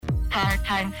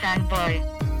Part-time fanboy.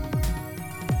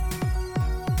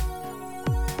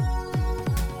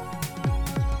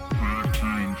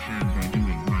 Part-time fanboy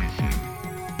doing my thing.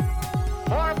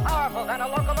 More powerful than a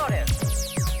locomotive.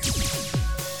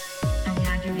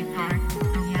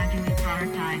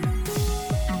 Part-time.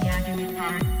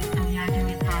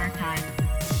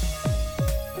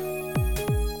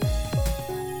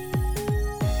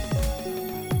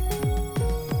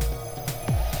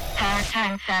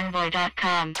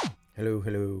 Parttimefanboy.com.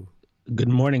 Hello. Good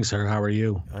morning, sir. How are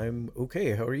you? I'm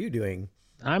okay. How are you doing?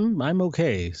 I'm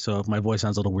okay. So if my voice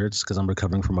sounds a little weird, it's because I'm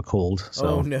recovering from a cold. So.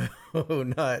 Oh no,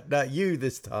 not you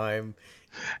this time.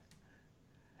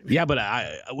 Yeah, but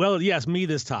yes, me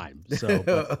this time. So,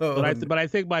 but I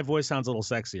think my voice sounds a little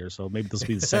sexier. So maybe this will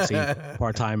be the sexy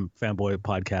part-time fanboy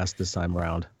podcast this time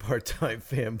around. Part-time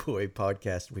fanboy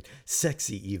podcast with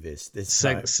sexy Evis this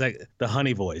time. The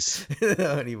honey voice.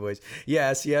 The honey voice.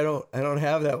 Yeah. See, I don't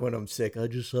have that when I'm sick. I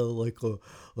just sound like I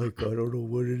don't know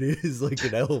what it is, like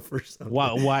an elf or something.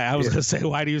 Why? I was gonna say,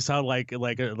 why do you sound like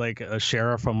a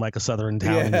sheriff from like a southern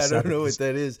town? Yeah, I don't know what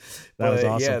that is. That was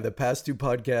awesome. Yeah, the past two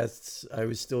podcasts, I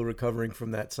was still recovering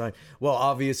from that sign. Well,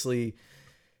 obviously,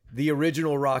 the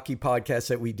original Rocky podcast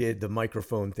that we did, the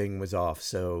microphone thing was off.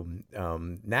 So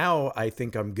now I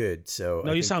think I'm good. So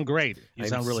no, you sound great. You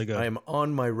sound really good. I am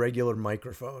on my regular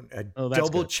microphone. I that's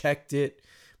double good. checked it.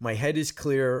 My head is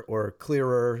clear or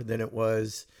clearer than it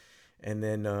was. And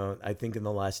then I think in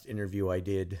the last interview I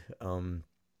did,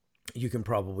 you can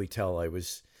probably tell I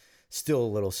was still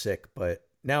a little sick, but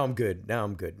now I'm good.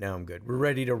 We're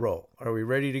ready to roll. Are we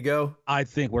ready to go? I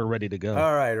think we're ready to go.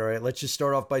 All right. Let's just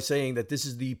start off by saying that this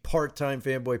is the Part-Time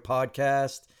Fanboy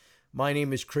Podcast. My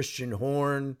name is Christian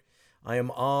Horn. I am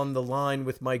on the line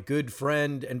with my good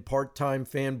friend and part-time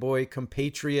fanboy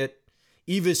compatriot,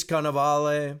 Evis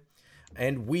Cannavale,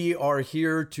 and we are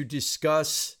here to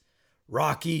discuss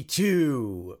Rocky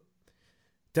 2.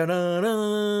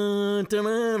 Da-da-da,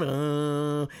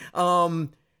 da-da-da.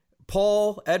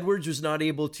 Paul Edwards was not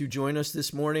able to join us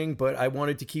this morning, but I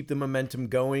wanted to keep the momentum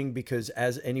going because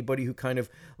as anybody who kind of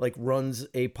like runs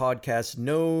a podcast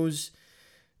knows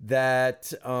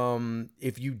that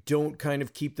if you don't kind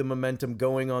of keep the momentum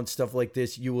going on stuff like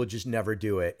this, you will just never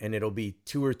do it. And it'll be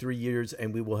 2 or 3 years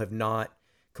and we will have not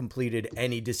completed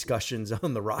any discussions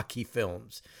on the Rocky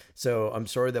films. So I'm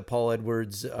sorry that Paul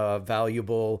Edwards'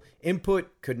 valuable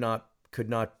input could not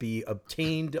be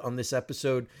obtained on this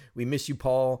episode. We miss you,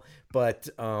 Paul, but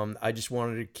I just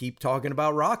wanted to keep talking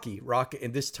about Rocky,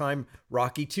 and this time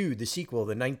Rocky 2, the sequel, the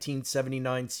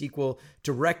 1979 sequel,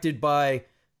 directed by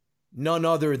none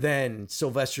other than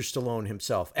Sylvester Stallone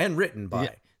himself and written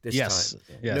by this time.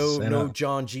 Yes. No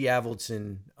John G.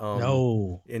 Avildsen.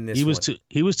 No, in this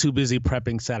he was too busy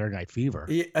prepping Saturday Night Fever.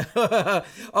 Yeah.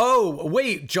 Oh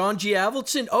wait, John G.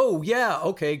 Avildsen. Oh yeah,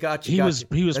 okay, gotcha. He was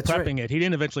That's prepping right. it. He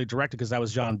didn't eventually direct it because that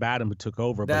was John Badham who took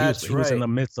over. But That's he was in right. the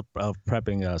midst of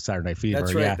prepping Saturday Night Fever.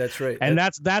 That's right. Yeah. That's right. And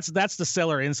that's the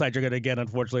seller insight you're gonna get.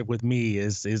 Unfortunately, with me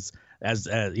is as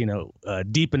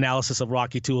deep analysis of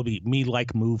Rocky 2 will be me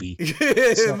like movie.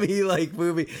 Me like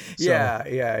movie.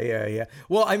 Yeah.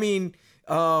 Well, I mean,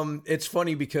 it's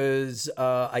funny because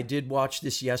I did watch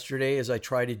this yesterday, as I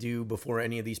try to do before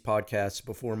any of these podcasts,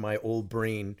 before my old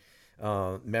brain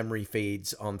memory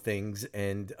fades on things.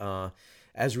 And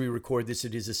as we record this,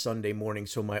 it is a Sunday morning,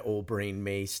 so my old brain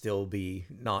may still be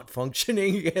not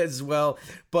functioning as well.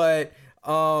 But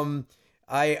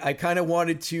I kind of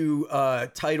wanted to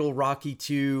title Rocky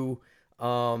 2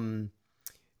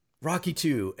 Rocky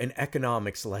 2, an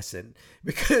economics lesson,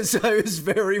 because I was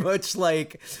very much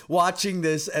like watching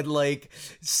this and like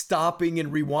stopping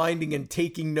and rewinding and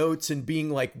taking notes and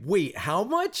being like, wait, how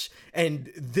much?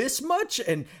 And this much?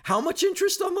 And how much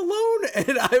interest on the loan?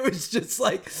 And I was just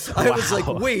like, I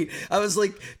was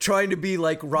like trying to be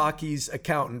like Rocky's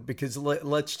accountant, because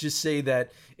let's just say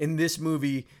that in this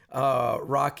movie,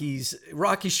 Rocky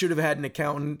should have had an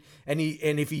accountant, and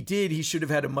if he did, he should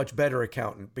have had a much better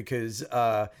accountant, because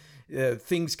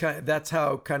that's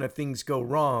how kind of things go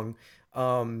wrong.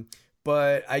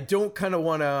 But I don't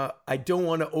want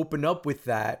to open up with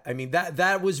that. I mean,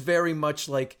 that was very much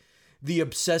like the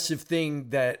obsessive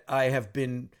thing that I have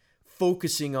been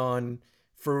focusing on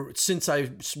since I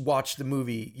watched the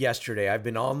movie yesterday. I've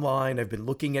been online, I've been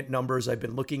looking at numbers, I've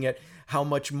been looking at how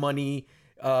much money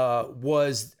the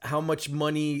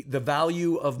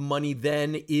value of money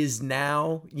then is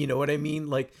now, you know what I mean?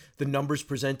 Like the numbers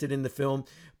presented in the film.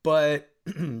 But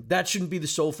that shouldn't be the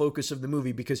sole focus of the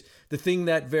movie, because the thing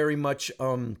that very much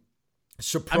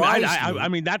surprised me. I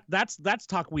mean that's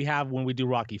talk we have when we do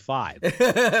Rocky V.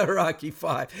 Rocky V.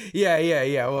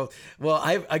 Yeah. Well,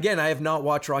 I have not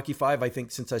watched Rocky V, I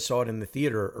think, since I saw it in the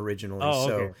theater originally. Oh,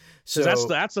 okay. So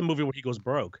that's the movie where he goes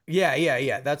broke.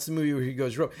 Yeah. That's the movie where he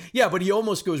goes broke. Yeah, but he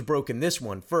almost goes broke in this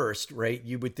one first, right?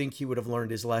 You would think he would have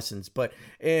learned his lessons. But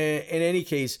in any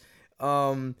case,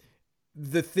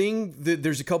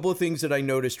 there's a couple of things that I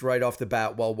noticed right off the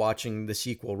bat while watching the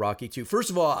sequel, Rocky II. First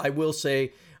of all, I will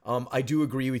say, I do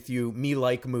agree with you. Me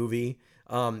like movie.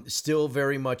 Still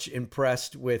very much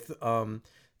impressed with the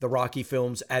Rocky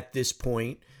films at this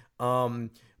point.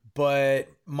 But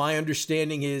my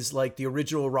understanding is like the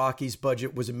original Rocky's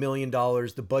budget was $1 million.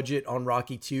 The budget on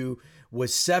Rocky II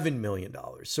was $7 million.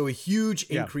 So a huge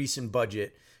increase in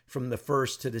budget from the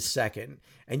first to the second.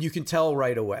 And you can tell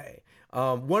right away.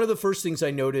 One of the first things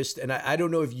I noticed, and I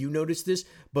don't know if you noticed this,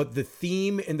 but the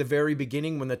theme in the very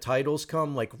beginning when the titles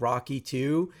come, like Rocky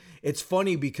II, it's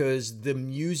funny because the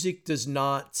music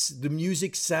sounds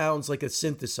like a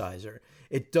synthesizer.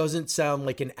 It doesn't sound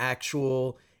like an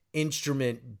actual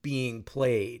instrument being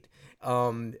played.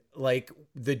 Like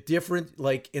the different,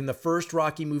 like in the first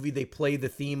Rocky movie, they play the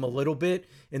theme a little bit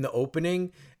in the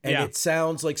opening, and it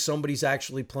sounds like somebody's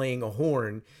actually playing a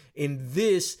horn. In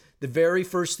this, the very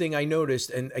first thing I noticed,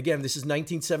 and again, this is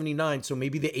 1979, so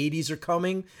maybe the 80s are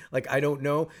coming. Like, I don't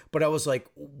know, but I was like,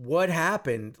 what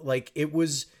happened? Like, it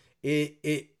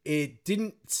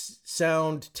didn't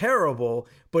sound terrible,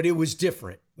 but it was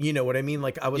different. You know what I mean?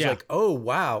 Like, I was like, oh,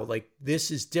 wow, like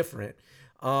this is different.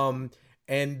 And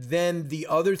then the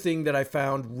other thing that I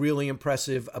found really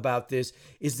impressive about this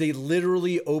is they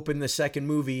literally open the second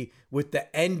movie with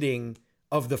the ending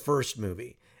of the first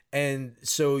movie. And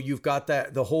so you've got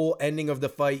the whole ending of the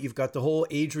fight. You've got the whole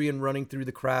Adrian running through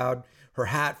the crowd, her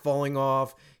hat falling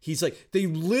off. He's like, they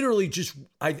literally just,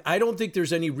 I don't think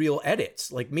there's any real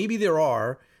edits. Like maybe there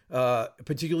are,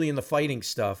 particularly in the fighting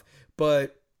stuff,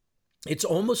 but it's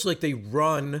almost like they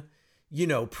run,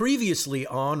 previously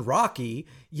on Rocky,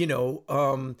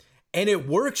 and it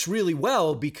works really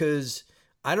well because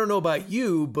I don't know about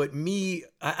you, but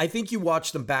I think you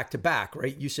watched them back to back,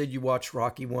 right? You said you watched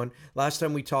Rocky 1 last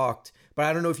time we talked, but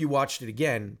I don't know if you watched it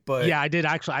again. But yeah, I did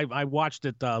actually. I watched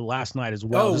it last night as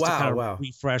well. Oh, just wow, to kind of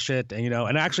refresh it, and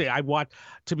and actually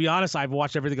to be honest, I've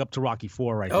watched everything up to Rocky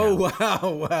 4 right now.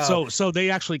 Oh, wow. So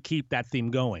they actually keep that theme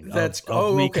going. That's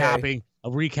recapping.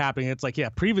 Of recapping, it's like,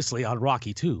 previously on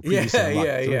Rocky 2.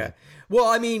 Yeah. Well,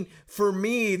 I mean, for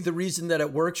me, the reason that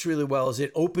it works really well is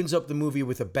it opens up the movie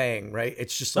with a bang, right?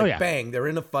 It's just like, bang, they're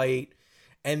in a fight.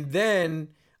 And then,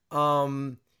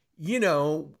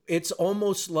 it's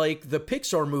almost like the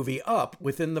Pixar movie Up.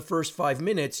 Within the first 5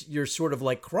 minutes, you're sort of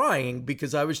like crying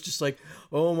because I was just like,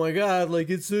 oh my God, like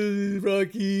it's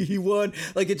Rocky, he won.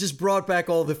 Like it just brought back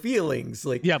all the feelings,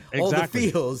 like all the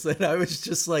feels. And I was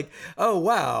just like, oh,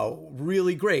 wow,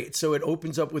 really great. So it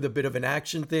opens up with a bit of an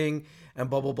action thing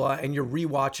and blah, blah, blah. And you're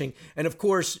rewatching. And of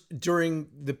course, during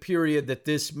the period that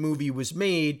this movie was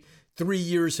made, 3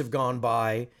 years have gone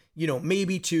by,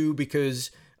 maybe 2 because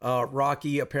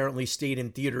Rocky apparently stayed in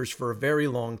theaters for a very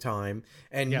long time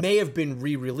and may have been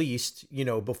re-released,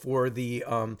 before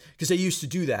because they used to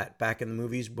do that back in the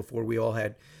movies before we all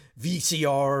had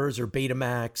VCRs or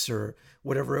Betamax or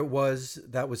whatever it was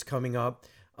that was coming up.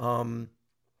 So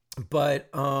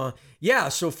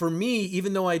for me,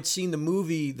 even though I'd seen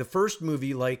the first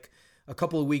movie, like a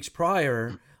couple of weeks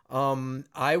prior,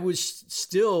 I was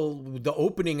still, the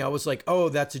opening, I was like, oh,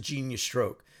 that's a genius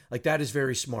stroke. Like that is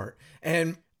very smart.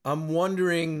 And I'm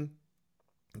wondering,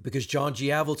 because John G.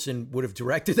 Avildsen would have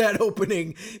directed that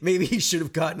opening, maybe he should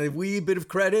have gotten a wee bit of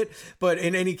credit. But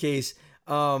in any case,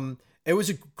 it was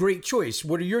a great choice.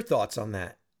 What are your thoughts on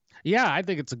that? Yeah, I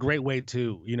think it's a great way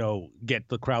to, get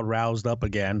the crowd roused up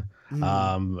again,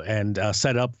 and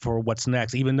set up for what's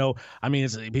next. Even though, I mean,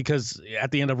 it's because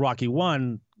at the end of Rocky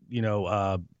 1,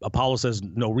 Apollo says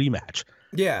no rematch.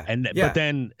 Yeah.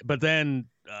 But then.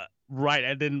 Right,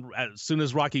 and then as soon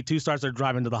as Rocky 2 starts, they're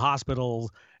driving to the hospital.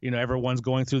 Everyone's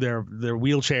going through their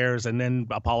wheelchairs, and then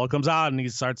Apollo comes out and he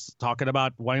starts talking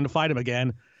about wanting to fight him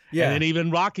again. Yeah. And then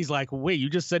even Rocky's like, "Wait, you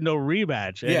just said no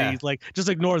rematch," and he's like, "Just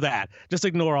ignore that. Just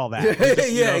ignore all that."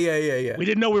 Yeah. We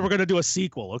didn't know we were gonna do a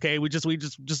sequel. Okay, we just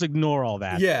ignore all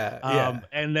that. Yeah.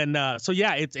 And then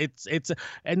it's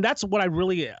and that's what I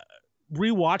really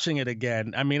rewatching it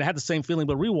again. I mean, I had the same feeling,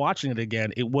 but rewatching it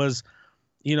again, it was.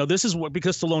 This is what,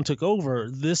 because Stallone took over,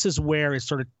 this is where it's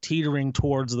sort of teetering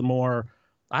towards the more,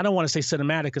 I don't want to say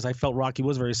cinematic because I felt Rocky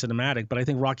was very cinematic, but I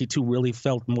think Rocky 2 really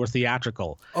felt more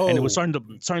theatrical. And it was starting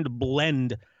to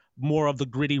blend more of the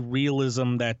gritty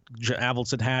realism that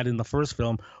Avildsen had in the first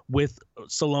film with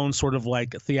Stallone's sort of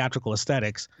like theatrical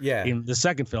aesthetics Yeah. in the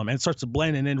second film, and it starts to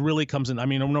blend, and then really comes in. I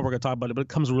mean, I know we're going to talk about it, but it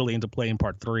comes really into play in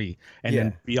part 3 and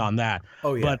then beyond that.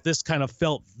 Oh, yeah. But this kind of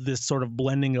felt this sort of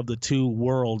blending of the two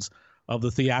worlds of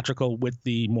the theatrical with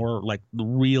the more like the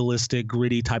realistic,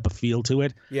 gritty type of feel to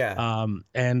it. Yeah.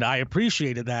 And I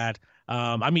appreciated that.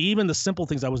 I mean, even the simple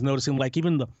things I was noticing, like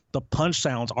even the punch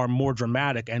sounds are more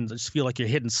dramatic and just feel like you're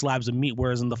hitting slabs of meat.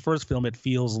 Whereas in the first film, it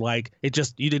feels like it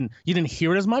just you didn't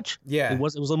hear it as much. Yeah. It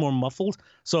was a little more muffled.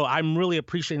 So I'm really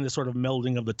appreciating this sort of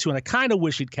melding of the two, and I kind of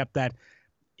wish he'd kept that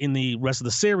in the rest of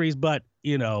the series. But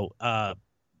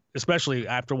especially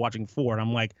after watching 4, and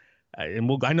I'm like, and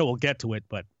I know we'll get to it,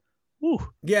 but.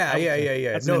 Whew, yeah.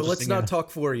 No, let's not interesting,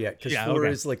 talk 4 yet, because 4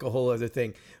 is like a whole other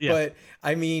thing. Yeah. But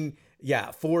I mean,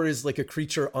 yeah, 4 is like a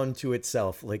creature unto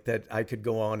itself, like that I could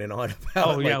go on and on about.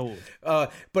 Oh, yeah.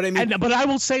 But I mean, but I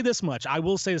will say this much. I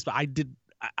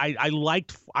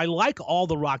like all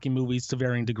the Rocky movies to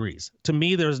varying degrees. To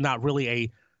me, there's not really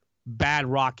a bad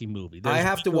Rocky movie. I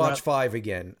have to watch 5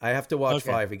 again. I have to watch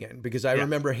 5 again, because I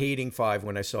remember hating 5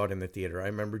 when I saw it in the theater. I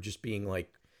remember just being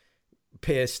like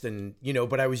pissed, and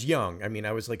but I was young. I mean,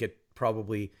 I was like a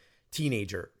probably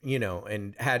teenager,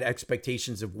 and had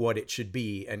expectations of what it should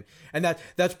be, and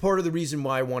that's part of the reason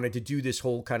why I wanted to do this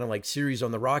whole kind of like series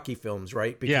on the Rocky films,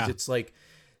 right? Because it's like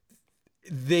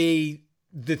the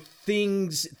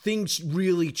things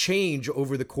really change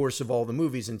over the course of all the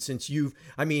movies. And since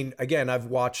again, I've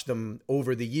watched them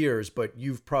over the years, but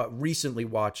you've recently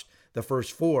watched the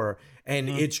first 4, and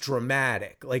it's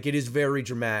dramatic. Like, it is very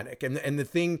dramatic. And the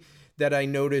thing that I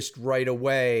noticed right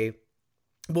away,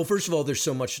 well, first of all, there's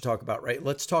so much to talk about, right?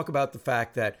 Let's talk about the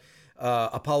fact that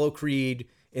Apollo Creed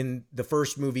in the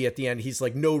first movie at the end, he's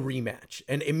like, no rematch.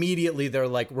 And immediately they're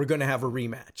like, we're going to have a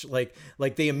rematch.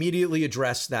 Like they immediately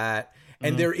address that.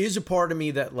 And there is a part of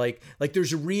me that like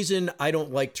there's a reason I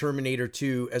don't like Terminator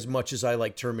 2 as much as I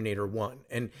like Terminator 1.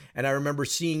 And I remember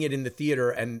seeing it in the theater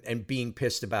and being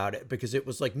pissed about it, because it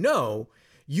was like, no,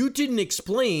 you didn't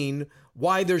explain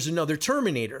why there's another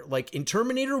Terminator. Like, in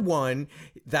Terminator 1,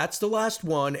 that's the last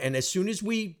one, and as soon as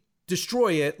we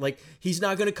destroy it, like, he's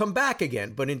not going to come back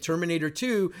again. But in Terminator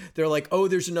 2, they're like, oh,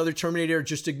 there's another Terminator,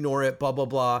 just ignore it, blah, blah,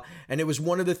 blah. And it was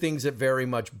one of the things that very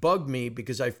much bugged me,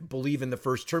 because I believe in the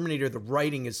first Terminator, the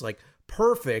writing is like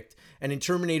perfect, and in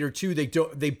Terminator 2,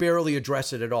 they barely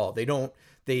address it at all. They don't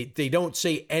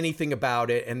say anything about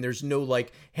it, and there's no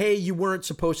like, hey, you weren't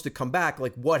supposed to come back.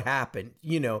 Like, what happened?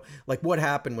 Like, what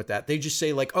happened with that? They just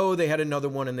say like, oh, they had another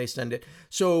one, and they send it.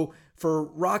 So for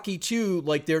Rocky 2,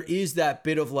 like, there is that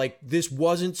bit of like, this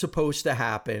wasn't supposed to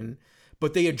happen,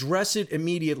 but they address it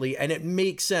immediately, and it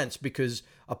makes sense, because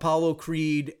Apollo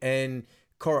Creed and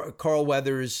Carl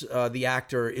Weathers, the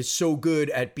actor, is so good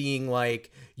at being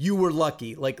like, you were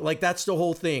lucky. Like that's the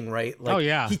whole thing, right? Like, oh,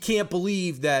 yeah. He can't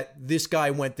believe that this guy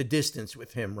went the distance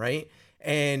with him, right?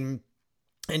 And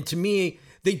to me,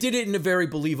 they did it in a very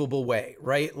believable way,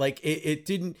 right? Like, it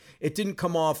didn't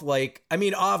come off like, I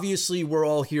mean, obviously we're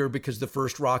all here because the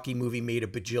first Rocky movie made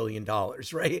 $1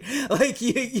 bajillion, right? Like,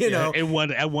 you know, it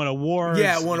won awards.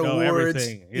 Yeah, it won awards.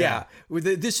 Everything. Yeah.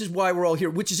 This is why we're all here,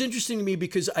 which is interesting to me,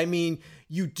 because I mean,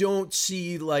 you don't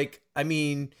see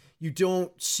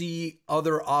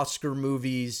other Oscar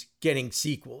movies getting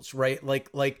sequels, right?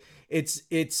 Like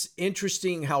it's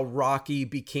interesting how Rocky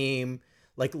became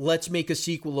like, let's make a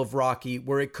sequel of Rocky,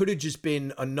 where it could have just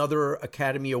been another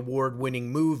Academy Award winning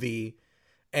movie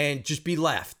and just be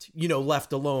left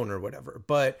alone or whatever.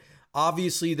 But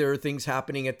obviously there are things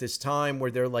happening at this time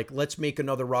where they're like, let's make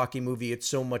another Rocky movie. It's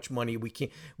so much money. We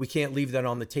can't leave that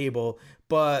on the table.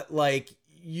 But like,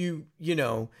 you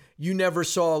never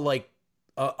saw like,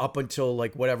 up until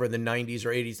like whatever the 90s or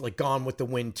 80s, like Gone with the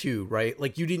Wind 2, right?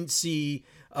 Like, you didn't see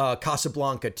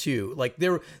Casablanca 2. Like,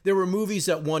 there were movies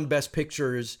that won Best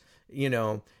Pictures,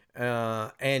 and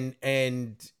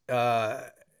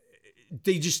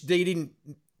they didn't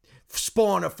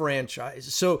spawn a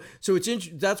franchise. So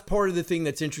that's part of the thing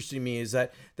that's interesting to me, is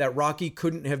that Rocky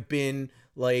couldn't have been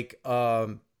like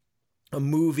a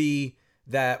movie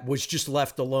that was just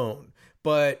left alone.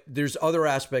 But there's other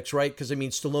aspects, right? Because I mean,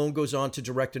 Stallone goes on to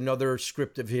direct another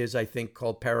script of his, I think,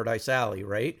 called Paradise Alley,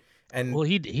 right? And well,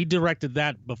 he directed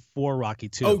that before Rocky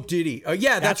 2. Oh, did he?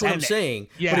 Yeah, that's what I'm saying.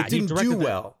 Yeah, but it didn't do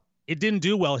well. It didn't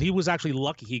do well. He was actually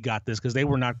lucky he got this, because they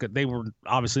were not good. They were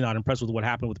obviously not impressed with what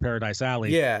happened with Paradise Alley.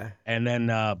 Yeah. And then,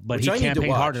 but which he I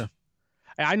campaigned harder.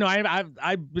 I know. I've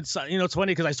been, it's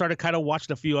funny because I started kind of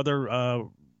watching a few other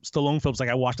Stallone films. Like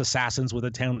I watched Assassins with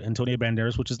Antonio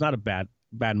Banderas, which is not a bad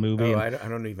movie. Oh, And, I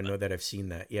don't even know that I've seen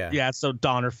that. Yeah. yeah, it's a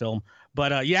Donner film.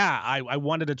 But I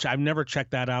wanted to. I've never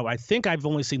checked that out. I think I've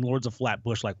only seen Lords of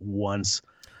Flatbush like once.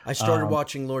 I started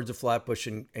watching Lords of Flatbush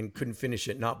and couldn't finish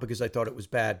it, not because I thought it was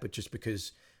bad, but just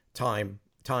because time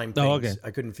things. Oh, okay. I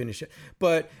couldn't finish it.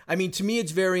 But I mean, to me,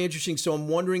 it's very interesting. So I'm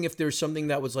wondering if there's something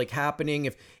that was like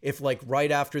happening, if like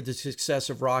right after the success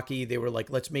of Rocky, they were like,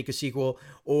 let's make a sequel,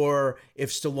 or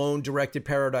if Stallone directed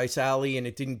Paradise Alley and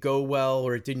it didn't go well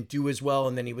or it didn't do as well,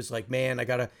 and then he was like, man, I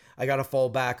gotta fall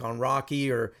back on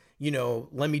Rocky, or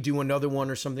let me do another one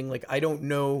or something. Like, I don't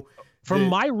know. From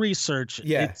my research,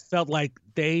 Yeah. it felt like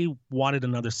they wanted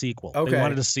another sequel. Okay. They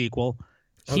wanted a sequel.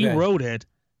 He Okay. wrote it,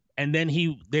 and then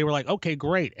they were like, okay,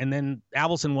 great. And then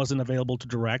Avildsen wasn't available to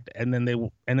direct, and then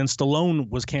Stallone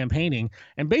was campaigning.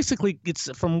 And basically, it's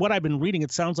from what I've been reading,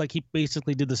 it sounds like he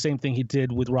basically did the same thing he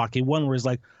did with Rocky 1, where he's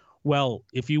like, well,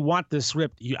 if you want this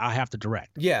script, I have to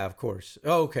direct. Yeah, of course.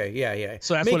 Oh, okay. Yeah.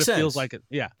 So that's Makes what it sense. feels like.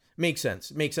 Yeah. Makes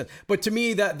sense. But to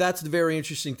me, that's the very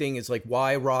interesting thing, is like,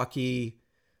 why Rocky?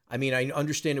 I mean, I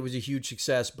understand it was a huge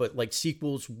success, but like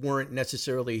sequels weren't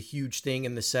necessarily a huge thing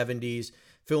in the 70s.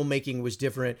 Filmmaking was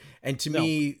different. And to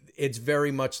me, it's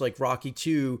very much like Rocky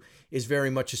 2 is very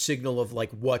much a signal of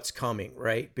like what's coming,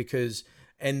 right?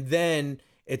 And then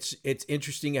it's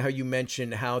interesting how you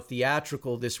mentioned how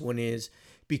theatrical this one is,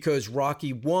 because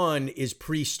Rocky 1 is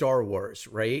pre-Star Wars,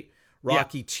 right?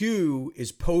 Rocky 2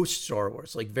 is post-Star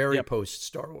Wars, like very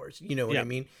post-Star Wars. You know what I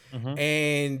mean? Mm-hmm.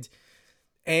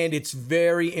 And it's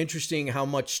very interesting how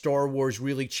much Star Wars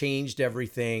really changed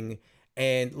everything.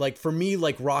 And like for me,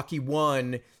 like Rocky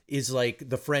 1 is like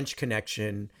the French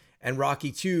Connection, and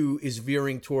Rocky 2 is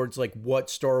veering towards like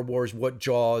what Star Wars, what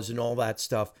Jaws and all that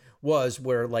stuff was,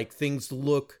 where like things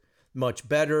look much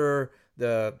better,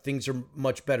 the things are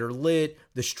much better lit,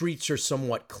 the streets are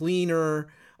somewhat cleaner.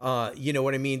 You know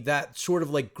what I mean? That sort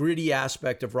of like gritty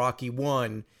aspect of Rocky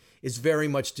 1 is very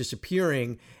much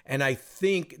disappearing. And I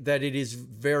think that it is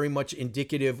very much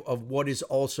indicative of what is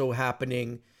also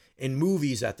happening in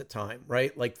movies at the time,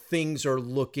 right? Like things are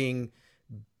looking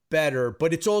better,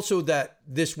 but it's also that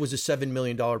this was a $7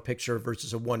 million picture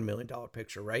versus a $1 million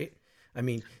picture, right? I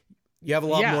mean, you have a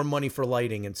lot more money for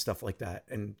lighting and stuff like that.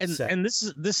 And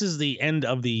this is the end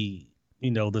of the, the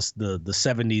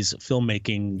 70s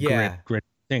filmmaking grit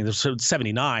thing. There's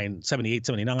 78,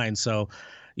 79. So,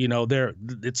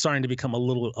 it's starting to become a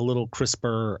little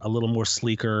crisper, a little more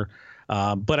sleeker.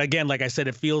 But again, like I said,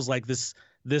 it feels like this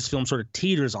film sort of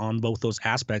teeters on both those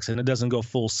aspects, and it doesn't go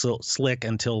full slick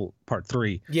until part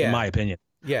 3, in my opinion.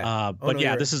 Yeah.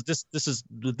 This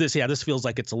feels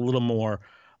like it's a little more,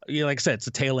 like I said, it's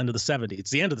the tail end of the 70s.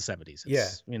 It's the end of the 70s.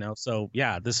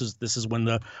 This is when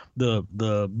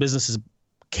the businesses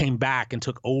came back and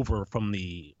took over from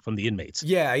the inmates.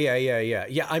 Yeah.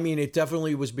 I mean, it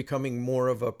definitely was becoming more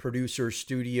of a producer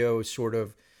studio sort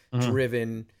of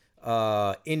driven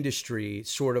industry,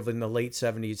 sort of in the late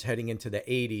 70s heading into the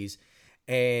 80s.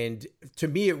 And to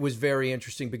me, it was very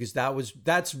interesting, because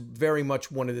that's very much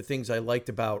one of the things I liked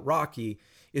about Rocky,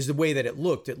 is the way that it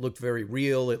looked. It looked very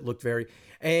real. It looked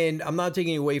and I'm not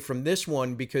taking away from this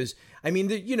one, because I mean,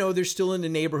 they're still in the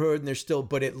neighborhood and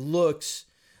but it looks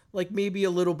like maybe a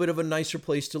little bit of a nicer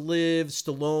place to live.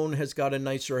 Stallone has got a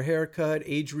nicer haircut.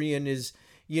 Adrian is,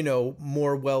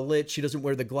 more well lit. She doesn't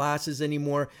wear the glasses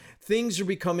anymore. Things are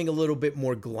becoming a little bit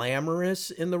more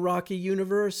glamorous in the Rocky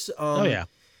universe.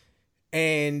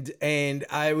 And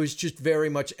I was just very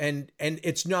much, and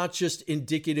it's not just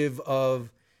indicative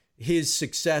of his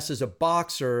success as a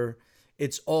boxer.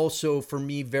 It's also, for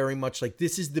me, very much like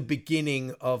this is the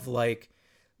beginning of like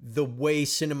the way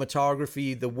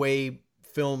cinematography, the way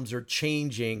films are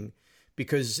changing,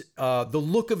 because the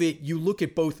look of it, you look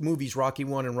at both movies, Rocky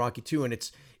 1 and Rocky 2, and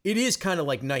it is kind of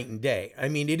like night and day. I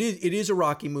mean, it is a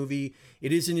Rocky movie.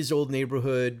 It is in his old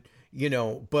neighborhood,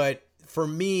 but for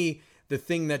me, the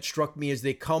thing that struck me is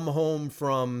they come home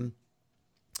from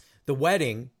the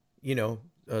wedding,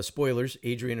 spoilers,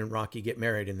 Adrian and Rocky get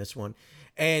married in this one,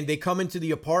 and they come into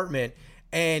the apartment,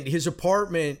 and his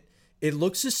apartment, it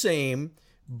looks the same,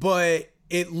 but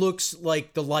it looks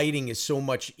like the lighting is so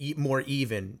much more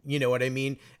even, you know what I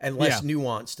mean? And less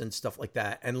nuanced and stuff like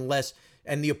that.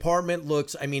 And the apartment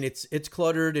looks, I mean, it's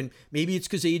cluttered, and maybe it's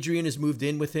because Adrian has moved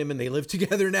in with him and they live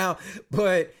together now.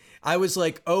 But I was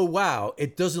like, oh, wow,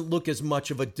 it doesn't look as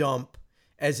much of a dump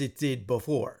as it did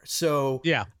before. So,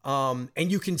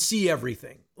 and you can see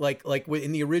everything. Like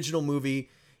in the original movie,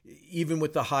 even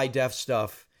with the high def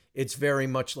stuff, it's very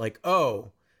much like,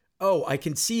 oh, I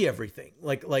can see everything.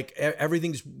 Like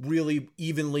everything's really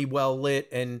evenly well lit,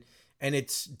 and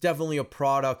it's definitely a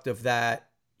product of that,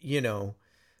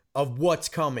 of what's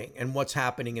coming and what's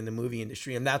happening in the movie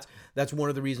industry. And that's one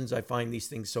of the reasons I find these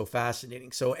things so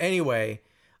fascinating. So anyway,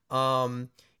 so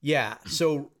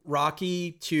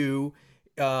Rocky 2,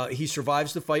 he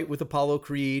survives the fight with Apollo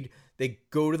Creed. They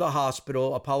go to the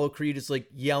hospital. Apollo Creed is like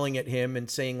yelling at him and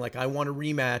saying like, I want a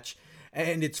rematch.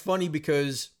 And it's funny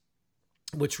because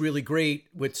what's really great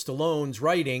with Stallone's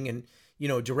writing and,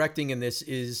 directing in this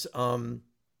is, how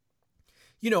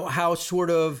sort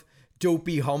of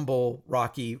dopey, humble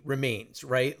Rocky remains,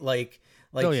 right? Like,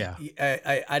 oh, yeah.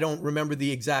 I don't remember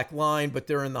the exact line, but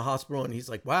they're in the hospital and he's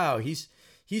like, wow, he's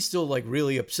still like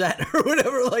really upset or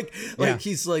whatever.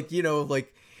 He's like,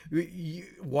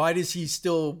 why does he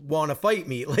still want to fight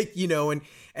me?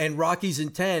 And Rocky's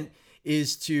intent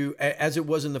is to, as it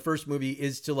was in the first movie,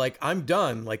 is to like, I'm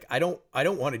done. Like, I don't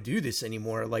want to do this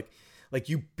anymore. Like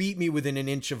you beat me within an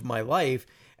inch of my life.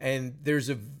 And there's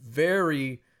a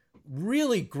very,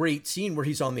 really great scene where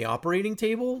he's on the operating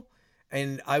table.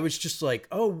 And I was just like,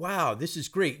 oh, wow, this is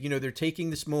great. They're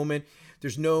taking this moment.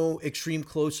 There's no extreme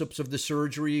close-ups of the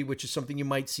surgery, which is something you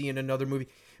might see in another movie.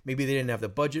 Maybe they didn't have the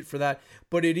budget for that.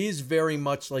 But it is very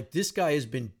much like this guy has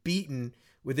been beaten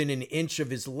within an inch of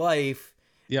his life.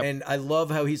 Yep. And I love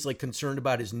how he's like concerned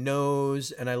about his nose.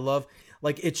 And I love,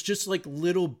 like, it's just like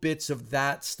little bits of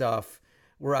that stuff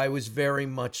where I was very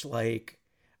much like,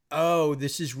 oh,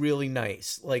 this is really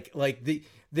nice. Like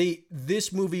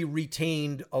this movie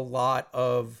retained a lot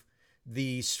of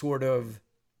the sort of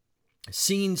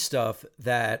scene stuff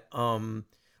that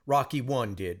Rocky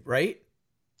 1 did, right?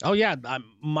 Oh yeah,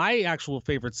 my actual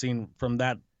favorite scene from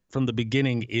the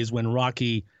beginning is when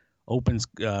Rocky opens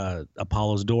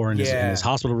Apollo's door in his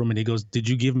hospital room and he goes, "Did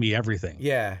you give me everything?"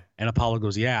 Yeah. And Apollo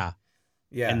goes, "Yeah."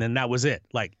 Yeah. And then that was it.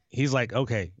 Like, he's like,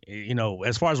 okay,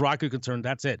 as far as Rocky is concerned,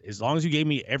 that's it. As long as you gave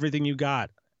me everything you got,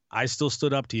 I still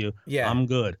stood up to you. Yeah. I'm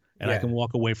good. And I can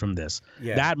walk away from this.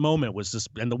 Yeah. That moment was just,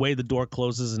 and the way the door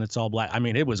closes and it's all black. I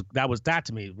mean, that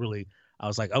to me really, I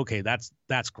was like, okay, that's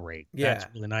great. Yeah. That's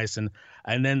really nice. And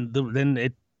then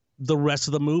the rest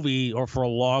of the movie, or for a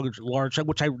large,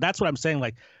 that's what I'm saying.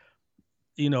 Like,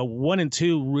 1 and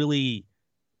 2 really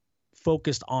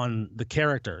focused on the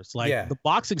characters. Like the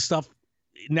boxing stuff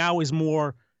now is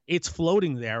more, it's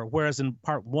floating there, whereas in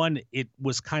part 1 it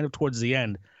was kind of towards the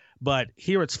end, but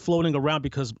here it's floating around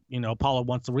because Apollo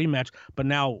wants the rematch, but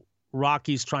now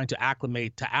Rocky's trying to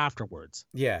acclimate to afterwards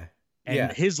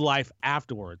and his life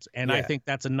afterwards, and I think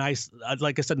that's a nice,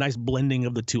 like I said, nice blending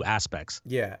of the two aspects.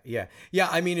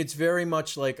 I mean, it's very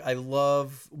much like, I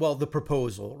love, the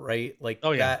proposal, right? Like,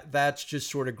 that's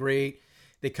just sort of great.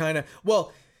 They kind of,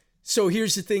 so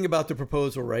here's the thing about the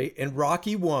proposal, right? In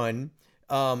Rocky 1,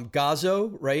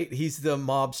 Gazzo, right? He's the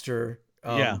mobster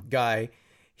guy.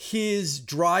 His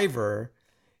driver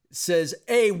says,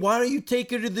 "Hey, why don't you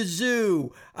take her to the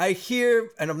zoo? I hear,"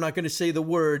 and I'm not going to say the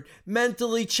word,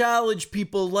 "mentally challenged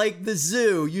people like the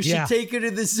zoo. You should take her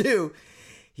to the zoo."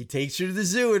 He takes her to the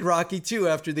zoo in Rocky 2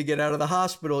 after they get out of the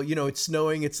hospital. It's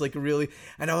snowing. It's like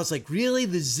and I was like, really,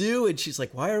 the zoo? And she's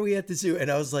like, why are we at the zoo?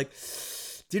 And I was like,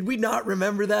 did we not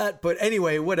remember that? But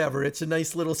anyway, whatever. It's a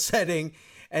nice little setting.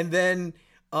 And then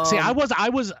see,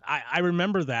 I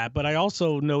remember that, but I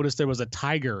also noticed there was a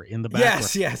tiger in the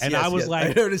background. Yes. And I was like,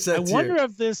 I noticed that too. Wonder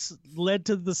if this led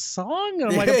to the song.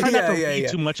 And I'm like, I'm trying not to read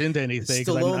too much into anything.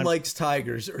 Stallone likes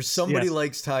tigers, or somebody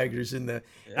likes tigers in the.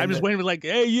 I'm just waiting for like,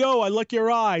 hey, yo, I like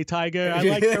your eye, tiger. I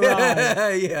like your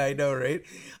eye. Yeah, I know, right?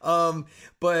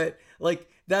 But like,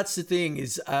 that's the thing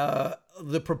is,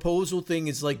 the proposal thing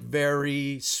is like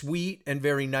very sweet and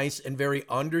very nice and very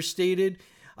understated.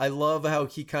 I love how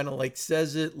he kind of like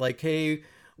says it like, hey,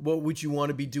 what would you want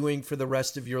to be doing for the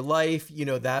rest of your life?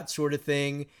 That sort of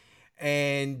thing.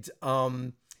 And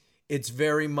it's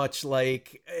very much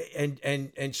like,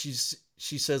 and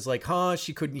she says like, huh,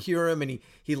 she couldn't hear him. And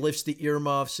he lifts the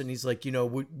earmuffs and he's like,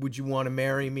 would you want to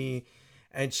marry me?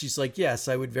 And she's like, yes,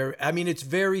 I would it's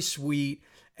very sweet.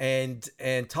 And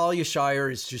Talia Shire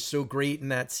is just so great in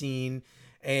that scene.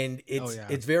 And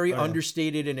it's very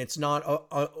understated and it's not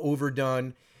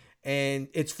overdone. And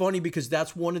it's funny because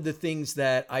that's one of the things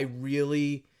that I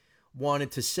really wanted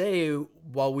to say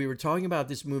while we were talking about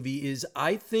this movie is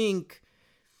I think,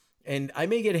 and I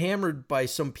may get hammered by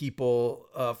some people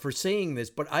for saying this,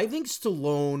 but I think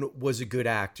Stallone was a good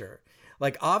actor.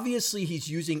 Like, obviously he's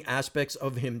using aspects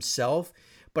of himself,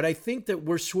 but I think that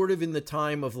we're sort of in the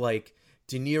time of like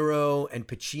De Niro and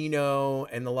Pacino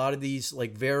and a lot of these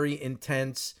like very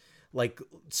intense, like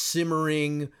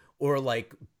simmering or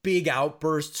like big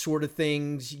outburst sort of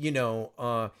things,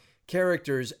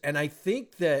 characters. And I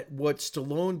think that what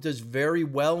Stallone does very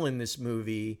well in this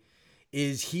movie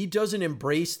is he doesn't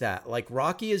embrace that. Like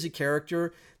Rocky as a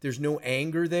character, there's no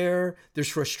anger there. There's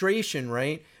frustration,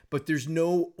 right? But there's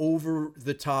no over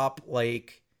the top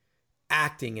like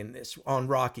acting in this on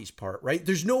Rocky's part, right?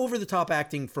 There's no over the top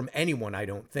acting from anyone, I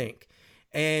don't think.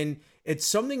 And it's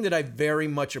something that I very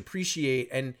much appreciate.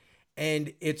 And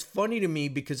it's funny to me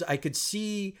because I could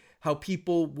see how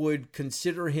people would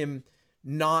consider him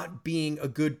not being a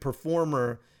good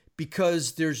performer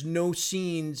because there's no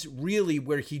scenes really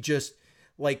where he just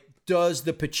like does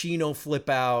the Pacino flip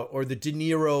out or the De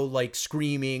Niro like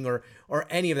screaming or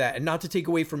any of that. And not to take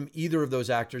away from either of those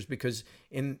actors because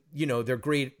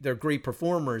they're great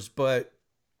performers, but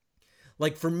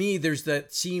like for me there's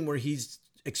that scene where he's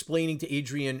explaining to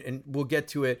Adrian, and we'll get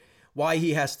to it, why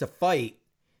he has to fight,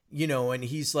 and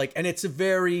he's like, and it's a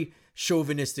very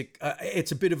chauvinistic,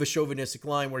 it's a bit of a chauvinistic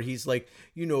line where he's like,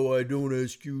 I don't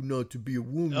ask you not to be a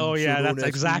woman. Oh yeah, so that's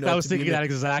exactly. I was thinking that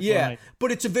exact yeah, line.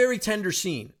 But it's a very tender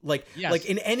scene. Like, Yes. like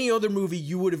in any other movie,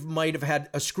 you might have had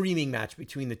a screaming match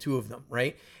between the two of them,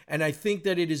 right? And I think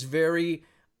that it is very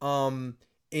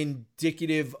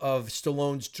indicative of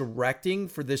Stallone's directing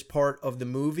for this part of the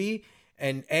movie,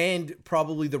 and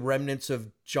probably the remnants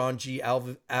of John G.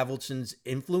 Avildsen's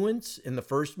influence in the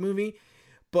first movie,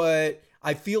 but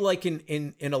I feel like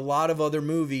in a lot of other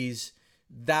movies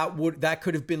that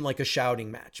could have been like a shouting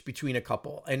match between a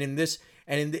couple, and in this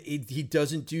he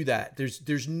doesn't do that.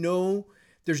 There's no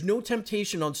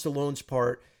temptation on Stallone's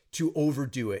part to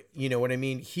overdo it. You know what I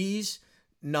mean? He's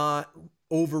not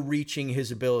overreaching his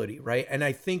ability, right? And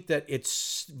I think that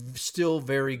it's still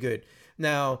very good.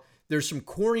 Now there's some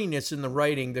corniness in the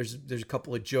writing. There's a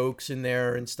couple of jokes in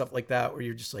there and stuff like that where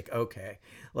you're just like, okay,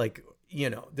 like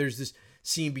there's this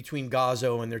scene between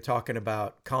Gazzo and they're talking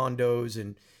about condos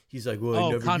and he's like, well,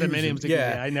 I never condominiums.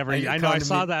 Yeah, I know. I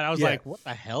saw that. I was like, what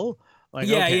the hell? Like,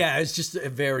 yeah, okay. yeah. It's just a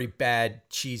very bad,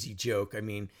 cheesy joke. I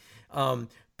mean,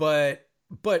 but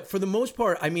for the most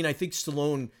part, I mean, I think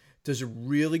Stallone does a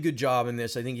really good job in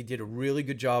this. I think he did a really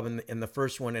good job in the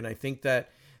first one, and I think that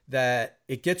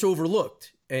it gets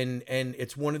overlooked. And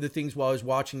it's one of the things while I was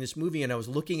watching this movie and I was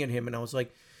looking at him and I was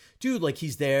like, dude, like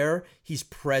he's there, he's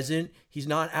present, he's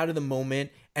not out of the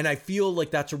moment, and I feel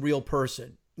like that's a real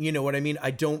person. You know what I mean?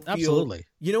 I don't feel. Absolutely.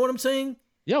 You know what I'm saying?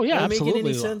 Yeah, yeah, Am I absolutely. making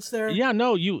any sense there? Yeah,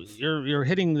 no, you're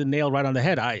hitting the nail right on the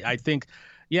head. I think,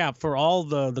 yeah, for all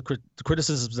the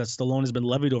criticisms that Stallone has been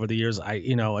levied over the years,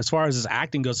 as far as his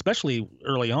acting goes, especially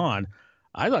early on,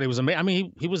 I thought he was amazing. I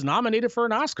mean, he was nominated for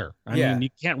an Oscar. I mean, you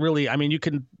can't really. I mean, you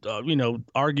can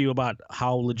argue about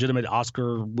how legitimate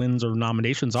Oscar wins or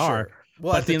nominations are. Sure.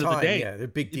 Well, but at the end time, of the day, yeah, they're a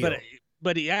big deal.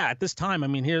 But yeah, at this time, I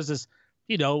mean, here's this.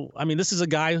 This is a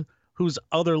guy whose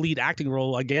other lead acting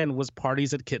role again was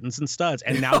Parties at Kittens and Studs,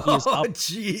 and now he's up.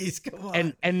 Jeez, come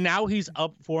on. And now he's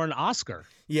up for an Oscar.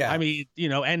 Yeah, I mean,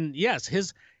 and yes,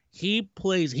 he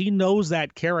knows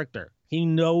that character. He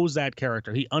knows that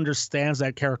character. He understands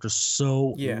that character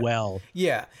so well.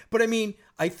 Yeah. But I mean,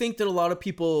 I think that a lot of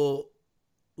people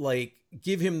like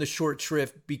give him the short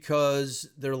shrift because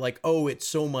they're like, oh, it's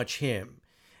so much him.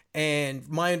 And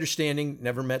my understanding,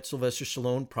 never met Sylvester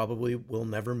Stallone, probably will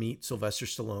never meet Sylvester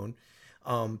Stallone.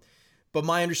 But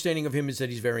my understanding of him is that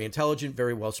he's very intelligent,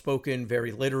 very well-spoken,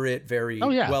 very literate, very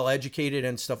well-educated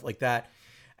and stuff like that.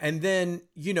 And then,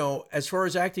 as far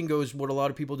as acting goes, what a lot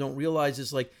of people don't realize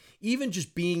is like, even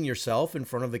just being yourself in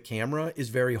front of the camera is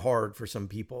very hard for some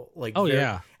people. Like,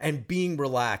 and being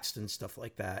relaxed and stuff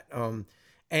like that.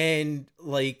 And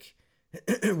like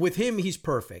with him, he's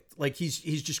perfect. Like he's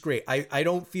just great. I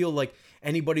don't feel like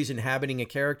anybody's inhabiting a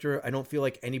character. I don't feel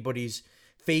like anybody's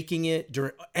faking it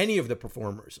during any of the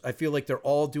performers. I feel like they're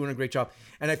all doing a great job.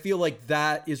 And I feel like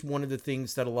that is one of the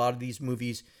things that a lot of these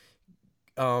movies,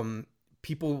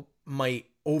 people might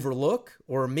overlook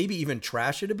or maybe even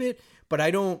trash it a bit, but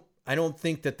I don't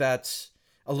think that that's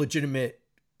a legitimate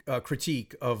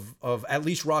critique of at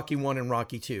least Rocky 1 and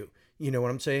Rocky 2. You know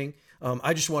what I'm saying?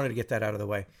 I just wanted to get that out of the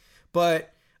way.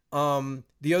 But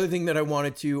the other thing that I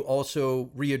wanted to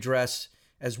also readdress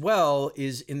as well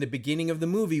is in the beginning of the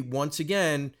movie, once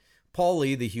again,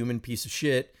 Paulie, the human piece of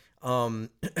shit,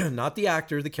 not the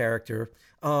actor, the character,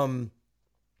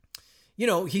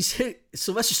 he's hit.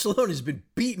 Sylvester Stallone has been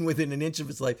beaten within an inch of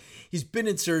his life. He's been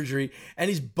in surgery and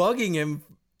he's bugging him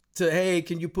to, hey,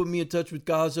 can you put me in touch with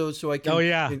Gazzo so I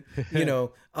can,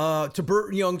 to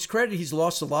Burt Young's credit, he's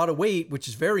lost a lot of weight, which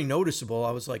is very noticeable.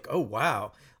 I was like, oh,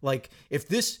 wow. Like if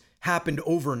this happened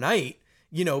overnight,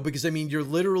 because I mean, you're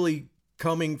literally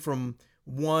coming from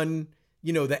one,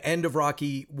 the end of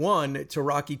Rocky 1 to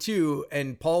Rocky 2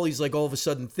 and Paulie's like all of a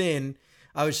sudden thin.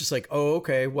 I was just like, oh,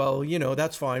 okay, well,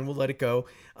 that's fine. We'll let it go.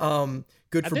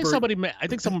 good I for think Burt. I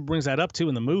think someone brings that up too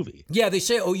in the movie. Yeah, they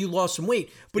say, "Oh, you lost some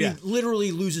weight," but Yeah. he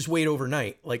literally loses weight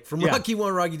overnight, like from Yeah. Rocky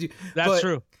 1, Rocky 2. That's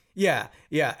true. Yeah,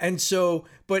 yeah. And so,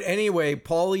 but anyway,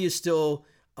 Paulie is still,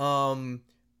 bugging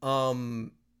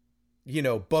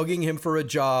him for a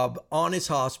job on his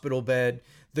hospital bed.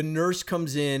 The nurse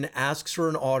comes in, asks for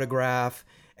an autograph,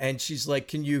 and she's like,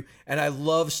 "Can you?" And I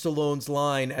love Stallone's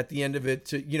line at the end of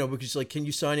it, because she's like, "Can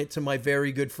you sign it to my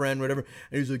very good friend, whatever?"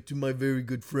 And he's like, "To my very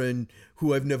good friend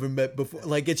who I've never met before."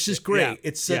 Like, it's just great. Yeah.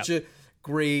 It's such a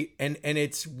great, and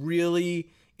it's really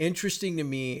interesting to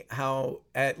me how,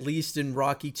 at least in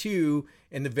Rocky 2,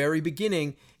 in the very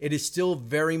beginning, it is still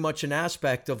very much an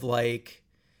aspect of like,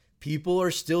 people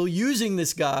are still using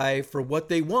this guy for what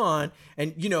they want.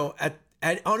 And,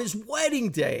 on his wedding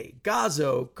day,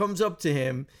 Gazzo comes up to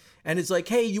him and is like,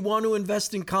 "Hey, you want to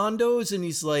invest in condos?" And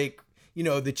he's like,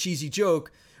 the cheesy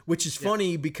joke, which is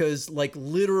funny because like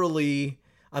literally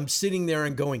I'm sitting there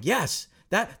and going, yes,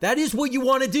 that is what you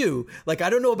want to do. Like, I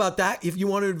don't know about that, if you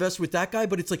want to invest with that guy,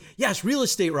 but it's like, yes, real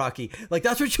estate, Rocky. Like,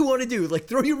 that's what you want to do. Like,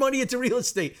 throw your money into real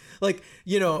estate. Like,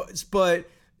 but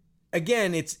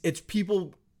again, it's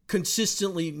people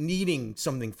consistently needing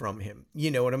something from him.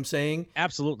 You know what I'm saying?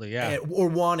 Absolutely, yeah. Or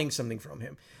wanting something from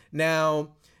him.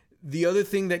 Now, the other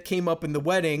thing that came up in the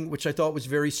wedding, which I thought was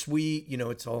very sweet,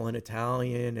 it's all in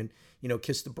Italian, and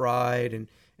Kiss the Bride, and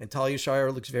Talia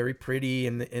Shire looks very pretty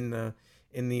in the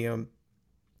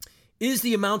is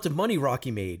the amount of money Rocky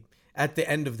made at the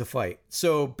end of the fight.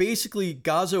 So basically,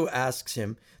 Gazzo asks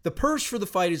him, the purse for the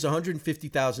fight is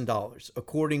 $150,000,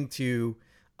 according to,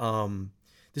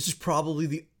 this is probably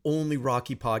the only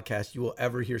Rocky podcast you will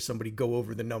ever hear somebody go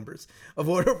over the numbers of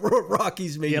what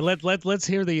Rocky's made. Yeah, let's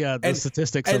hear the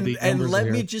statistics of the numbers. And let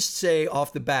here. me just say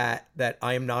off the bat that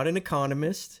I am not an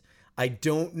economist. I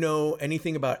don't know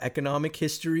anything about economic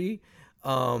history.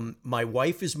 My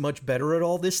wife is much better at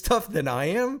all this stuff than I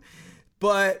am.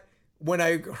 But when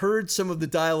I heard some of the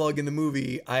dialogue in the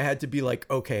movie, I had to be like,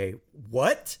 okay,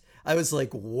 what? I was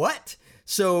like, what?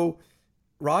 So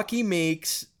Rocky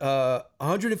makes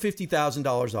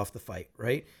 $150,000 off the fight,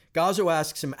 right? Gazzo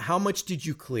asks him, how much did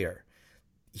you clear?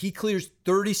 He clears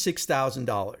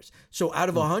 $36,000. So out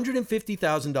of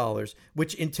 $150,000,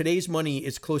 which in today's money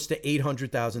is close to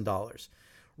 $800,000,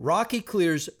 Rocky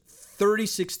clears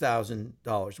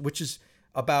 $36,000, which is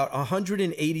about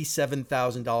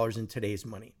 $187,000 in today's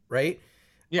money, right?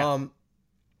 Yeah.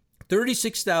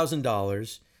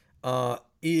 $36,000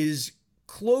 is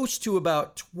close to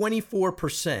about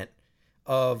 24%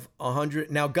 of 100.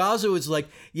 Now, Gazzo is like,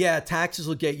 yeah, taxes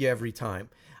will get you every time.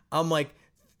 I'm like,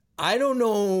 I don't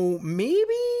know,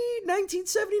 maybe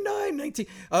 1979,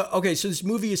 okay, so this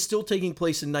movie is still taking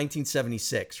place in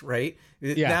 1976, right?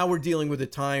 Yeah. Now we're dealing with a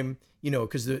time,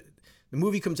 because the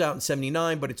movie comes out in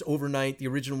 79, but it's overnight. The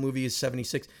original movie is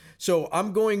 76. So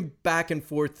I'm going back and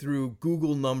forth through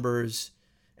Google numbers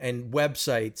and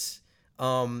websites,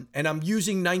 and I'm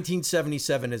using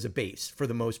 1977 as a base for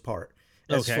the most part.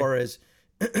 As far as,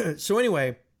 so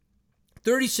anyway,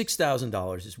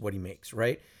 $36,000 is what he makes,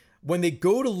 right? When they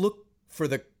go to look for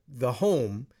the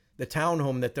home, the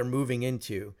townhome that they're moving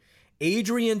into,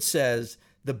 Adrian says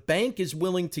the bank is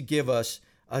willing to give us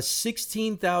a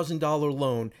 $16,000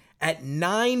 loan at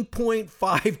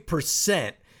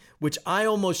 9.5%, which I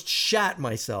almost shat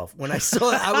myself when I saw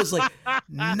it. I was like,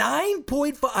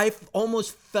 9.5. I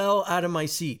almost fell out of my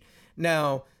seat.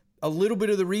 Now, a little bit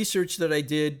of the research that I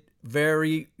did,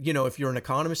 if you're an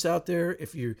economist out there,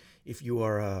 if you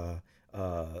are a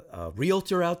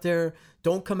realtor out there,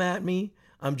 don't come at me.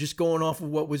 I'm just going off of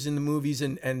what was in the movies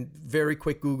and very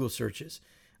quick Google searches.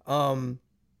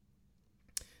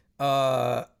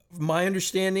 My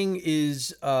understanding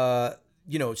is, so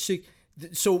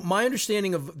my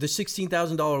understanding of the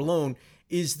 $16,000 loan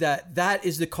is that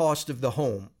is the cost of the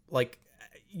home. Like,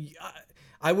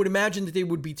 I would imagine that they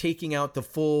would be taking out the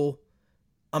full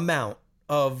amount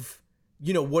of,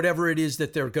 whatever it is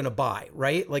that they're going to buy,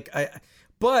 right?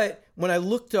 But when I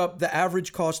looked up the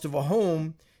average cost of a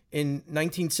home in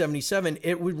 1977,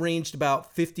 it ranged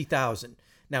about $50,000.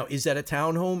 Now, is that a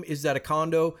townhome? Is that a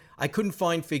condo? I couldn't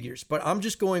find figures, but I'm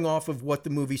just going off of what the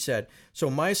movie said. So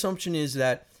my assumption is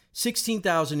that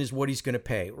 $16,000 is what he's going to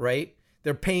pay, right?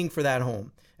 They're paying for that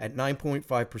home at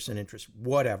 9.5% interest,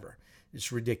 whatever.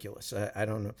 It's ridiculous. I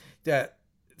don't know. That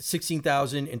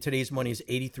 $16,000 in today's money is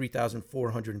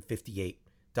 $83,458.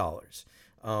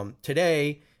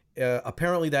 Today,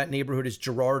 apparently that neighborhood is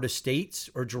Girard Estates.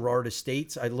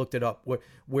 I looked it up.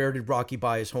 Where did Rocky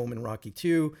buy his home in Rocky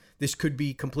 2? This could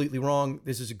be completely wrong.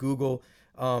 This is a Google.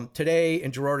 Today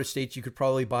in Girard Estates, you could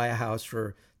probably buy a house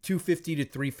for $250,000 to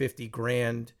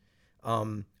 $350,000.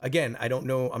 Again, I don't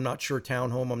know. I'm not sure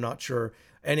townhome. I'm not sure.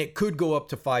 And it could go up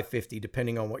to 550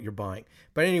 depending on what you're buying.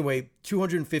 But anyway,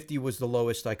 250 was the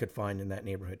lowest I could find in that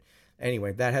neighborhood.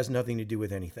 Anyway, that has nothing to do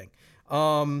with anything.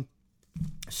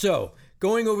 So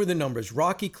going over the numbers,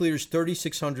 Rocky clears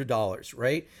 $3,600,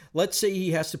 right? Let's say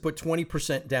he has to put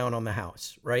 20% down on the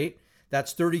house, right?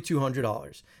 That's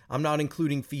 $3,200. I'm not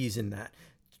including fees in that.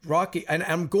 Rocky, and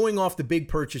I'm going off the big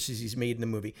purchases he's made in the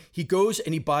movie. He goes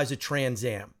and he buys a Trans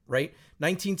Am, right?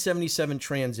 1977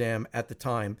 Trans Am at the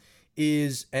time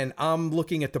is, and I'm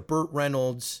looking at the Burt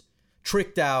Reynolds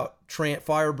tricked out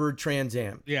Firebird Trans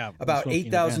Am. Yeah. About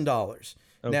 $8,000.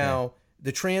 Okay. Now,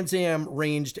 the Trans Am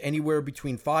ranged anywhere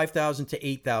between $5,000 to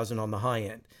 $8,000 on the high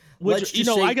end. Which,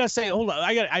 I gotta say, hold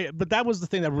on, but that was the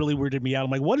thing that really weirded me out.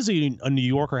 I'm like, what does a New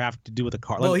Yorker have to do with a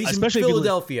car? Well, like, he's especially in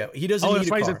Philadelphia. He doesn't need a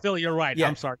car. He's in Philly. You're right. Yeah.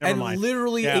 I'm sorry. Never mind.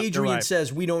 Literally, Yeah, Adrian right.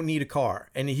 says we don't need a car,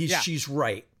 and she's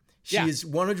right. She Yeah. is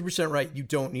 100% right. You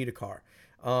don't need a car.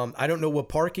 I don't know what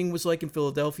parking was like in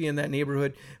Philadelphia in that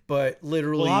neighborhood, but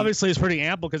literally, Well, obviously it's pretty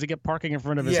ample because he kept parking in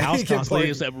front of his Yeah, house he kept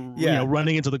constantly, parking. Yeah.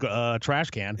 running into the trash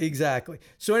can. Exactly.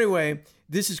 So anyway,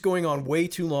 this is going on way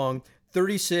too long.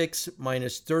 36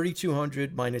 minus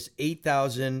 3,200 minus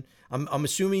 8,000. I'm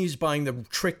assuming he's buying the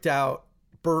tricked out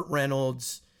Burt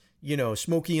Reynolds,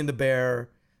 Smokey and the Bear,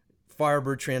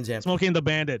 Firebird Trans Am. Smokey and the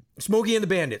Bandit. Smokey and the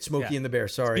Bandit. Smokey Yeah. and the Bear.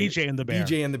 Sorry. BJ and the Bear.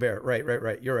 BJ and the Bear.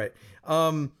 Right. You're right.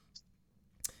 And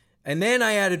then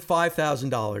I added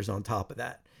 $5,000 on top of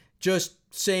that. Just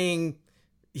saying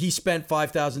he spent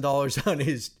 $5,000 on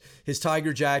his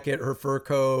tiger jacket, her fur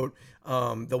coat,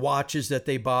 the watches that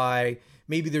they buy.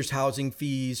 Maybe there's housing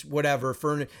fees, whatever.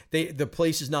 The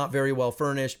place is not very well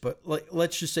furnished, but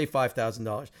let's just say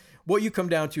 $5,000. What you come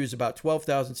down to is about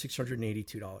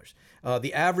 $12,682.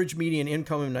 The average median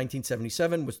income in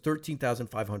 1977 was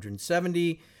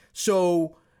 $13,570.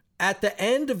 So at the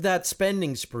end of that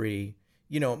spending spree,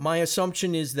 my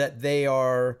assumption is that they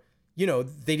are,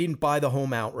 they didn't buy the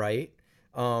home outright.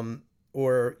 I'm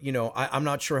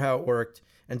not sure how it worked.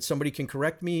 And somebody can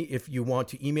correct me if you want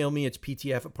to email me. It's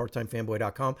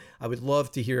ptf@parttimefanboy.com. I would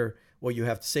love to hear what you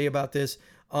have to say about this.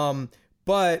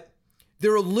 But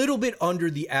they're a little bit under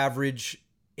the average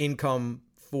income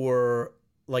for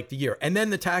like the year. And then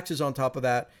the taxes on top of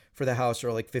that for the house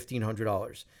are like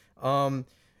 $1,500.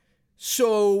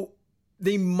 So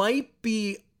they might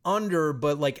be under,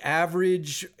 but like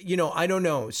average, I don't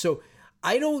know. So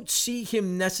I don't see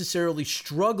him necessarily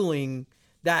struggling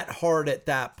that hard at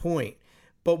that point.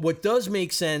 But what does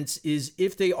make sense is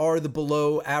if they are the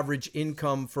below average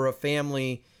income for a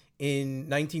family in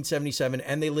 1977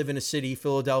 and they live in a city,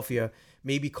 Philadelphia,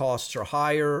 maybe costs are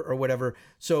higher or whatever.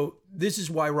 So this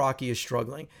is why Rocky is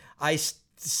struggling. I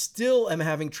still am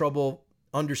having trouble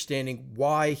understanding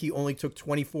why he only took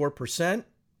 24%.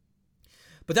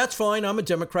 But that's fine. I'm a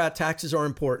Democrat. Taxes are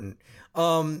important.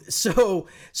 So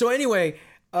anyway,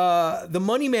 the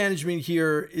money management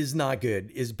here is not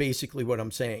good, is basically what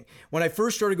I'm saying. When I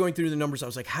first started going through the numbers, I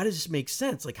was like, how does this make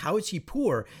sense? Like, how is he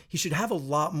poor? He should have a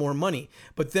lot more money.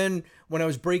 But then when I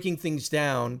was breaking things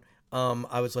down,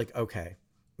 I was like, okay,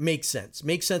 makes sense.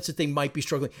 Makes sense that they might be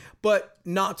struggling, but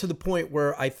not to the point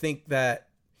where I think that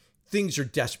things are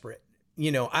desperate.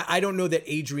 I don't know that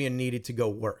Adrian needed to go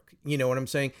work. You know what I'm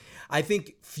saying? I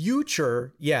think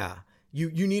future, yeah,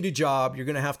 you need a job. You're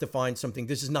going to have to find something.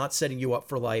 This is not setting you up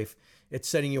for life. It's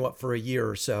setting you up for a year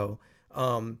or so.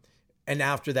 And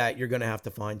after that, you're going to have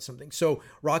to find something. So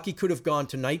Rocky could have gone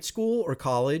to night school or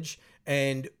college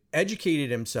and educated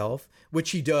himself,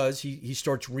 which he does. He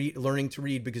starts learning to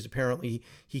read because apparently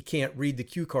he can't read the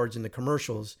cue cards in the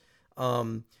commercials.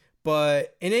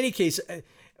 But in any case,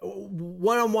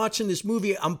 when I'm watching this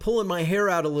movie, I'm pulling my hair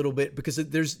out a little bit because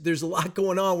there's a lot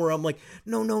going on where I'm like,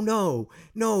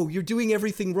 no, you're doing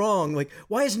everything wrong. Like,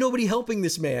 why is nobody helping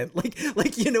this man?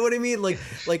 Like, you know what I mean? Like,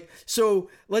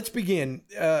 so let's begin.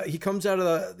 He comes out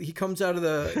of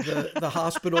the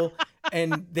hospital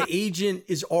and the agent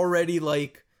is already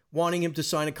like wanting him to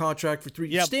sign a contract for 3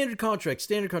 years. Standard contract.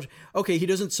 Okay, he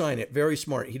doesn't sign it. Very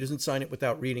smart. He doesn't sign it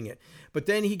without reading it. But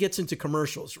then he gets into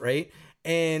commercials, right?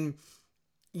 And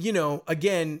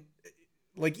again,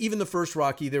 like even the first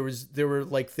Rocky, there were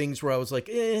like things where I was like,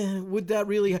 would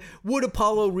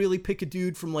Apollo really pick a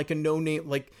dude from like a no name,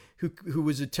 like who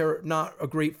was not a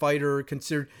great fighter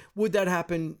considered? Would that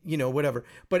happen? Whatever.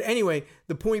 But anyway,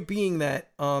 the point being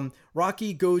that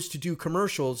Rocky goes to do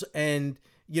commercials, and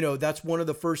that's one of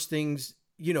the first things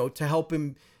to help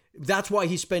him. That's why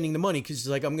he's spending the money, because he's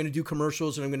like, I'm going to do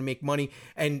commercials and I'm going to make money,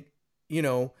 and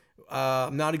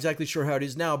I'm not exactly sure how it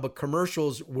is now, but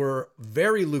commercials were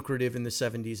very lucrative in the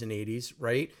 70s and 80s,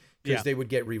 right? because Yeah. they would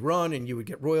get rerun and you would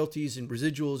get royalties and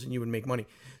residuals and you would make money.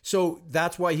 So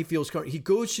that's why he feels he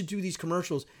goes to do these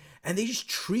commercials and they just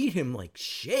treat him like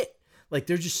shit. Like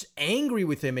they're just angry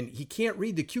with him and he can't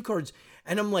read the cue cards.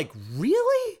 And I'm like,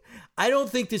 really? I don't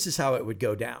think this is how it would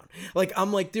go down. Like,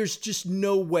 I'm like, there's just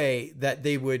no way that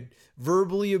they would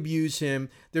verbally abuse him.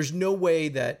 There's no way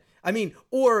that, I mean,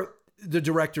 or the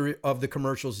director of the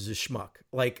commercials is a schmuck,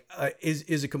 like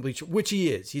is a complete, which he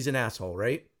is. He's an asshole,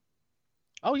 right?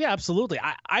 Oh yeah, absolutely.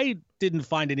 I didn't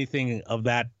find anything of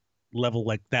that level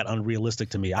like that unrealistic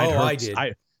to me. I did.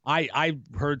 I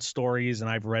heard stories and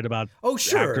I've read about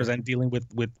Sure. actors and dealing with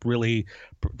really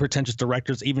pretentious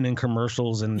directors, even in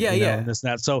commercials and and this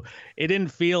and that. So it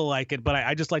didn't feel like it. But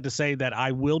I just like to say that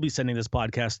I will be sending this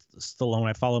podcast to Stallone.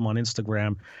 I follow him on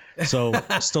Instagram. So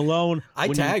Stallone, I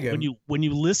tag him. When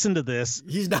you listen to this,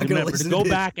 he's not going to listen to go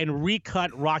back and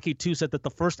recut Rocky 2. Said that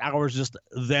the first hour is just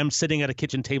them sitting at a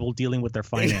kitchen table dealing with their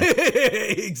finances.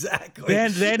 Exactly.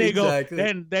 Then they go.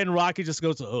 Then Rocky just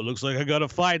goes, "Oh, looks like I got to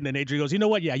fight." And then Adrian goes, "You know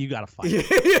what? Yeah, you got to fight."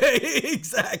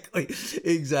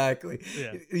 Exactly.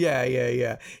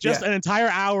 Yeah. Just an entire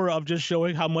hour of just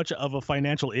showing how much of a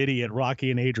financial idiot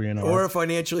Rocky and Adrian are. Or a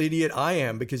financial idiot I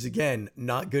am, because again,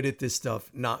 not good at this stuff.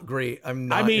 Not great. I'm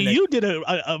not. I mean, you did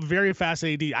a very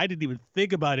fascinating. I didn't even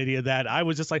think about any of that. I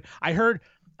was just like, I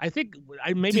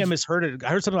misheard it. I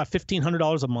heard something about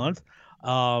 $1,500 a month.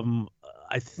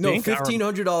 I think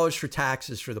 $1,500 for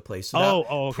taxes for the place. So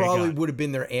okay, probably would have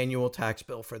been their annual tax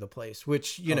bill for the place,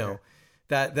 which you know,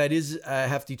 that is a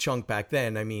hefty chunk back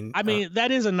then. I mean,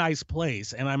 that is a nice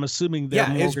place, and I'm assuming their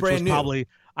mortgage was probably.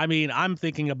 I mean, I'm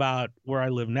thinking about where I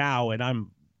live now, and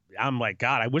I'm like,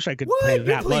 God, I wish I could pay that much.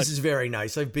 Your place is very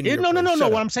nice. I've been. No.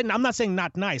 What I'm saying, I'm not saying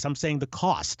not nice. I'm saying the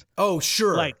cost. Oh,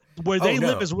 sure. Like where they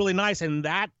live is really nice, and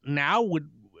that now would.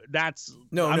 That's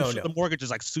sure the mortgage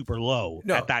is like super low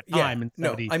at that time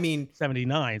in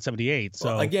 79, 78.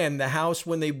 So again, the house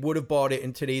when they would have bought it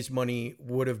in today's money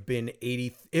would have been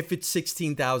if it's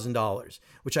 $16,000,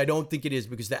 which I don't think it is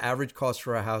because the average cost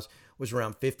for a house was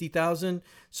around $50,000.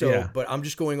 So, but I'm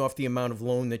just going off the amount of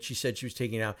loan that she said she was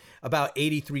taking out, about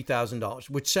 $83,000,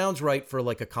 which sounds right for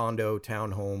like a condo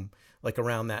townhome, like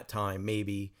around that time,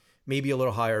 maybe a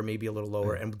little higher, maybe a little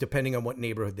lower, and depending on what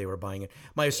neighborhood they were buying in.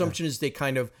 My assumption is they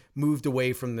kind of moved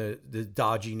away from the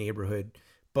dodgy neighborhood,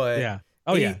 but yeah.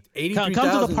 Oh, yeah. Come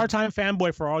to the part-time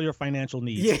fanboy for all your financial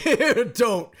needs. Yeah,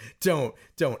 don't.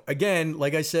 Again,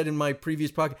 like I said in my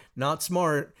previous podcast, not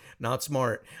smart.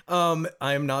 I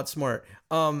am not smart.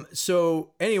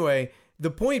 So anyway,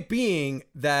 the point being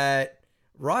that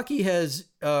Rocky has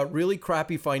really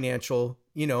crappy financial.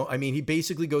 I mean, he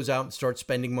basically goes out and starts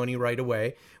spending money right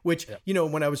away, which,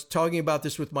 when I was talking about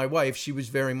this with my wife, she was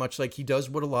very much like, he does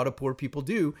what a lot of poor people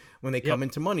do when they come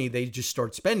into money. They just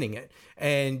start spending it.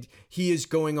 And he is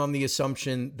going on the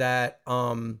assumption that,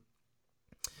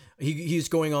 he's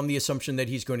going on the assumption that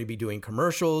he's going to be doing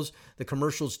commercials. The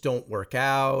commercials don't work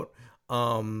out.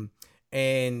 He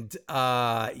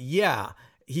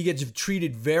gets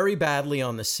treated very badly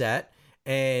on the set.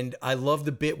 And I love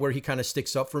the bit where he kind of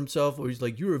sticks up for himself, where he's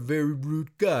like, "You're a very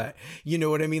rude guy." You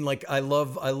know what I mean? Like, I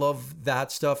love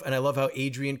that stuff. And I love how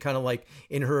Adrian kind of like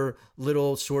in her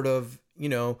little sort of,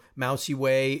 mousy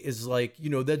way is like,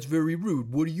 "That's very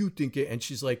rude. What do you think?" And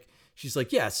she's like,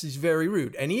 "Yes, he's very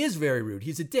rude." And he is very rude.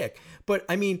 He's a dick. But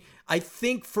I mean, I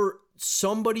think for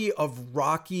somebody of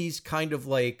Rocky's kind of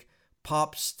like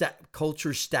pop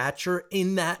culture stature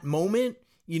in that moment,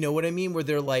 you know what I mean? Where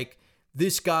they're like,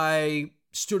 this guy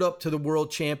stood up to the world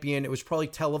champion. It was probably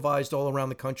televised all around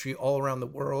the country, all around the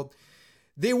world.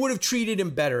 They would have treated him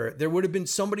better. There would have been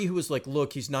somebody who was like,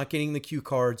 look, he's not getting the cue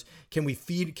cards. Can we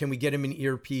get him an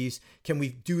earpiece? Can we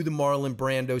do the Marlon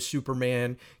Brando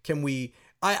Superman? Can we,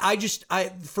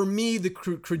 for me, the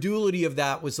credulity of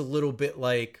that was a little bit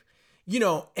like,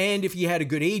 and if he had a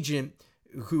good agent,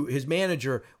 who his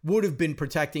manager would have been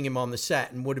protecting him on the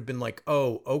set and would have been like,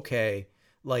 oh, okay.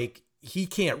 Like, he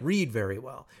can't read very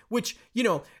well, which,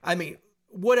 I mean,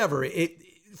 whatever.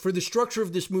 For the structure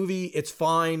of this movie, it's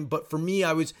fine. But for me,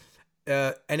 I was,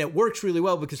 and it works really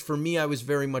well because for me, I was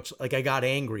very much like, I got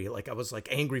angry. Like, I was like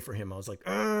angry for him. I was like,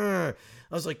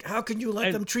 how can you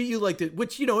let them treat you like that?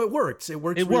 Which, it works. It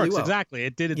works really well. Exactly.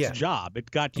 It did its job. It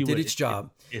got you. It did its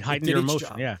job. It heightened your emotion.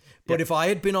 Job. Yeah. But if I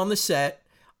had been on the set,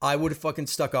 I would have fucking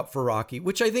stuck up for Rocky,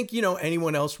 which I think,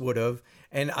 anyone else would have.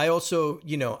 And I also,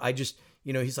 I just,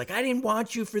 he's like, I didn't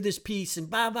want you for this piece and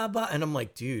blah, blah, blah. And I'm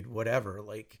like, dude, whatever.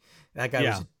 Like, that guy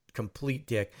was a complete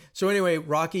dick. So anyway,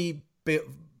 Rocky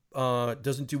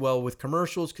doesn't do well with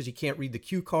commercials because he can't read the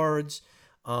cue cards.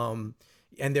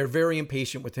 and they're very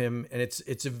impatient with him, and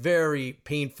it's a very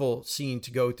painful scene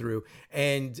to go through.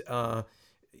 And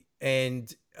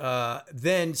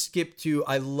then skip to,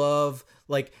 I love,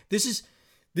 like, this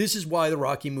is why the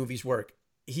Rocky movies work.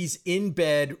 He's in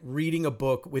bed reading a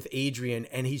book with Adrian,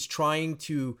 and he's trying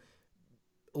to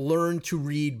learn to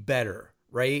read better,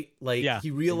 right? Like,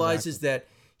 he realizes that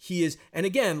he is, and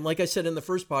again, like I said in the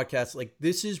first podcast, like,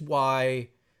 this is why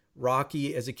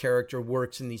Rocky as a character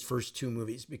works in these first two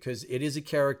movies, because it is a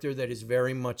character that is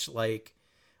very much like,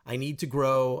 I need to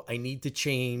grow, I need to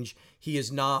change. He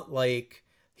is not like,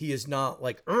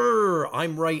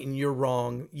 I'm right and you're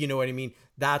wrong. You know what I mean?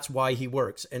 That's why he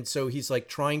works. And so he's like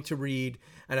trying to read,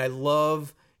 and I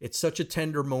love, it's such a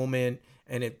tender moment,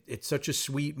 and it's such a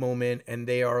sweet moment, and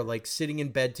they are like sitting in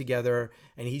bed together,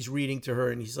 and he's reading to her,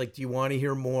 and he's like, do you want to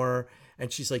hear more?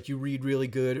 And she's like, you read really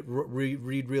good,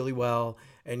 read really well.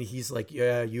 And he's like,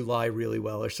 yeah, you lie really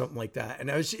well, or something like that. And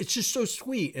it's just so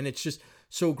sweet, and it's just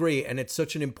so great, and it's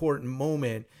such an important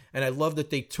moment. And I love that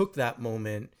they took that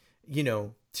moment, you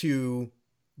know, to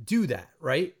do that,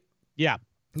 right? Yeah.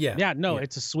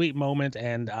 It's a sweet moment,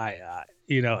 and I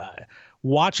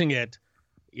watching it,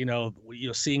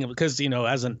 seeing it, because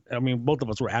both of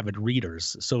us were avid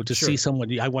readers, so to see someone,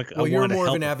 you're more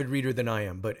of an avid reader than I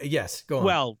am, but yes, go on.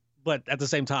 Well, but at the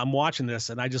same time, I'm watching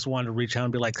this, and I just wanted to reach out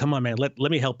and be like, come on, man, let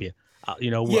me help you.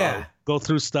 Go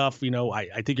through stuff.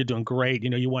 I think you're doing great.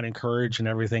 You want to encourage and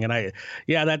everything. And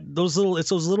those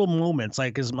little moments,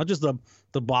 like, as much as the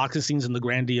boxing scenes and the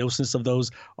grandioseness of those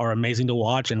are amazing to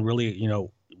watch and really,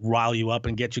 rile you up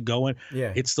and get you going.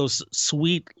 Yeah. It's those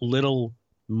sweet little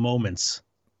moments,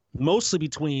 mostly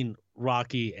between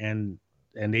Rocky and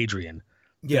Adrian,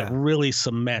 that really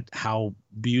cement how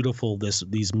beautiful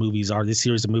these movies are, this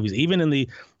series of movies, even in the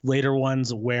later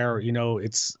ones where,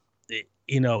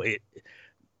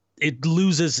 it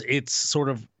loses its sort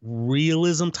of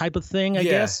realism type of thing, I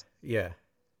guess. Yeah.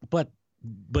 But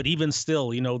even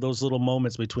still, those little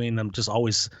moments between them just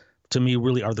always, to me,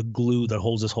 really are the glue that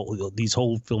holds all these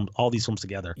films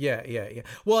together. Yeah.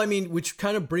 Well, I mean, which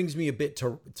kind of brings me a bit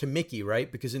to Mickey,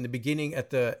 right? Because in the beginning, at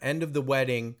the end of the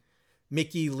wedding,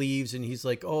 Mickey leaves and he's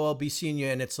like, "Oh, I'll be seeing you,"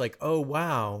 and it's like, "Oh,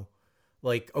 wow."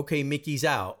 Like, okay, Mickey's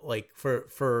out, like,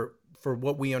 for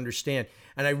what we understand.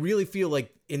 And I really feel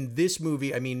like in this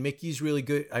movie, I mean, Mickey's really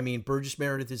good. I mean, Burgess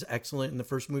Meredith is excellent in the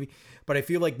first movie, but I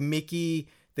feel like Mickey,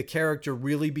 the character,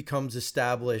 really becomes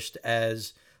established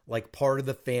as like part of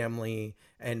the family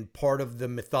and part of the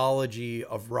mythology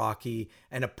of Rocky,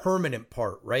 and a permanent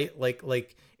part, right?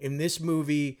 Like in this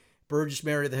movie, Burgess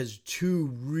Meredith has two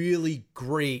really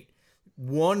great,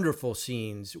 wonderful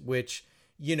scenes, which,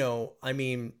 I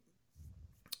mean,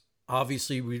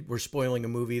 obviously we're spoiling a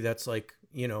movie that's like,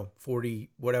 40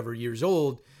 whatever years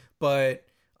old, but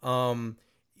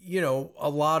a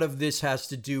lot of this has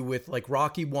to do with, like,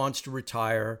 Rocky wants to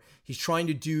retire. He's trying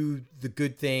to do the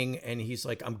good thing, and he's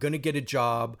like, I'm going to get a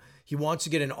job. He wants to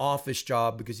get an office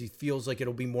job because he feels like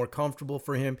it'll be more comfortable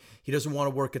for him. He doesn't want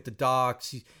to work at the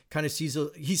docks. He kind of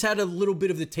he's had a little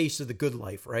bit of the taste of the good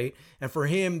life, right? And for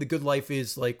him, the good life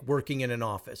is like working in an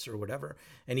office or whatever,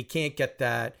 and he can't get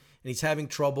that, and he's having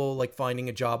trouble like finding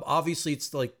a job. Obviously,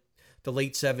 it's like the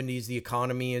late 70s. The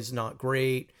economy is not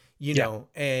great,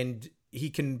 and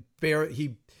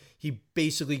he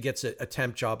basically gets a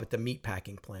temp job at the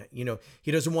meatpacking plant.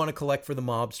 He doesn't want to collect for the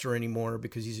mobster anymore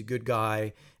because he's a good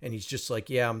guy, and he's just like,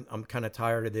 yeah, I'm kind of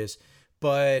tired of this.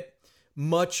 But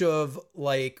much of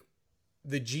like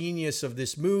the genius of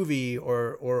this movie,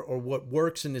 or what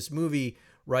works in this movie,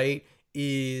 right,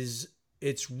 is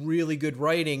it's really good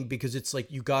writing, because it's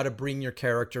like, you got to bring your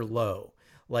character low,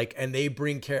 like, and they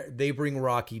bring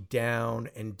Rocky down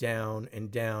and down and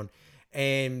down.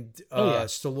 And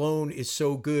Stallone is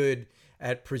so good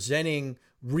at presenting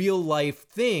real life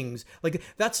things. Like,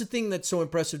 that's the thing that's so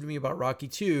impressive to me about Rocky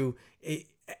 2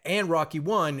 and Rocky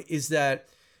 1, is that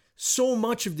so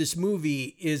much of this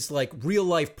movie is like real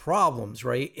life problems,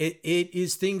 right? It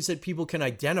is things that people can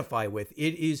identify with.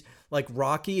 It is like,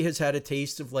 Rocky has had a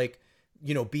taste of like,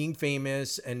 being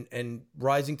famous and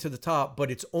rising to the top, but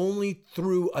it's only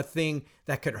through a thing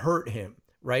that could hurt him.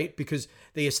 Right? Because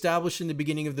they established in the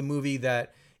beginning of the movie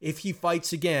that if he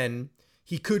fights again,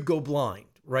 he could go blind,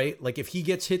 right? Like, if he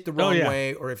gets hit the wrong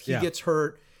way, or if he gets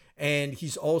hurt, and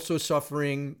he's also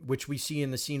suffering, which we see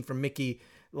in the scene from Mickey,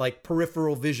 like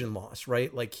peripheral vision loss,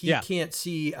 right? Like, he can't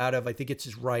see out of, I think it's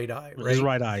his right eye, right? His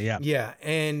right eye, yeah. Yeah.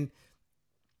 And,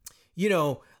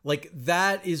 like,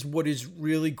 that is what is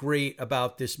really great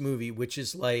about this movie, which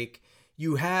is like,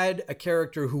 you had a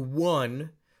character who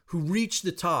reached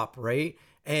the top, right?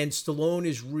 And Stallone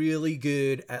is really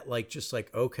good at like, just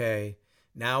like, okay,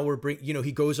 Now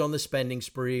he goes on the spending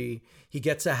spree. He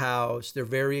gets a house. They're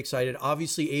very excited.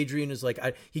 Obviously, Adrian is like,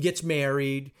 he gets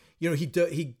married. He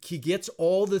gets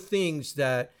all the things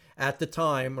that at the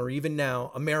time or even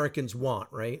now Americans want,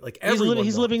 right? Like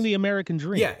he's living the American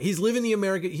dream. Yeah, he's living the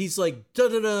American. He's like da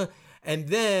da da, and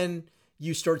then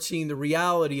you start seeing the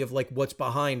reality of like what's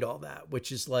behind all that,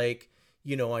 which is like,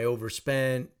 I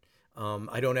overspent.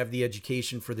 I don't have the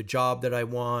education for the job that I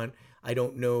want. I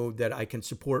don't know that I can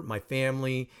support my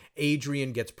family.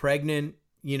 Adrian gets pregnant,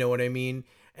 you know what I mean?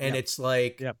 And it's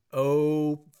like,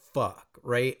 oh, fuck,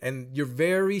 right? And you're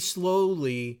very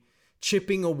slowly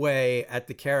chipping away at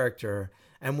the character.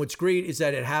 And what's great is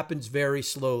that it happens very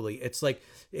slowly. It's like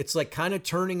kind of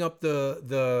turning up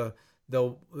the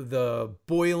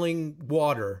boiling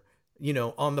water,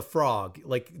 on the frog,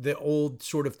 like the old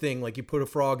sort of thing, like you put a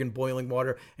frog in boiling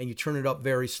water and you turn it up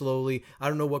very slowly. I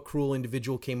don't know what cruel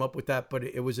individual came up with that, but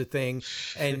it was a thing.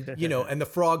 And, and the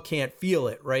frog can't feel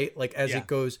it, right? Like as it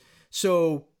goes.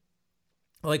 So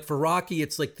like for Rocky,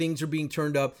 it's like things are being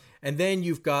turned up. And then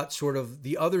you've got sort of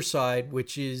the other side,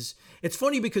 which is, it's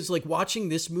funny because like watching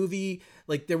this movie,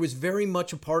 like there was very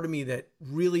much a part of me that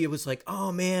really, it was like,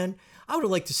 oh man, I would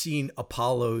have liked to seen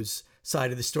Apollo's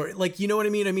side of the story. Like, you know what I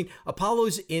mean? I mean,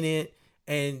 Apollo's in it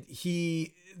and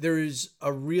there's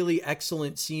a really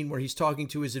excellent scene where he's talking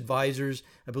to his advisors.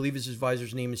 I believe his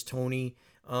advisor's name is Tony.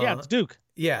 It's Duke.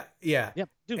 Yeah. Yep,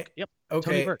 Duke. Yep.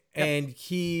 Okay. Tony Burt. Yep. And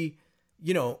he,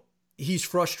 he's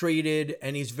frustrated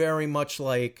and he's very much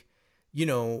like,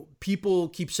 people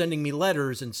keep sending me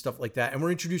letters and stuff like that. And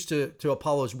we're introduced to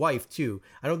Apollo's wife too.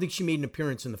 I don't think she made an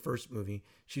appearance in the first movie.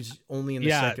 She's only in the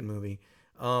second movie.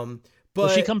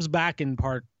 But she comes back in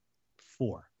part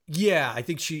 4. Yeah, I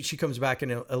think she comes back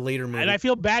in a later movie. And I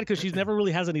feel bad because she's never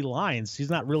really has any lines. She's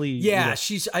not really. Yeah,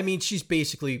 she's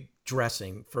basically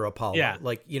dressing for Apollo. Yeah.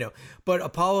 Like, but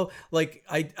Apollo, like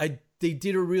they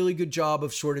did a really good job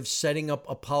of sort of setting up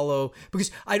Apollo, because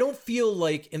I don't feel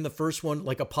like in the first one,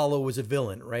 like Apollo was a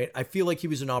villain, right? I feel like he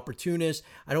was an opportunist.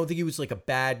 I don't think he was like a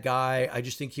bad guy. I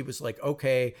just think he was like,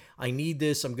 okay, I need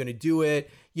this. I'm going to do it.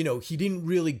 He didn't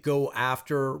really go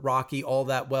after Rocky all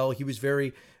that well. He was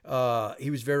very nice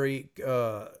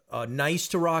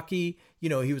to Rocky.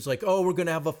 He was like, oh, we're going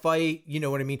to have a fight. You know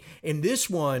what I mean? In this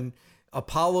one,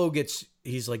 Apollo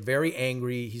he's like very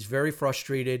angry. He's very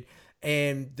frustrated.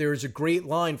 And there's a great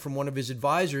line from one of his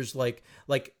advisors, like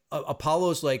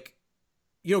Apollo's like,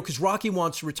 because Rocky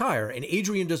wants to retire and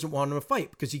Adrian doesn't want him to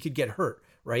fight because he could get hurt,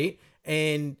 right?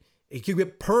 And he could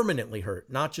get permanently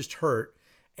hurt, not just hurt.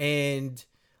 And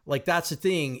like, that's the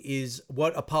thing, is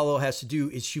what Apollo has to do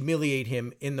is humiliate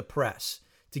him in the press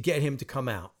to get him to come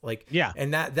out. Like,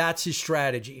 and that's his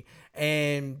strategy.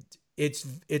 And it's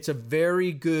a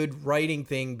very good writing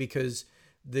thing, because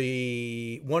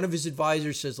one of his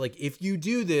advisors says, like, if you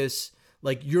do this,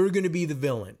 like, you're going to be the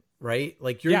villain, right?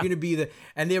 Like, you're going to be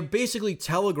and they're basically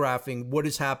telegraphing what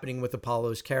is happening with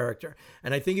Apollo's character.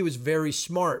 And I think it was very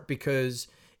smart, because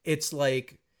it's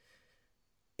like,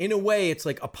 in a way, it's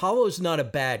like Apollo's not a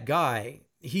bad guy.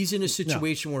 He's in a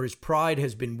situation where his pride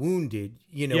has been wounded.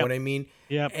 You know what I mean?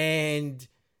 Yeah. And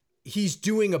he's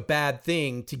doing a bad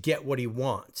thing to get what he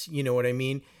wants. You know what I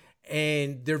mean?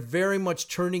 And they're very much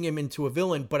turning him into a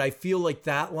villain. But I feel like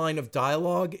that line of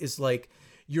dialogue is like,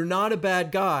 you're not a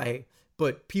bad guy,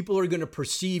 but people are going to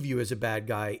perceive you as a bad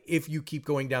guy if you keep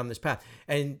going down this path.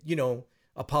 And,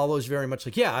 Apollo's very much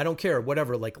like, yeah, I don't care,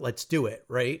 whatever, like, let's do it,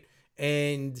 right?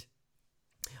 And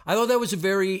I thought that was a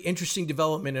very interesting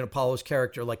development in Apollo's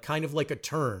character, like kind of like a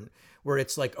turn where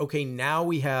it's like, okay, now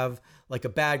we have like a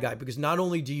bad guy, because not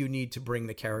only do you need to bring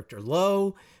the character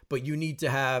low, but you need to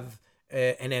have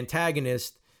an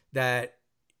antagonist that,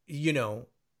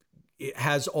 it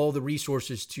has all the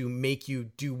resources to make you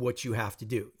do what you have to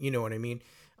do. You know what I mean?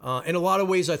 In a lot of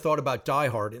ways, I thought about Die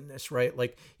Hard in this, right?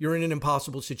 Like, you're in an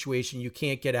impossible situation. You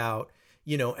can't get out,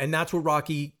 and that's what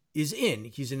Rocky is in.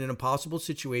 He's in an impossible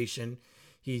situation.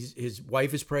 His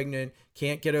wife is pregnant,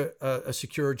 can't get a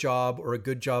secure job or a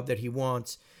good job that he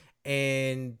wants.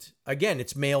 And again,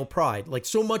 it's male pride. Like,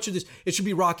 so much of this, it should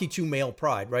be Rocky 2 male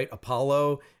pride, right?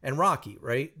 Apollo and Rocky,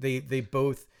 right? They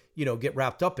both, get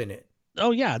wrapped up in it.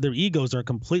 Oh yeah, their egos are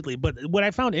completely. But what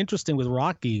I found interesting with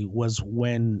Rocky was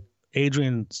when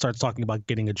Adrian starts talking about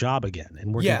getting a job again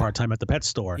and working part-time at the pet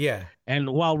store. Yeah. And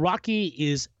while Rocky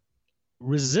is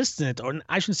resistant, or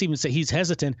I shouldn't even say he's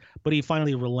hesitant, but he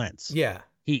finally relents. Yeah.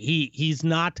 He's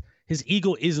not, his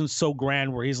ego isn't so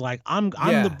grand where he's like, I'm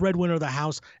the breadwinner of the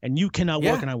house and you cannot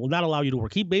work and I will not allow you to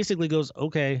work. He basically goes,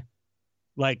 okay,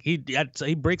 Like he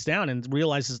breaks down and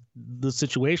realizes the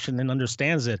situation and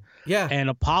understands it. Yeah. And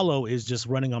Apollo is just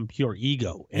running on pure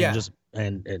ego and Yeah. just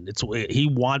and it's he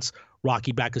wants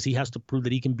Rocky back because he has to prove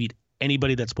that he can beat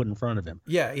anybody that's put in front of him.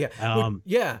 Yeah, yeah. Um,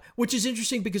 Which is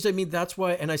interesting because I mean that's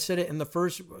why, and I said it in the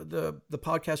first the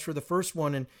podcast for the first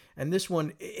one and this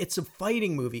one, it's a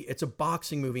fighting movie, it's a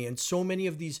boxing movie, and so many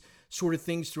of these sort of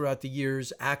things throughout the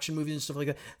years, action movies and stuff like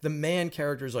that, the man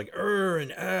character is like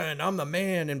and I'm the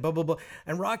man and blah blah blah,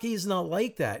 and Rocky is not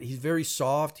like that. He's very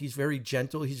soft, he's very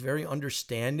gentle, he's very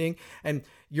understanding, and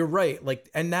you're right, like,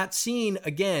 and that scene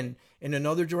again, in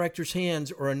another director's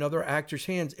hands or another actor's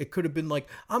hands, it could have been like,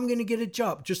 I'm going to get a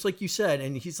job, just like you said.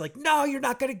 And he's like, no, you're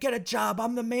not going to get a job.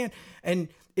 I'm the man. And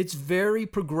it's very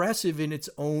progressive in its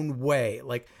own way.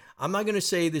 Like, I'm not going to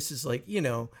say this is like,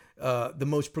 the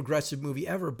most progressive movie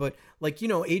ever, but like,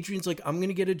 Adrian's like, I'm going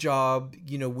to get a job.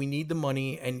 We need the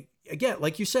money. And again,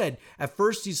 like you said, at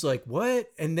first he's like,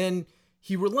 what? And then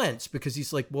he relents because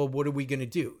he's like, well, what are we going to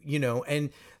do?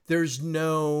 And there's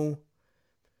no...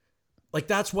 Like,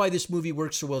 that's why this movie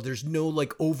works so well. There's no,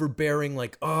 like, overbearing,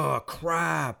 like, oh,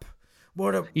 crap.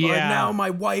 Now my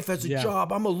wife has a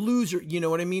job. I'm a loser. You know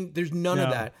what I mean? There's none of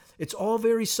that. It's all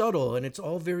very subtle, and it's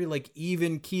all very, like,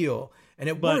 even keel. And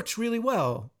it works really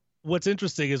well. What's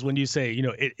interesting is when you say,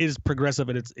 it is progressive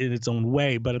in its own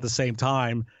way, but at the same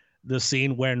time, the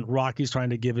scene when Rocky's trying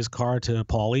to give his car to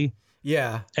Paulie.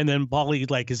 Yeah. And then Paulie,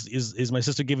 like, is my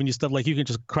sister giving you stuff? Like, you can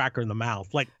just crack her in the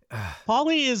mouth. Like,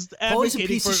 Paulie is Paulie's a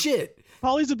piece of shit.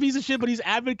 Paulie's a piece of shit, but he's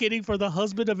advocating for the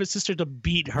husband of his sister to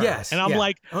beat her. Yes. And I'm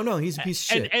like, oh no, he's a piece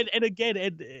of shit. And again,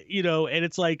 and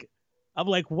it's like, I'm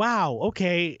like, wow,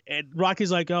 okay. And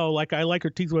Rocky's like, oh, like, I like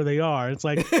her teeth where they are. It's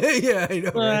like, yeah, I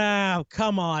know. Right? Wow,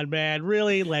 come on, man.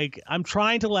 Really? Like, I'm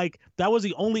trying to, like, that was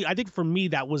the only, I think for me,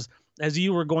 that was, as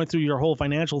you were going through your whole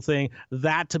financial thing,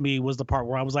 that to me was the part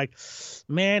where I was like,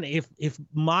 man, if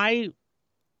my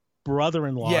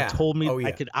brother-in-law told me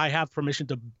I have permission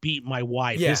to beat my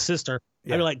wife, his sister,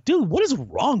 I'd be like, dude, what is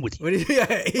wrong with you?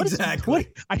 Exactly.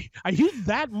 Are you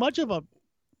that much of a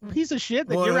piece of shit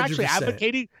that 100%. You're actually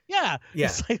advocating? Yeah.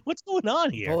 It's like, what's going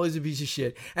on here? Paulie's a piece of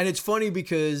shit. And it's funny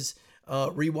because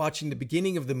rewatching the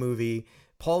beginning of the movie,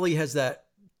 Paulie has that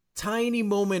tiny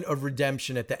moment of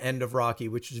redemption at the end of Rocky,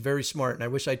 which is very smart. And I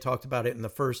wish I talked about it in the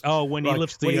first. Oh, when he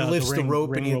lifts the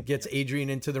rope and he gets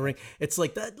Adrian into the ring. It's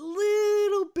like that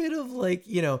little bit of like,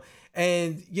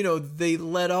 and, they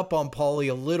let up on Paulie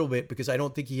a little bit because I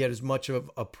don't think he had as much of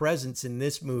a presence in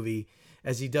this movie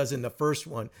as he does in the first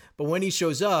one. But when he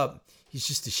shows up, he's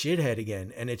just a shithead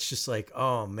again. And it's just like,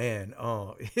 oh, man.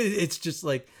 Oh, it's just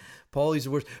like Paulie's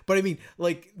the worst. But I mean,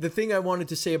 like, the thing I wanted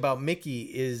to say about Mickey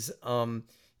is,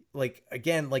 like,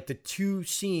 again, like the two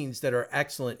scenes that are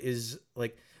excellent is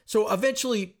like, so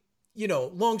eventually,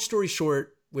 long story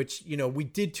short, which, we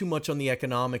did too much on the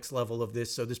economics level of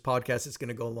this. So this podcast is going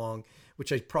to go long,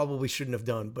 which I probably shouldn't have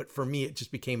done. But for me, it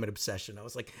just became an obsession. I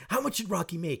was like, how much did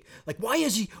Rocky make? Like, why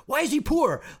is he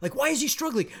poor? Like, why is he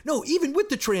struggling? No, even with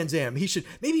the Trans Am, he should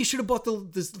have bought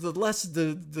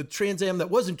the Trans Am that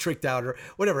wasn't tricked out or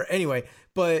whatever. Anyway,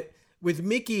 but with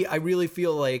Mickey, I really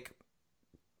feel like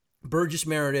Burgess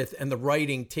Meredith and the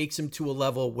writing takes him to a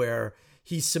level where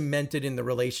he's cemented in the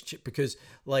relationship because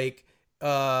like,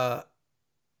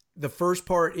 the first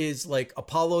part is like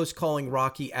Apollo's calling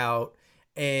Rocky out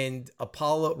and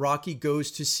Rocky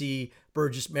goes to see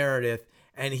Burgess Meredith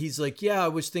and he's like, yeah, I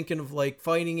was thinking of like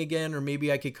fighting again, or maybe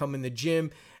I could come in the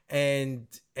gym. And,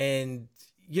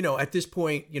 at this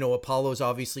point, Apollo's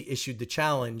obviously issued the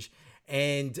challenge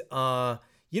and,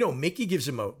 Mickey gives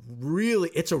him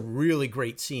it's a really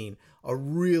great scene, a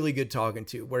really good talking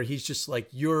to where he's just like,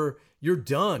 you're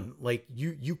done. Like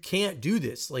you can't do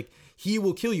this. Like he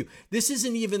will kill you. This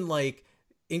isn't even like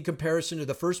in comparison to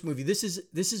the first movie. This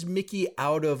is Mickey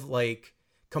out of like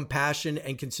compassion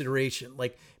and consideration.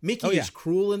 Like Mickey is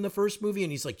cruel in the first movie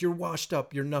and he's like, you're washed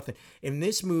up. You're nothing. In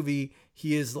this movie,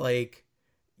 he is like,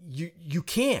 you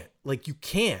can't,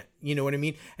 you know what I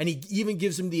mean? And he even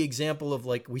gives him the example of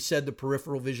like, we said the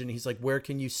peripheral vision. He's like, where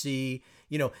can you see,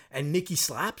 and Mickey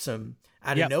slaps him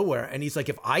out of nowhere. And he's like,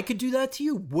 if I could do that to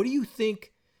you, what do you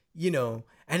think,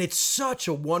 and it's such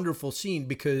a wonderful scene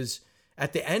because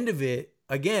at the end of it,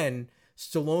 again,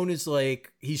 Stallone is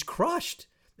like, he's crushed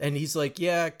and he's like,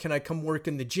 yeah, can I come work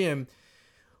in the gym?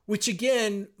 Which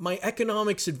again, my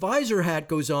economics advisor hat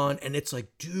goes on and it's like,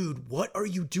 dude, what are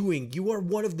you doing? You are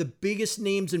one of the biggest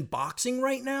names in boxing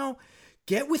right now.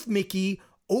 Get with Mickey,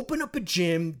 open up a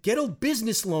gym, get a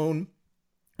business loan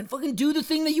and fucking do the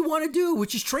thing that you want to do,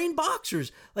 which is train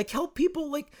boxers. Like, help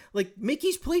people. Like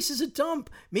Mickey's place is a dump.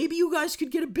 Maybe you guys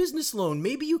could get a business loan.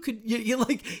 Maybe you could, you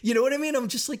like, you know what I mean? I'm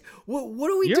just like,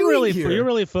 what are we doing here? You're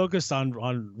really focused on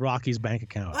Rocky's bank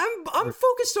account. I'm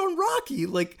focused on Rocky,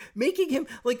 like making him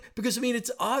like, because I mean, it's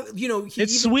you know,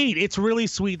 it's sweet. It's really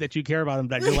sweet that you care about him.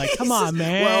 That you're like, come on,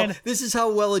 man. Well, this is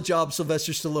how well a job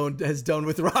Sylvester Stallone has done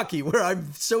with Rocky, where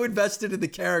I'm so invested in the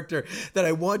character that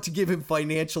I want to give him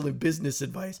financial and business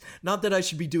advice. Not that I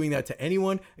should be doing that to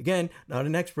anyone. Again, not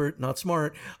an expert, not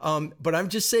smart. But I'm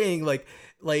just saying,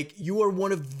 like you are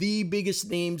one of the biggest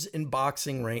names in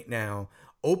boxing right now.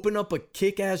 Open up a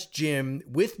kick-ass gym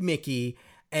with Mickey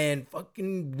and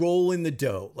fucking roll in the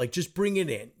dough. Like, just bring it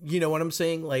in. You know what I'm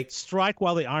saying? Like, strike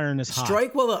while the iron is hot.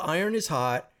 Strike while the iron is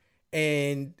hot.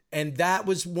 And that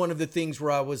was one of the things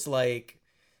where I was like,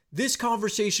 this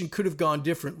conversation could have gone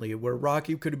differently, where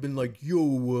Rocky could have been like,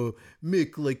 yo,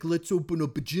 Mick, like, let's open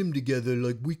up a gym together.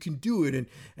 Like, we can do it.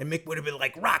 And Mick would have been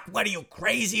like, Rock, what are you,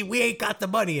 crazy? We ain't got the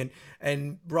money.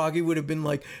 And Rocky would have been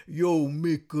like, yo,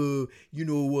 Mick, you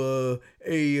know,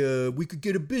 hey, we could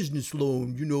get a business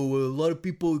loan. You know, a lot of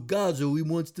people at Gaza, he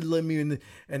wants to let me in.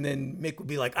 And then Mick would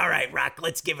be like, all right, Rock,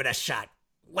 let's give it a shot.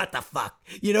 What the fuck?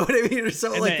 You know what I mean? Or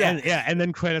something like that. And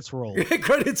then credits roll.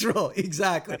 Credits roll,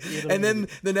 exactly. And then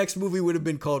the next movie would have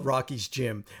been called Rocky's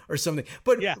Gym or something.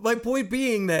 But my point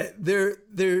being that they're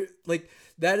like,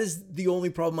 that is the only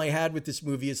problem I had with this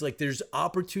movie, is like, there's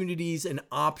opportunities and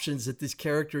options that this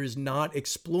character is not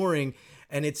exploring.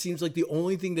 And it seems like the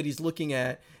only thing that he's looking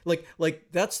at, like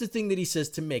that's the thing that he says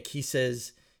to Mick. He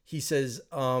says,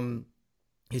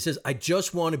 I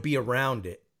just want to be around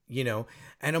it, you know?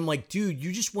 And I'm like, dude,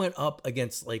 you just went up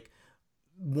against like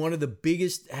one of the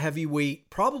biggest heavyweight,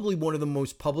 probably one of the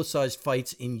most publicized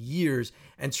fights in years,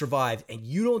 and survived. And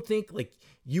you don't think like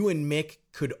you and Mick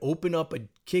could open up a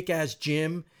kick-ass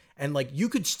gym and like you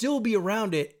could still be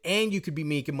around it and you could be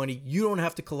making money. You don't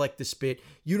have to collect the spit.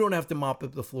 You don't have to mop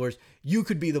up the floors. You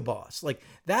could be the boss. Like,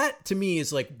 that to me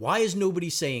is like, why is nobody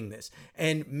saying this?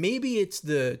 And maybe it's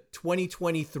the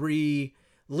 2023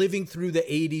 living through the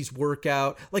 80s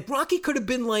workout. Like, Rocky could have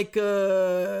been like,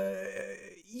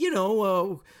 you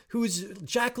know, who's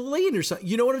Jack LaLanne or something.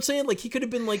 You know what I'm saying? Like, he could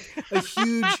have been like a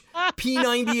huge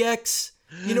P90X.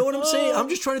 You know what I'm saying? I'm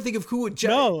just trying to think of who would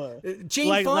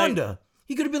Jane Fonda.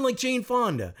 He could have been like Jane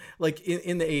Fonda, like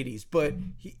in the 80s. But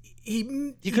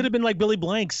he could have been like Billy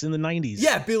Blanks in the 90s.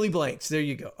 Yeah, Billy Blanks. There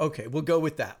you go. Okay, we'll go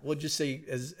with that. We'll just say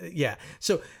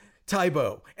So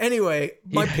Tybo. Anyway,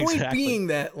 my point being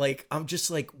that, like, I'm just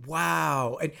like,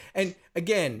 wow. And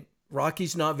again,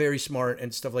 Rocky's not very smart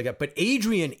and stuff like that, but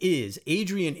Adrian is.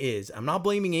 I'm not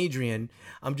blaming Adrian.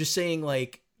 I'm just saying,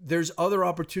 like, there's other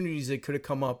opportunities that could have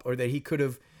come up or that he could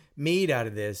have made out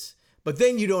of this, but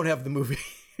then you don't have the movie.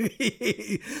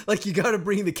 Like, you got to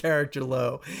bring the character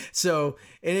low. So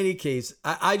in any case,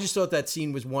 I just thought that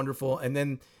scene was wonderful. And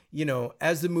then, you know,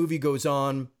 as the movie goes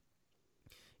on,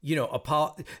 you know,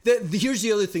 here's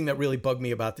the other thing that really bugged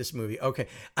me about this movie. Okay,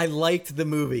 I liked the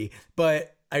movie,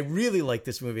 but I really like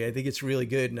this movie. I think it's really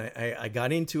good, and I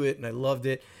got into it, and I loved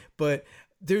it. But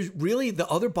there's really, the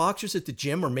other boxers at the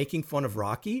gym are making fun of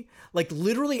Rocky, like,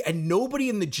 literally, and nobody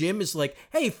in the gym is like,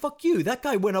 hey, fuck you, that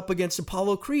guy went up against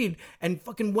Apollo Creed and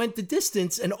fucking went the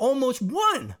distance and almost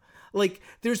won. Like,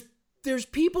 there's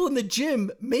people in the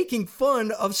gym making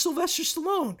fun of Sylvester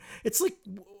Stallone. It's like,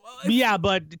 yeah,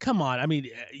 but come on. I mean,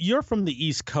 you're from the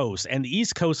East Coast, and the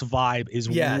East Coast vibe is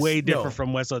way different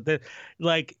from West Coast.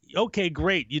 Like, okay,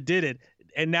 great, you did it,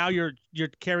 and now you're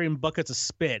carrying buckets of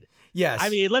spit. Yes. I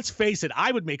mean, let's face it,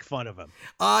 I would make fun of him.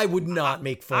 I would not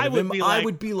make fun of him. I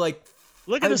would be like,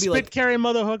 look at the spit carrying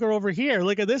mother hooker over here.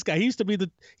 Look at this guy. He used to be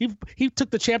he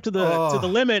took the champ to the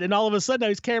limit, and all of a sudden now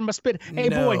he's carrying my spit. Hey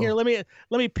boy, here, let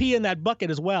me pee in that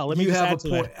bucket as well. Let me you just have add a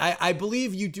point. I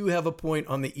believe you do have a point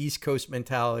on the East Coast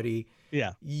mentality.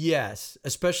 Yeah. Yes,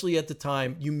 especially at the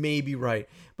time, you may be right.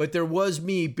 But there was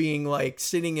me being like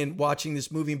sitting and watching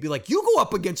this movie and be like, you go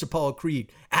up against Apollo Creed,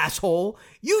 asshole.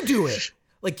 You do it.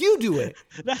 Like, you do it.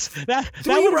 That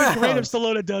would have been great if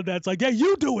Stallone had done that. It's like, yeah,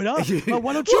 you do it, huh?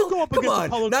 Why don't you go up against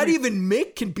Apollo Creed? Not even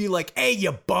Mick can be like, hey,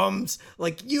 you bums.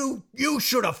 Like, you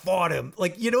should have fought him.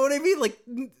 Like, you know what I mean? Like,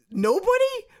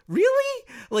 nobody? Really?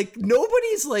 Like,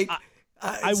 nobody's like...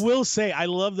 I will say, I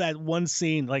love that one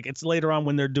scene. Like, it's later on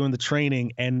when they're doing the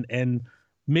training, and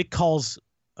Mick calls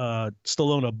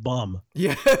Stallone a bum.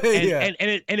 Yeah, and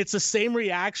it's the same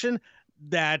reaction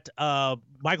that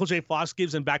Michael J. Fox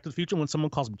gives in Back to the Future when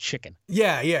someone calls him chicken.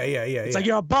 Yeah. It's like,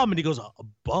 you're a bum, and he goes, a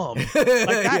bum? Like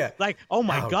that, like, oh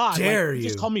my God, dare you you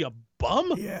just call me a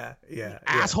bum? Yeah.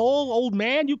 Asshole, old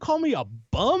man, you call me a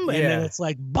bum? And then Yeah. it's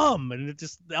like bum, and it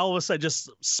just all of a sudden just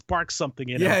sparks something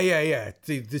in him. Yeah.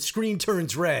 The screen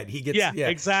turns red. He gets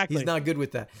exactly. He's not good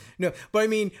with that. No, but I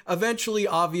mean, eventually,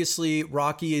 obviously,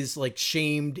 Rocky is like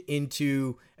shamed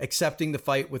into accepting the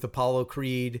fight with Apollo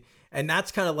Creed. And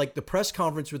that's kind of like the press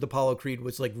conference with Apollo Creed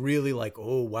was like really like,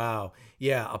 oh wow,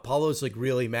 yeah, Apollo's like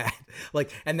really mad.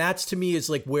 Like, and that's to me is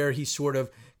like where he sort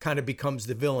of kind of becomes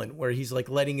the villain, where he's like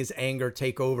letting his anger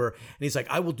take over. And he's like,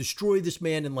 I will destroy this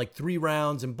man in like 3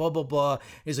 rounds and blah, blah, blah. And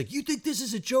he's like, you think this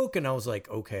is a joke? And I was like,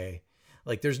 okay,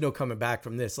 like there's no coming back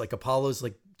from this. Like Apollo's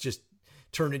like just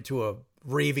turned into a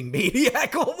raving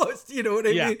maniac almost, you know what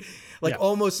I mean? Like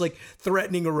almost like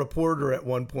threatening a reporter at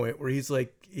one point where he's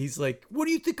like, what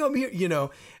do you think I'm here? You know,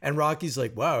 and Rocky's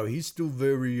like, wow, he's still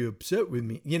very upset with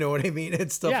me. You know what I mean?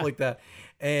 And stuff like that.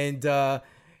 And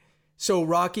so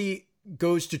Rocky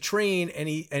goes to train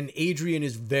and Adrian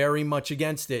is very much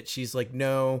against it. She's like,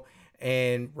 no.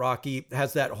 And Rocky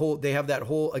has they have that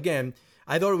whole, again,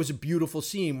 I thought it was a beautiful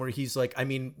scene where he's like, I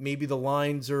mean, maybe the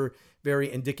lines are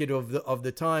very indicative of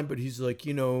the time, but he's like,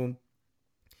 I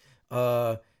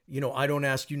don't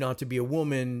ask you not to be a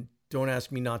woman. Don't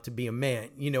ask me not to be a man.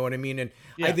 You know what I mean? And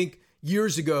I think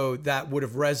years ago that would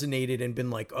have resonated and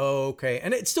been like, oh, okay.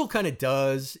 And it still kind of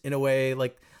does in a way.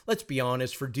 Like, let's be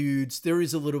honest, for dudes, there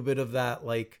is a little bit of that,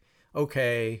 like,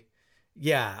 okay,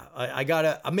 yeah,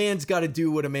 a man's got to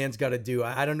do what a man's got to do.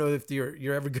 I don't know if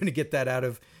you're ever going to get that out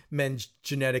of men's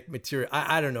genetic material.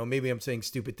 I don't know. Maybe I'm saying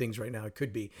stupid things right now. It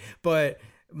could be. But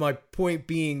my point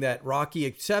being that Rocky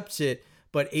accepts it,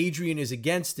 but Adrian is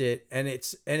against it. And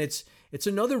it's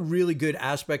another really good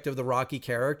aspect of the Rocky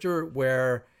character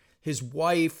where his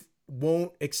wife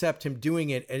won't accept him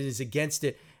doing it and is against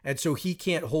it. And so he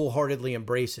can't wholeheartedly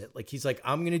embrace it. Like, he's like,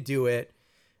 I'm going to do it,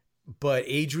 but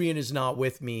Adrian is not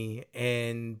with me.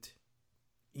 And,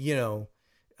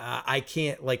 I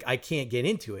can't get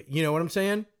into it. You know what I'm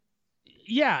saying?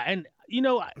 Yeah. And,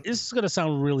 this is going to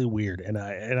sound really weird.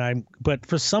 But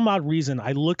for some odd reason,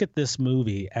 I look at this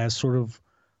movie as sort of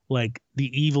like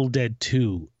the Evil Dead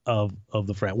 2 of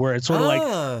the friend, where it's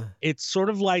sort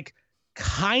of like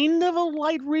kind of a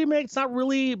light remake. It's not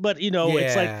really, but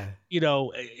it's like,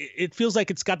 it feels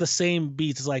like it's got the same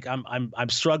beats. It's like I'm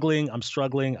struggling, I'm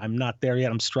not there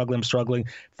yet, I'm struggling.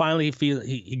 Finally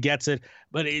he gets it,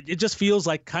 but it just feels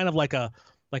like kind of like a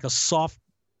soft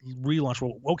relaunch.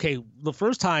 Well, okay, the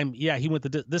first time, he went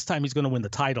this time he's going to win the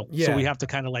title, so we have to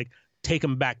kind of like take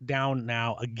him back down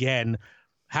now again,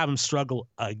 have him struggle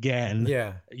again,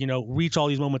 reach all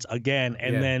these moments again,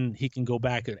 and then he can go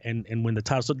back and win the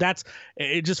title. So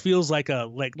it just feels like a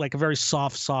very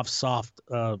soft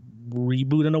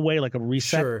reboot in a way, like a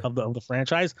reset of the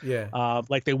franchise.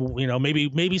 Like they,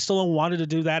 maybe Stallone wanted to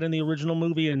do that in the original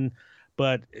movie,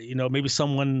 but maybe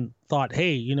someone thought,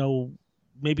 hey,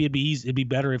 maybe it'd be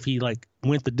better if he like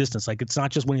went the distance. Like, it's not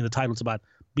just winning the title, it's about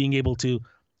being able to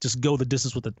just go the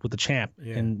distance with the champ.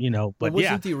 And but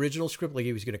wasn't the original script like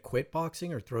he was going to quit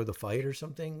boxing or throw the fight or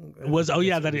something? I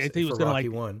think he was going to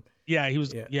like one. Yeah, he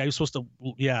was. Yeah, he was supposed to.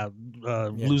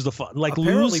 Lose the fight. Like,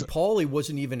 apparently, Paulie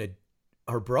wasn't even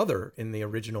her brother in the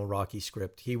original Rocky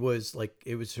script. He was like,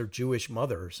 it was her Jewish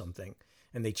mother or something,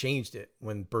 and they changed it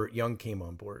when Burt Young came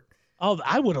on board. Oh,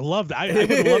 I would have loved that. I would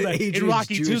have loved that. In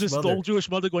Rocky too, this old Jewish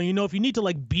mother going, if you need to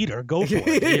like beat her, go for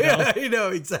it. I know,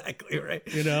 exactly, right.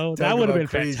 That would have been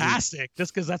fantastic.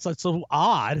 Just because that's like so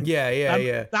odd.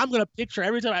 I'm gonna picture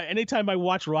anytime I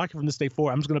watch Rocky from this day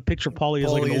forward, I'm just gonna picture Paulie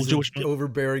as like an old Jewish mother.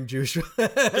 Overbearing Jewish.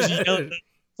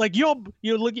 Like you're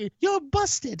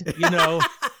busted.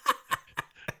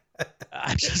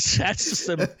 That's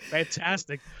just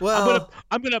fantastic. Well,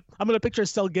 I'm gonna picture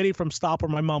Estelle Getty from Stop or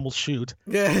My Mom Will Shoot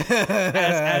as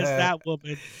that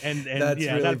woman, and that's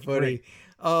really funny.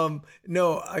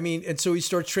 No, I mean, and so he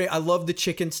starts training. I love the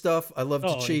chicken stuff. I love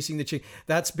chasing the chicken.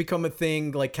 That's become a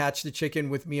thing, like catch the chicken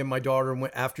with me and my daughter. And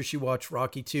after she watched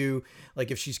Rocky 2, like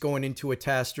if she's going into a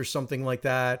test or something like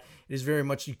that, it is very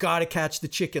much, you got to catch the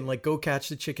chicken, like go catch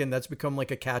the chicken. That's become like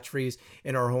a catchphrase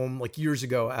in our home, like years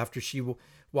ago after she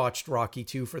watched Rocky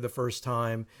 2 for the first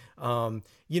time. I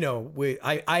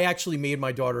actually made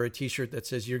my daughter a t-shirt that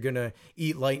says, you're going to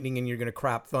eat lightning and you're going to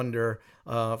crap thunder,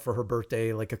 for her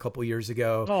birthday, like a couple years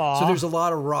ago. Aww. So there's a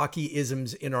lot of Rocky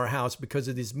isms in our house because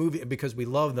of this movie and because we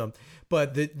love them.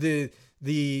 But the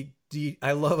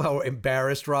I love how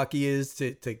embarrassed Rocky is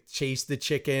to chase the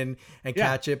chicken and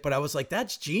catch it. But I was like,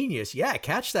 that's genius. Yeah,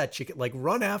 catch that chicken, like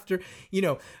run after,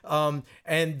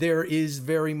 and there is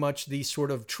very much the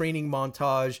sort of training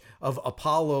montage of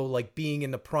Apollo, like being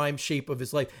in the prime shape of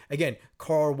his life. Again,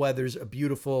 Carl Weathers, a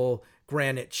beautiful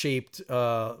granite shaped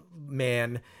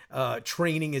man,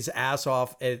 training his ass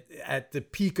off at the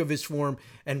peak of his form,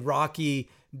 and Rocky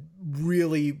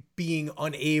really being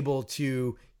unable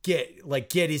to get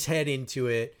his head into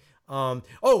it.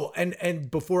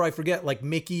 And before I forget, like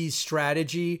Mickey's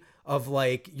strategy of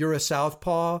like, you're a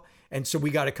southpaw, and so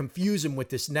we got to confuse him with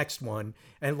this next one.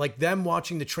 And like them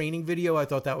watching the training video, I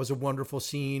thought that was a wonderful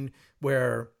scene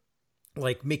where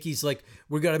like Mickey's like,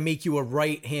 we're going to make you a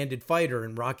right-handed fighter,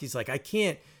 and Rocky's like, I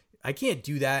can't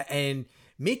do that. And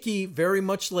Mickey, very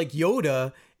much like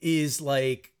Yoda, is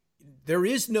like, there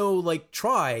is no like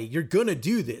try, you're gonna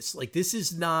do this. Like, this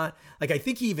is not like, I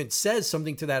think he even says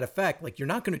something to that effect, like, you're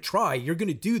not gonna try, you're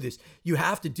gonna do this. You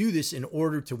have to do this in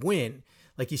order to win.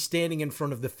 Like, he's standing in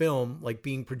front of the film, like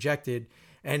being projected.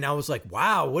 And I was like,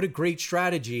 wow, what a great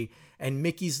strategy. And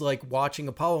Mickey's like watching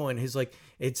Apollo, and his like,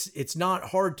 it's not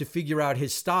hard to figure out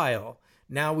his style.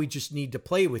 Now we just need to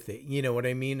play with it. You know what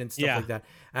I mean? And stuff like that.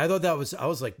 And I thought I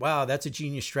was like, wow, that's a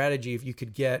genius strategy if you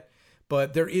could get.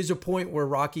 But there is a point where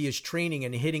Rocky is training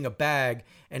and hitting a bag,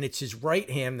 and it's his right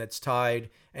hand that's tied,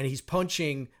 and he's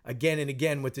punching again and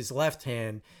again with his left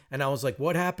hand. And I was like,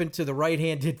 what happened to the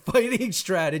right-handed fighting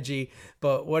strategy?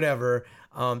 But whatever.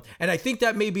 And I think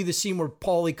that may be the scene where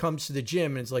Paulie comes to the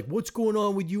gym and it's like, what's going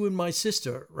on with you and my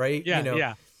sister? Right?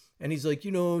 Yeah. And he's like,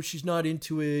 she's not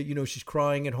into it. She's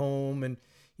crying at home, and,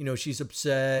 she's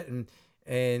upset.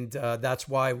 And that's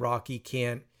why Rocky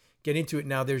can't get into it.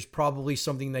 Now, there's probably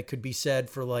something that could be said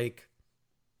for like,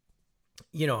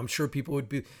 I'm sure people would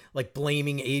be like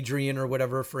blaming Adrian or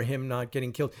whatever for him not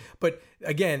getting killed. But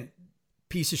again,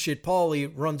 piece of shit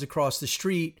Paulie runs across the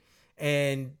street,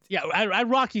 and at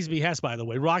Rocky's behest, by the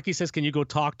way, Rocky says, "Can you go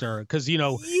talk to her?" Because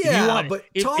but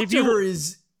talk to her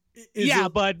is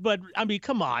but I mean,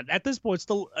 come on. At this point,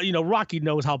 still, Rocky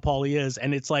knows how Paulie is,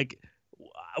 and it's like,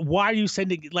 why are you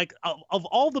sending, like, of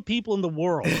all the people in the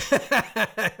world,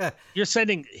 you're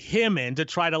sending him in to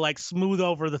try to like smooth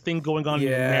over the thing going on in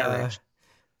your marriage?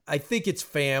 I think it's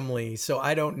family, so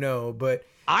I don't know, but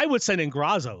I would send in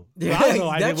Grazo.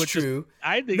 That's true.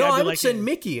 I would send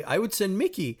Mickey. I would send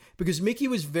Mickey, because Mickey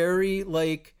was very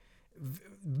like,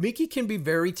 Mickey can be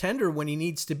very tender when he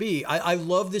needs to be. I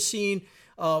love the scene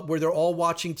where they're all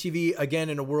watching TV, again,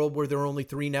 in a world where there are only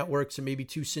 3 networks and maybe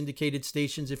 2 syndicated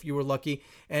stations if you were lucky,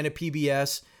 and a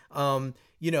PBS, and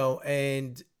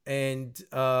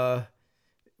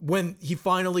when he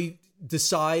finally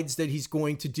decides that he's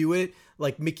going to do it,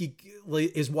 like Mickey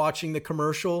is watching the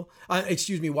commercial,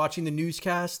 watching the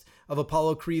newscast of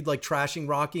Apollo Creed, like trashing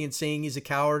Rocky and saying he's a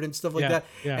coward and stuff like that.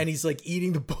 Yeah. And he's like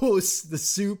eating the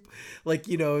soup, like,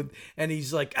 and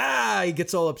he's like, he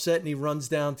gets all upset and he runs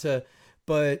down to,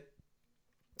 but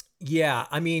yeah,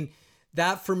 I mean,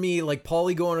 that for me, like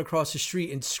Paulie going across the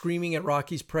street and screaming at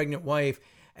Rocky's pregnant wife.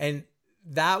 And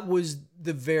that was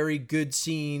the very good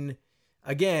scene.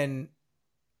 Again,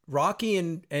 Rocky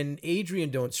and Adrian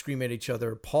don't scream at each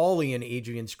other. Paulie and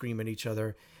Adrian scream at each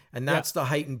other. And that's the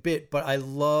heightened bit. But I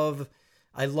love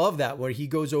that, where he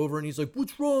goes over and he's like,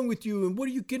 what's wrong with you? And what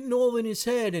are you getting all in his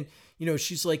head? And,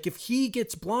 she's like, if he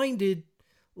gets blinded,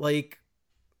 like,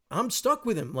 I'm stuck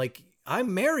with him. Like,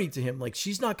 I'm married to him. Like,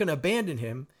 she's not going to abandon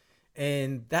him.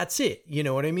 And that's it. You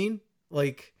know what I mean?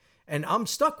 Like, and I'm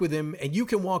stuck with him, and you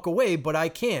can walk away, but I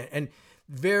can't. And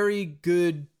very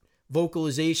good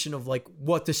vocalization of like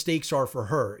what the stakes are for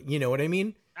her. You know what I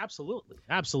mean? Absolutely.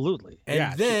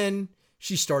 And then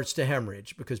she starts to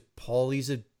hemorrhage because Paulie's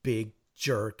a big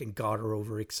jerk and got her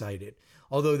overexcited.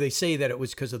 Although they say that it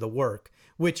was because of the work,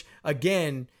 which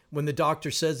again, when the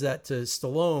doctor says that to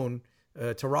Stallone,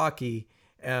 to Rocky,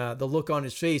 the look on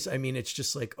his face, I mean, it's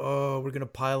just like, oh, we're going to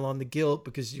pile on the guilt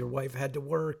because your wife had to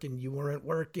work and you weren't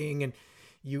working, and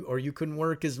you couldn't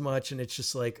work as much. And it's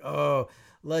just like, oh,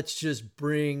 let's just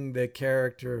bring the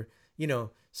character,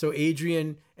 So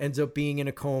Adrian ends up being in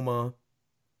a coma.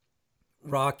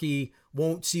 Rocky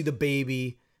won't see the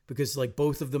baby because like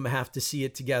both of them have to see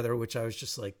it together, which I was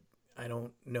just like, I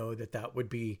don't know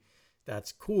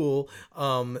that's cool.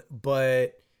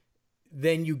 But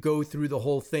then you go through the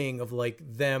whole thing of like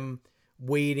them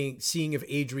waiting, seeing if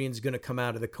Adrian's going to come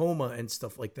out of the coma and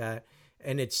stuff like that.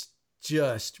 And it's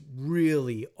just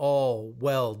really all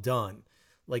well done.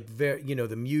 Like, very,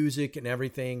 the music and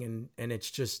everything. And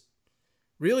it's just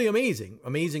really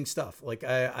amazing stuff. Like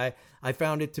I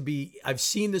found it to be, I've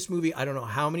seen this movie, I don't know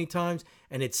how many times,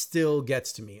 and it still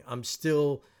gets to me. I'm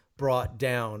still brought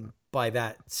down by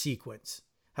that sequence.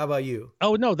 How about you?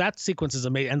 Oh no, that sequence is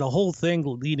amazing, and the whole thing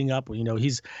leading up.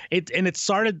 It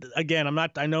started again.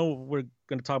 I know we're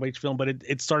going to talk about each film, but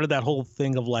it started that whole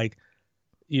thing of like,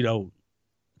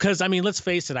 because I mean, let's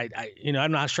face it.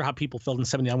 I'm not sure how people felt in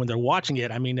 '79 when they're watching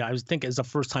it. I mean, I was thinking as a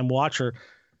first time watcher,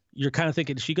 you're kind of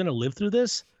thinking, is she going to live through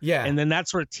this? Yeah. And then that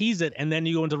sort of tease it, and then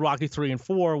you go into Rocky 3 and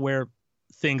 4 where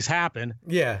things happen.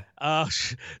 Yeah.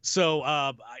 So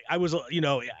I was,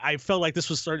 I felt like this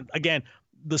was starting again.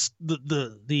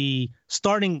 The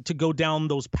starting to go down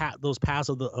those paths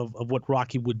of what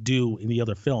Rocky would do in the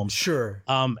other films. Sure.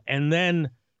 And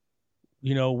then,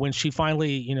 when she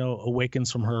finally,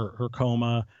 awakens from her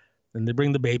coma, and they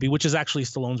bring the baby, which is actually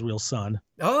Stallone's real son.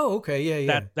 Oh, okay.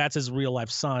 Yeah. That's his real life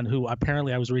son, who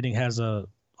apparently I was reading has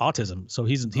autism. So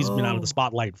he's been out of the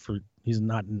spotlight he's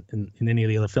not in any of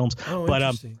the other films. Oh, but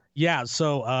interesting. yeah.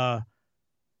 So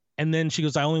and then she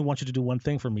goes, I only want you to do one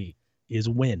thing for me, is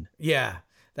win. Yeah.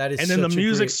 That is, and then the such a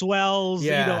music great... swells.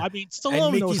 Yeah. I mean,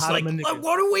 Stallone knows how to manipulate.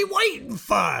 What are we waiting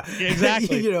for?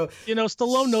 Exactly.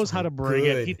 Stallone knows how to bring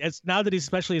good. it. It's now that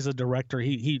especially as a director,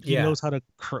 he knows how to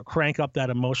crank up that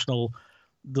emotional,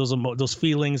 those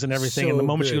feelings and everything. And the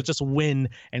moment she goes, just win,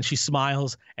 and she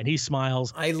smiles and he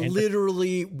smiles. I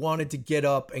literally wanted to get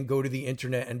up and go to the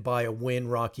internet and buy a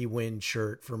Rocky Win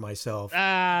shirt for myself.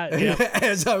 Yeah.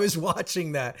 As I was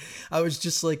watching that, I was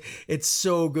just like, it's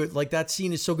so good. Like, that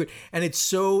scene is so good. And it's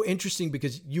so interesting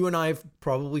because you and I have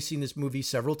probably seen this movie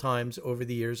several times over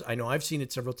the years. I know I've seen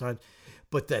it several times,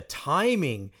 but the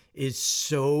timing is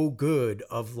so good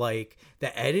of like,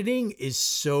 the editing is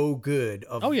so good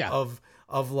of,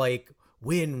 of like,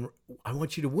 win, I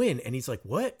want you to win. And he's like,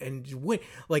 what? And win.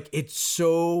 Like, it's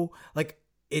so, like,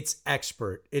 it's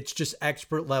expert. It's just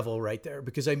expert level right there.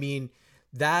 Because I mean,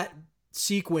 that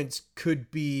sequence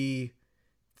could be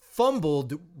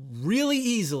fumbled really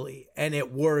easily and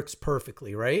it works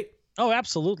perfectly, right? Oh,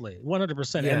 absolutely.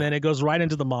 100%. Yeah. And then it goes right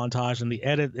into the montage and the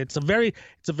edit.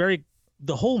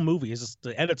 The whole movie is just,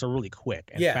 the edits are really quick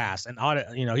and fast, and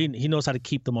he knows how to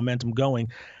keep the momentum going.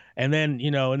 And then,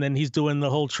 he's doing the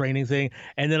whole training thing.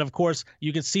 And then, of course,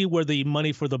 you can see where the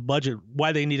money for the budget,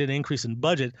 why they need an increase in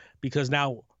budget, because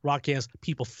now Rocky has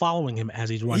people following him as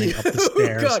he's running up the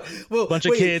stairs. God. Well, bunch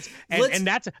of kids. And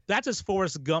that's his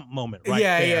Forrest Gump moment right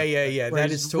there. Yeah.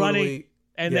 That is totally... running,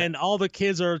 and then all the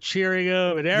kids are cheering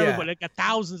him, and everybody got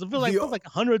thousands. It feels like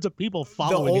hundreds of people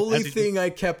following him. The only thing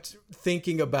I kept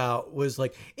thinking about was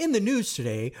like, in the news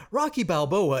today, Rocky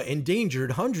Balboa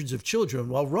endangered hundreds of children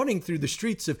while running through the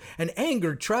streets of an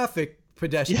angered traffic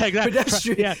pedestrian. Yeah, exactly.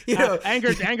 Pedestrian,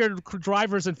 angered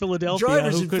drivers in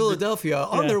Philadelphia.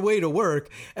 On their way to work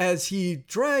as he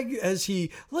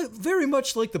very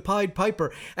much like the Pied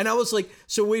Piper. And I was like,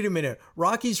 so wait a minute,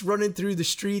 Rocky's running through the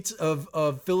streets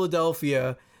of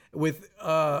Philadelphia with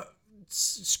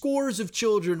scores of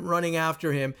children running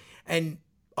after him, and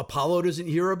Apollo doesn't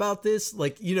hear about this.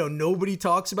 Like, nobody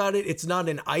talks about it. It's not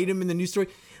an item in the news story.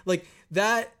 Like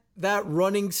that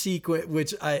running sequence,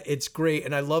 which it's great.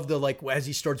 And I love as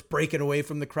he starts breaking away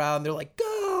from the crowd and they're like,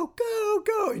 go, go,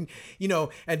 go. And,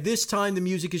 at this time, the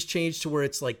music has changed to where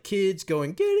it's like kids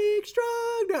going, getting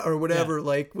strong now, or whatever,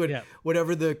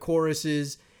 whatever the chorus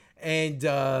is. And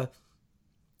that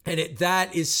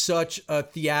is such a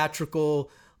theatrical,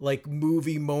 like,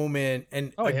 movie moment.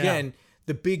 And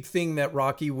the big thing that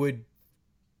Rocky would,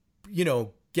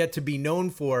 get to be known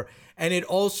for. And it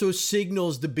also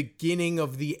signals the beginning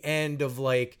of the end of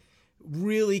like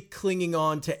really clinging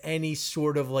on to any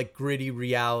sort of like gritty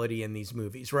reality in these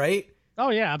movies, right? Oh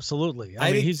yeah, absolutely.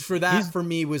 I mean, for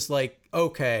me was like,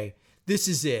 okay, this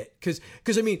is it. Cause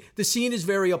I mean, the scene is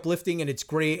very uplifting and it's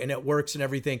great and it works and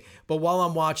everything. But while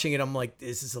I'm watching it, I'm like,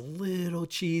 this is a little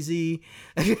cheesy,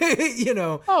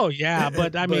 Oh yeah.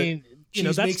 But I mean,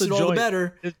 cheese that's makes the it joy. all the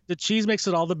better. The cheese makes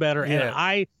it all the better. Yeah.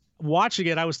 And watching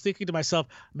it, I was thinking to myself,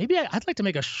 maybe I'd like to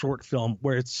make a short film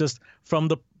where it's just from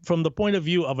the point of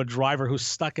view of a driver who's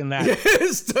stuck in that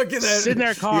sitting in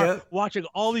their car, watching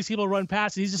all these people run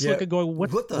past, and he's just looking, going,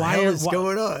 "What the hell is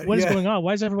going on? What is going on?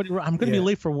 Why is everybody? I'm going to be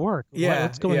late for work.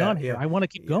 What's going on here? I want to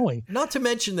keep going." Not to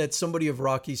mention that somebody of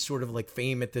Rocky's sort of like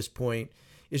fame at this point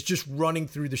is just running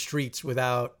through the streets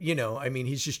without, I mean,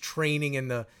 he's just training in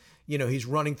the. He's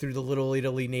running through the Little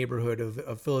Italy neighborhood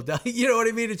of Philadelphia. You know what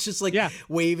I mean? It's just like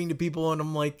waving to people. And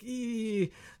I'm like,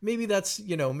 maybe that's,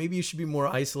 maybe you should be more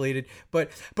isolated.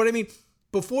 But I mean,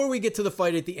 before we get to the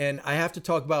fight at the end, I have to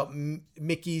talk about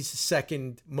Mickey's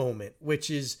second moment, which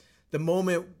is the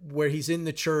moment where he's in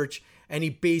the church and he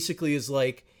basically is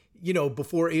like,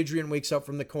 before Adrian wakes up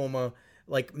from the coma,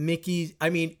 like Mickey, I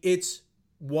mean, it's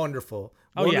wonderful,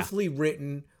 wonderfully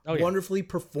written, wonderfully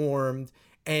performed.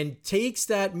 and takes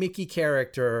that Mickey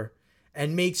character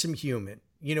and makes him human.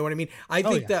 You know what I mean? I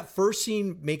think that first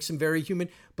scene makes him very human,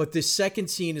 but this second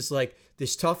scene is like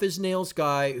this tough as nails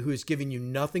guy who's giving you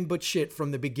nothing but shit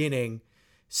from the beginning,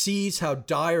 sees how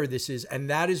dire this is, and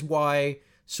that is why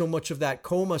so much of that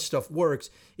coma stuff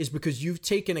works, is because you've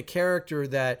taken a character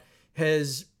that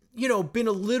has, you know, been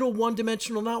a little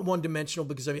one-dimensional, not one-dimensional,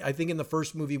 because I think in the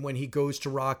first movie when he goes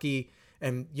to Rocky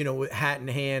and, you know, with hat in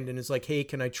hand and is like, hey,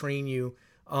 can I train you?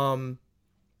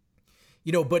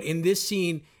 You know, but in this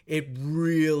scene, it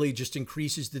really just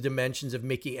increases the dimensions of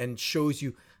Mickey and shows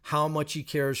you how much he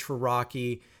cares for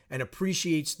Rocky and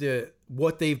appreciates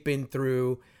what they've been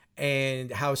through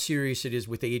and how serious it is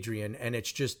with Adrian. And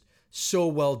it's just so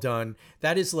well done.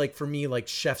 That is like, for me, like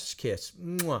chef's kiss.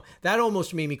 Mwah. That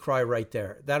almost made me cry right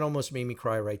there.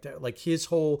 Like his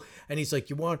whole, and he's like,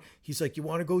 you want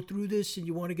to go through this and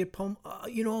you want to get pumped?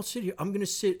 You know, I'll sit here. I'm going to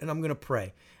sit and I'm going to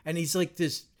pray. And he's like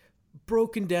this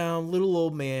broken down little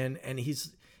old man. And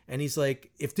he's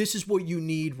like, if this is what you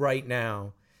need right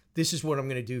now, this is what I'm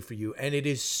going to do for you. And it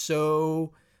is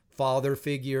so father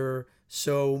figure,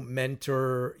 so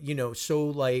mentor, you know, so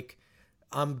like,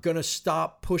 I'm going to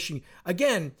stop pushing.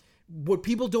 Again, what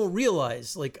people don't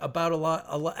realize, like about a lot,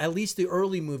 at least the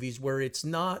early movies where it's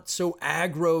not so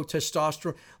aggro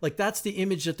testosterone, like that's the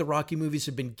image that the Rocky movies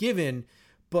have been given.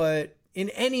 But in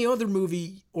any other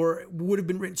movie, or would have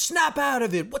been written, snap out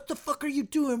of it. What the fuck are you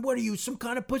doing? What are you, some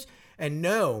kind of puss? And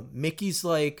no, Mickey's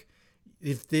like,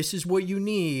 if this is what you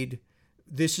need,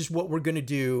 this is what we're going to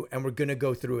do. And we're going to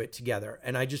go through it together.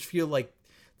 And I just feel like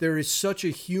there is such a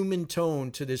human tone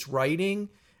to this writing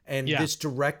and this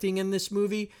directing in this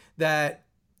movie that,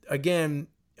 again,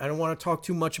 I don't want to talk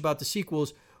too much about the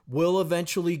sequels, will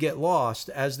eventually get lost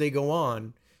as they go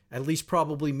on. At least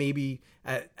probably maybe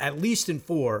at least in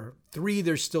 4. 3,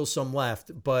 there's still some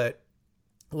left. But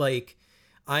like,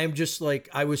 I'm just like,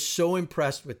 I was so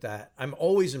impressed with that. I'm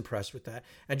always impressed with that.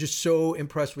 And just so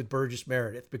impressed with Burgess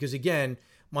Meredith. Because again,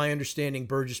 my understanding,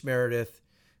 Burgess Meredith,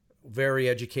 very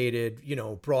educated, you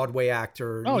know, Broadway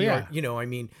actor. Oh, yeah. You know, I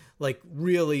mean, like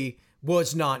really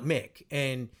was not Mick.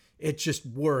 And it just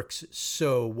works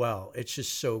so well. It's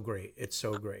just so great. It's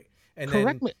so great. And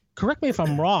correct me if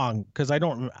I'm wrong, because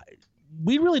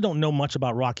we really don't know much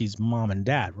about Rocky's mom and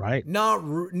dad, right?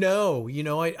 No, you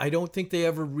know, I don't think they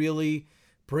ever really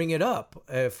bring it up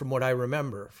from what I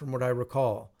remember, from what I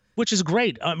recall. Which is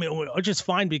great. I mean, which is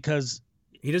fine because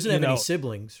he doesn't have any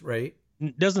siblings, right?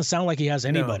 Doesn't sound like he has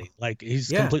anybody. No. Like he's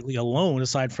completely alone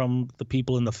aside from the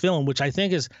people in the film, which I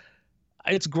think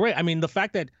it's great. I mean, the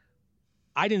fact that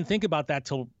I didn't think about that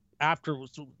till after,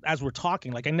 as we're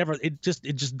talking, like it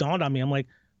just dawned on me. I'm like,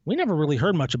 we never really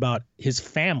heard much about his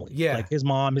family. Yeah. Like his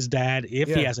mom, his dad,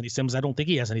 if he has any siblings. I don't think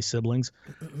he has any siblings.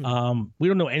 We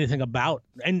don't know anything about,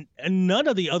 and none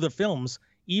of the other films,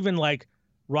 even like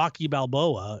Rocky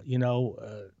Balboa, you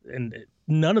know, and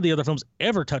none of the other films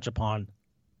ever touch upon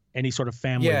any sort of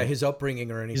family. Yeah, his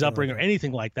upbringing or anything. Or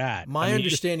anything like that. My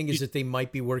understanding is that they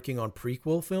might be working on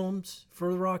prequel films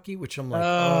for Rocky, which I'm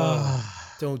like,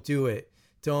 don't do it.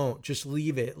 Don't. Just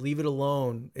leave it. Leave it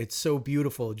alone. It's so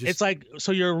beautiful. It's like,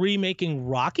 so you're remaking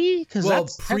Rocky? Well,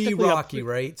 that's pre-Rocky,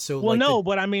 right? So well, like no,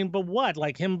 but I mean, but what?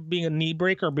 Like him being a knee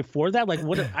breaker before that? Like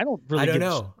what? I don't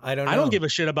know. I don't give a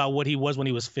shit about what he was when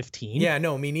he was 15. Yeah,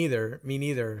 no, me neither.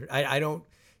 I don't,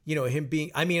 you know, him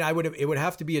being, I mean, it would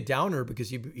have to be a downer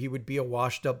because he would be a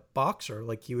washed up boxer.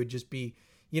 Like he would just be,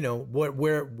 you know,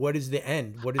 what is the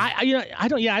end? What is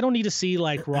I don't need to see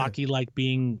like Rocky like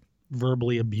being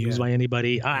verbally abused by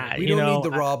anybody. We don't need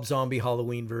the Rob Zombie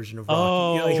Halloween version of Rocky.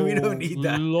 Oh, you know, we don't need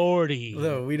that. Lordy.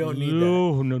 No, we don't need that.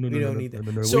 No, we don't need that.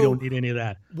 No, we don't need any of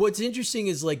that. What's interesting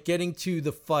is like getting to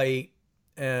the fight,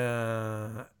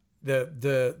 the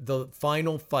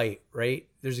final fight, right?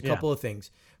 There's a couple of things.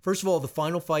 First of all, the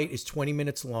final fight is 20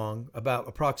 minutes long, about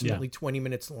approximately 20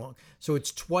 minutes long. So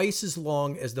it's twice as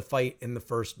long as the fight in the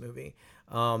first movie.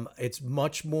 It's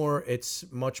much more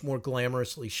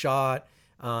glamorously shot.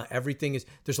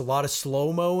 There's a lot of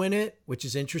slow-mo in it, which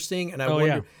is interesting. And I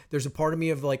wonder, there's a part of me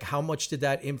of like, how much did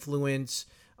that influence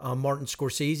Martin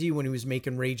Scorsese when he was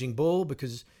making Raging Bull?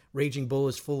 Because Raging Bull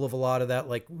is full of a lot of that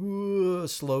like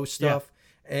slow stuff.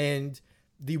 Yeah. And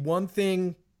the one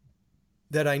thing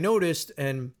that I noticed,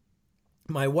 and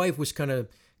my wife was kind of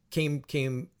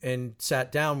came and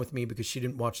sat down with me because she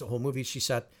didn't watch the whole movie. She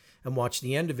sat and watched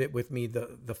the end of it with me,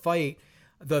 the fight.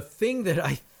 The thing that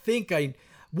I think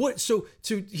so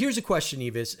here's a question,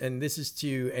 Evis, and this is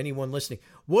to anyone listening.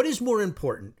 What is more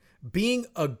important, being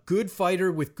a good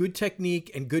fighter with good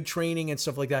technique and good training and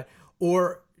stuff like that,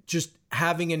 or just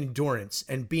having an endurance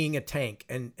and being a tank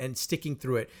and sticking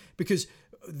through it? Because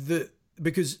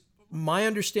because my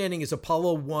understanding is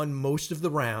Apollo won most of the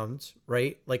rounds,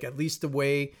 right? Like at least the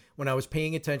way when I was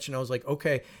paying attention, I was like,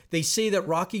 okay, they say that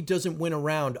Rocky doesn't win a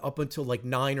round up until like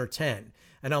 9 or 10.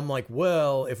 And I'm like,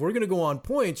 well, if we're going to go on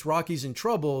points, Rocky's in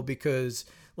trouble because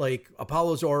like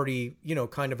Apollo's already, you know,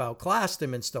 kind of outclassed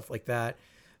him and stuff like that.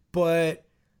 But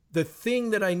the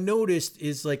thing that I noticed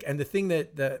is like, and the thing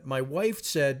that my wife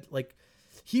said, like,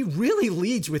 he really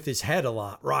leads with his head a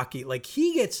lot, Rocky. Like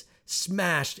he gets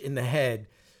smashed in the head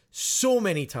so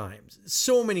many times.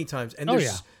 And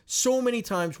there's so many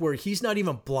times where he's not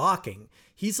even blocking.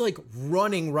 He's like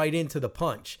running right into the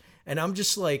punch. And I'm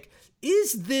just like,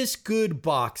 is this good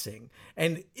boxing?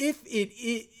 And if it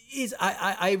is,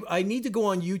 I need to go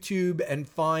on YouTube and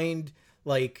find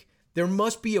like, there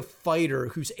must be a fighter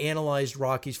who's analyzed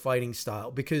Rocky's fighting style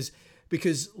because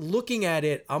looking at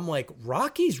it, I'm like,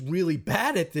 Rocky's really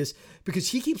bad at this because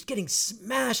he keeps getting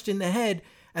smashed in the head.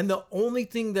 And the only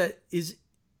thing that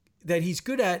he's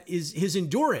good at is his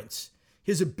endurance,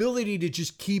 his ability to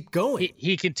just keep going.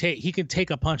 He can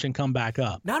take a punch and come back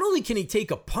up. Not only can he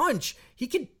take a punch, he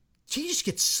just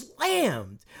gets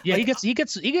slammed. Yeah, like, he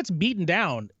gets beaten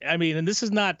down. I mean, and this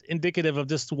is not indicative of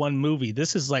just one movie.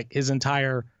 This is like his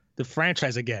entire the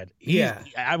franchise again.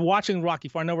 I'm watching Rocky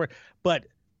Far Nowhere, but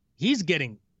he's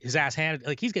getting his ass handed,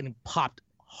 like he's getting popped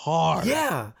hard.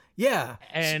 Yeah.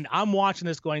 And I'm watching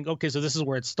this going, okay, so this is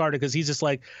where it started because he's just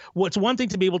like, well, it's one thing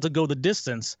to be able to go the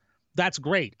distance. That's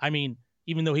great. I mean,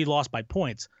 even though he lost by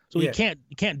points, so he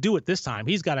can't do it this time.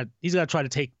 He's got to try to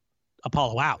take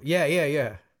Apollo out.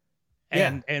 Yeah.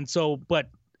 And so, but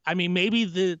I mean, maybe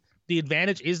the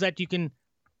advantage is that you can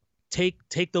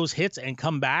take those hits and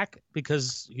come back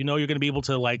because you know you're going to be able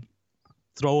to like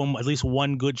throw him at least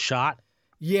one good shot.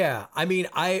 Yeah, I mean,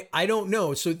 I don't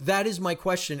know. So that is my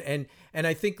question, and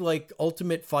I think like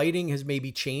Ultimate Fighting has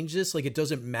maybe changed this. Like it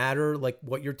doesn't matter like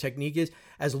what your technique is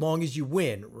as long as you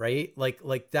win, right?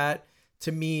 Like that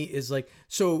to me is like,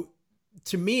 so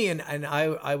to me, and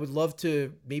I would love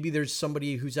to, maybe there's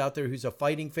somebody who's out there who's a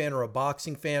fighting fan or a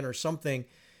boxing fan or something.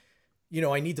 You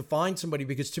know, I need to find somebody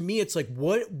because to me it's like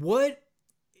what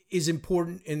is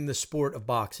important in the sport of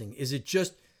boxing? Is it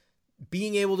just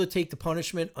being able to take the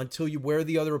punishment until you wear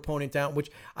the other opponent down, which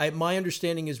my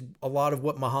understanding is a lot of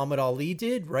what Muhammad Ali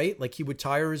did, right? Like he would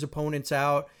tire his opponents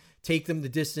out, take them the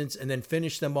distance, and then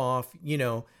finish them off. You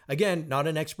know, again, not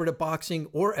an expert at boxing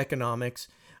or economics.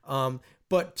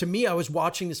 But to me, I was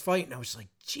watching this fight and I was like,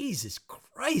 Jesus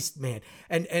Christ, man.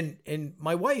 And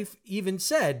my wife even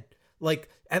said, like,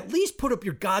 at least put up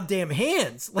your goddamn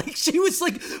hands. Like she was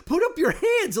like, put up your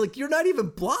hands. Like you're not even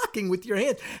blocking with your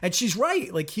hands. And she's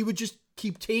right. Like he would just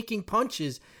keep taking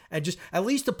punches and just, at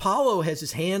least Apollo has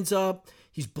his hands up.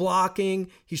 He's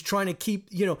blocking. He's trying to keep,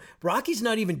 you know, Rocky's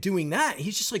not even doing that.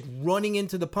 He's just like running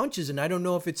into the punches. And I don't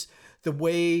know if it's the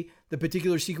way the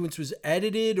particular sequence was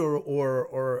edited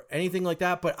or anything like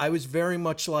that. But I was very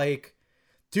much like,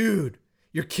 dude,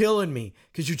 you're killing me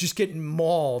because you're just getting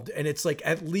mauled. And it's like,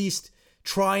 at least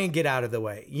try and get out of the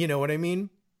way. You know what I mean?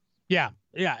 Yeah.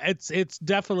 It's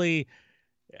definitely,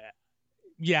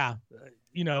 yeah.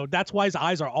 You know, that's why his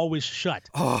eyes are always shut.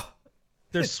 Oh,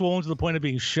 they're swollen to the point of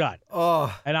being shut.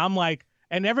 Oh, and I'm like,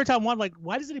 and every time I'm like,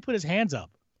 why doesn't he put his hands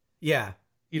up? Yeah.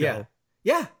 You know?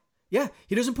 Yeah.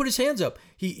 He doesn't put his hands up.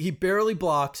 He barely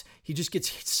blocks. He just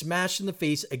gets smashed in the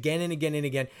face again and again and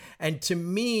again. And to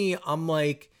me, I'm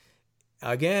like,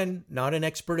 again, not an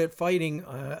expert at fighting,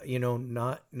 you know,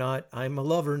 not, I'm a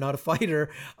lover, not a fighter.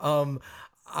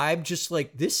 I'm just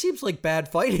like, this seems like bad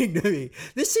fighting to me.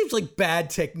 This seems like bad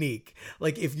technique.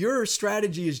 Like if your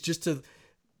strategy is just to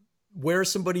wear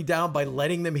somebody down by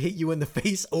letting them hit you in the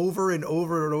face over and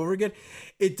over and over again,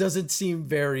 it doesn't seem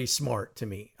very smart to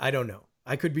me. I don't know.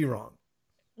 I could be wrong.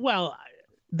 Well,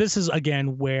 this is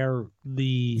again where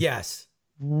the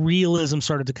realism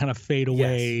started to kind of fade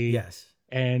away. Yes.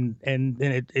 And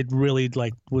it really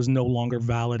like was no longer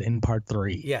valid in part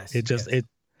 3. Yes. It just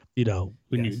you know,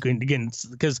 when you again,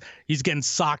 because he's getting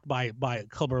socked by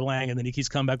Clubber Lang, and then he keeps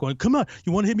coming back going, come on,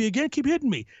 you want to hit me again? Keep hitting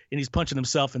me. And he's punching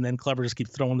himself, and then Clubber just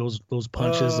keeps throwing those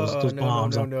punches, those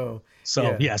bombs. No.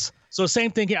 So yes. So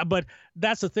same thing. Yeah. But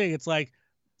that's the thing. It's like,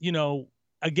 you know,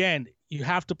 again, you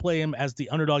have to play him as the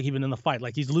underdog even in the fight.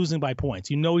 Like he's losing by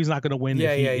points. You know he's not going to win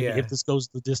if this goes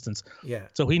the distance. Yeah.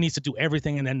 So he needs to do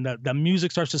everything, and then the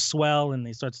music starts to swell, and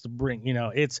he starts to bring, you know,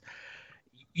 it's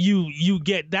you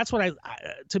get, that's what I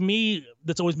to me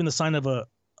that's always been the sign of a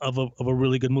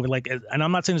really good movie. Like, and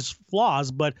I'm not saying it's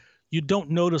flaws, but you don't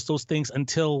notice those things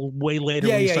until way later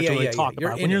when you start to really talk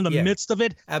about it. When you're in the midst of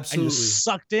it, absolutely, and you're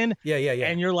sucked in,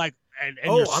 and you're like, and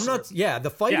Oh, you're I'm not. Yeah, the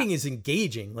fighting is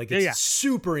engaging. Like it's Yeah.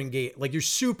 super engaged. Like you're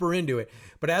super into it.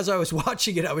 But as I was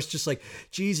watching it, I was just like,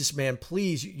 Jesus, man,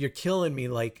 please, you're killing me.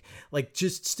 Like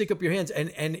just stick up your hands.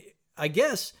 And I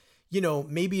guess, you know,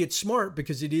 maybe it's smart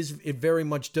because it very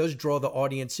much does draw the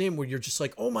audience in where you're just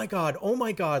like, oh my God.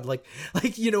 Like,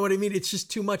 you know what I mean? It's just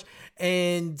too much.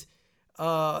 And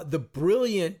the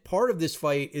brilliant part of this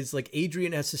fight is like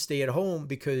Adrian has to stay at home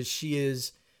because she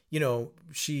is, you know,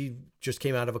 she just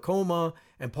came out of a coma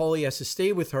and Paulie has to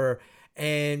stay with her.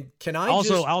 And can I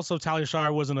also Talia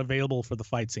Shire wasn't available for the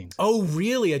fight scenes. Oh,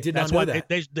 really? I did not know that.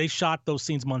 They shot those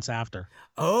scenes months after.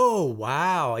 Oh,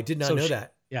 wow. I did not know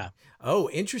that. Yeah. Oh,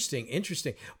 interesting.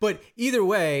 But either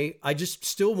way, I just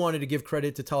still wanted to give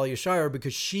credit to Talia Shire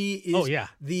because she is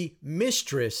the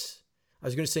mistress. I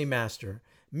was going to say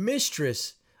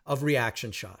mistress of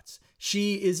reaction shots.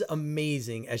 She is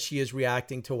amazing as she is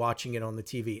reacting to watching it on the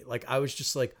TV. Like I was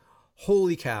just like,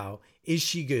 holy cow, is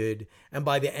she good? And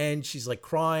by the end, she's like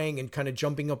crying and kind of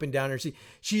jumping up and down her seat.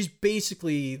 She's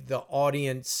basically the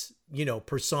audience, you know,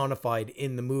 personified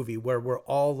in the movie where we're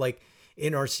all like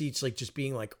in our seats, like just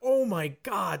being like, oh my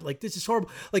God, like this is horrible.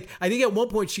 Like I think at one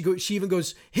point she even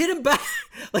goes, hit him back.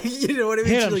 Like, you know what I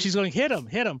mean? She's going, hit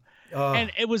him.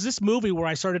 And it was this movie where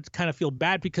I started to kind of feel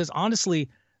bad because honestly,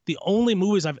 the only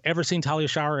movies I've ever seen Talia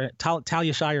Shire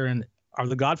in are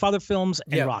the Godfather films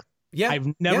and Rock. Yeah, I've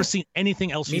never seen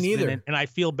anything else she's neither. been in, and I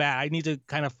feel bad. I need to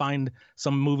kind of find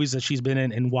some movies that she's been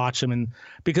in and watch them, and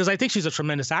because I think she's a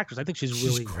tremendous actress. I think she's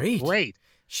really great.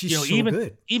 She's so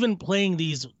good. Even playing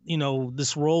these, you know,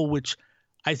 this role, which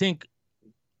I think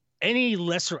any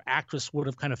lesser actress would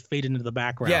have kind of faded into the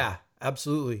background. Yeah,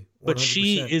 absolutely.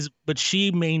 100%. But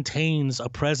she maintains a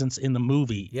presence in the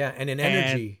movie. Yeah, and an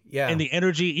energy. And the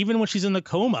energy, even when she's in the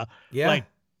coma. Yeah. Like,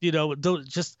 you know,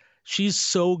 just. She's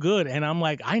so good. And I'm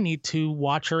like, I need to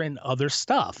watch her in other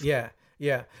stuff. Yeah.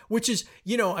 Which is,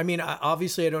 you know, I mean,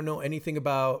 obviously I don't know anything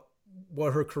about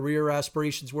what her career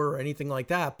aspirations were or anything like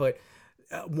that. But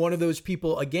one of those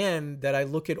people, again, that I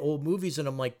look at old movies and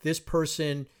I'm like, this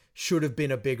person should have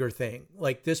been a bigger thing.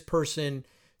 Like this person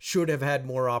should have had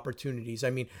more opportunities. I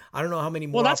mean, I don't know how many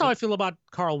more. Well, that's how I feel about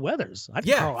Carl Weathers. For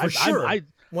sure.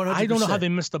 100%. I don't know how they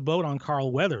missed the boat on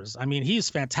Carl Weathers. I mean,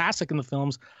 he's fantastic in the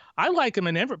films. I like him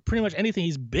in pretty much anything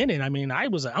he's been in. I mean,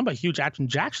 I'm a huge Action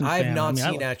Jackson fan. I have not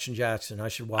seen Action Jackson. I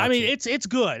should watch it. I mean, it's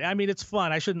good. I mean, it's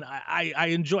fun. I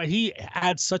enjoy it. He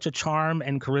adds such a charm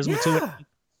and charisma to it.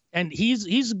 And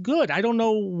he's good. I don't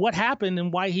know what happened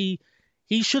and why he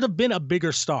should have been a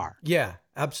bigger star. Yeah,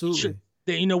 absolutely.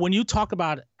 You know, when you talk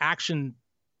about action,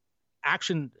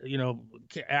 you know,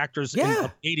 actors in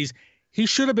the 80s, he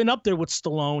should have been up there with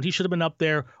Stallone. He should have been up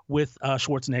there with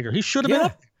Schwarzenegger. He should have been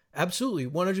up there. Absolutely.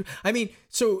 100. I mean,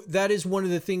 so that is one of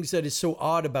the things that is so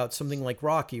odd about something like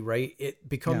Rocky, right? It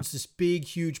becomes this big,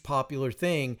 huge, popular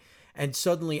thing, and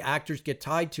suddenly actors get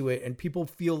tied to it, and people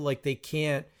feel like they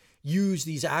can't use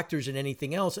these actors in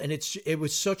anything else. And it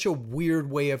was such a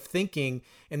weird way of thinking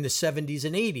in the 70s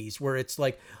and 80s, where it's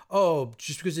like, oh,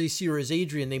 just because they see her as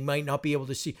Adrian, they might not be able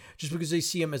to see, just because they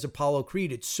see him as Apollo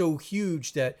Creed. It's so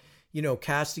huge that, you know,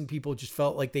 casting people just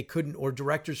felt like they couldn't, or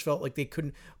directors felt like they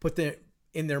couldn't put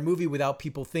in their movie without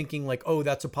people thinking like, oh,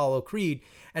 that's Apollo Creed.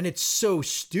 And it's so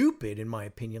stupid, in my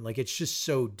opinion. Like, it's just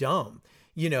so dumb,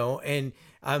 you know. And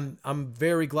I'm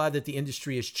very glad that the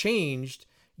industry has changed,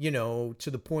 you know,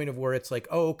 to the point of where it's like,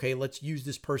 oh, okay, let's use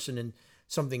this person in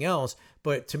something else.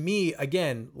 But to me,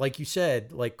 again, like you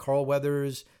said, like Carl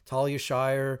Weathers, Talia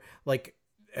Shire, like,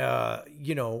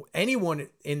 you know, anyone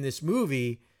in this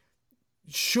movie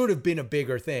should have been a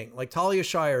bigger thing. Like Talia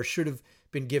Shire should have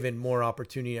been given more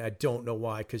opportunity. I don't know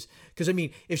why. Because I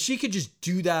mean, if she could just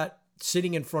do that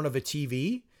sitting in front of a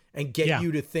TV and get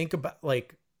you to think about,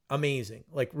 like, amazing,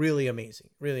 like really amazing.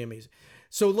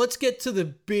 So let's get to the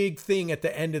big thing at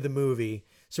the end of the movie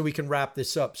so we can wrap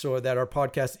this up so that our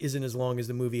podcast isn't as long as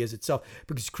the movie is itself,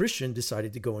 because Christian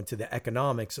decided to go into the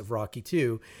economics of Rocky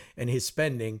 2 and his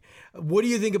spending. What do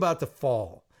you think about the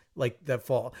fall? Like that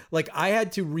fall, like I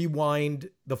had to rewind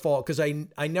the fall because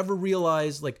I never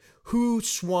realized like who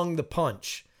swung the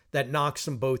punch that knocks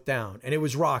them both down, and it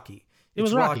was Rocky. It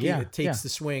was Rocky that takes the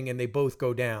swing, and they both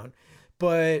go down.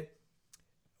 But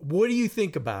what do you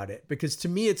think about it? Because to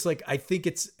me, it's like I think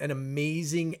it's an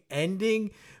amazing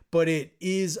ending, but it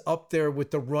is up there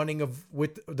with the running of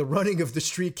the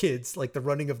Street Kids, like the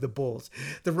running of the Bulls,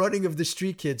 the running of the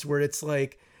Street Kids, where it's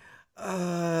like,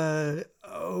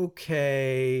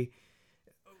 okay.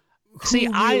 See,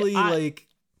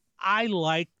 I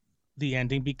like the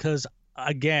ending because,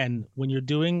 again, when you're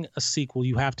doing a sequel,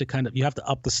 you have to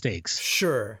up the stakes.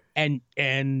 Sure. And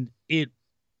it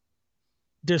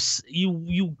there's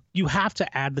you have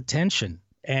to add the tension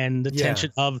and the Yeah.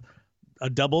 tension of a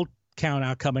double count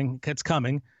out coming. It's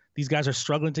coming. These guys are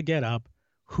struggling to get up.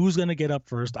 Who's going to get up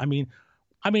first? I mean,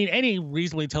 any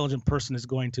reasonably intelligent person is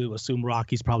going to assume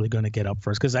Rocky's probably going to get up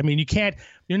first. Because, I mean,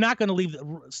 you're not going to leave,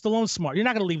 Stallone's smart. You're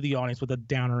not going to leave the audience with a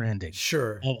downer ending.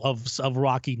 Sure. Of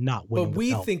Rocky not winning. But we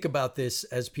the belt. think about this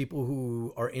as people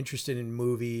who are interested in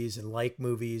movies and like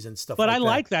movies and stuff But like I that.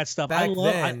 like that stuff. Back I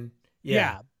love, then,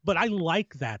 yeah, but I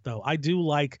like that, though. I do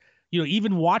like,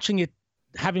 even watching it,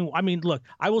 look,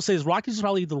 I will say is Rocky's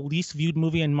probably the least viewed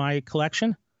movie in my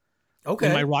collection. Okay.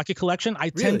 In my Rocky collection, I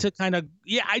Really? tend to kind of,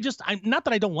 I'm not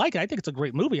that I don't like it. I think it's a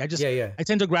great movie. I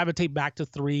tend to gravitate back to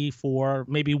 3, 4,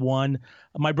 maybe 1.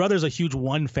 My brother's a huge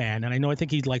 1 fan, and I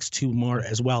think he likes 2 more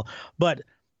as well. But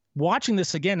watching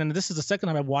this again, and this is the second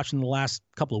time I've watched in the last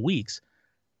couple of weeks,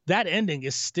 that ending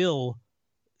is still,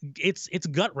 it's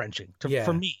gut wrenching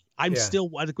for me. I'm still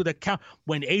the count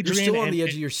when Adrian. You're still on the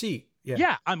edge of your seat.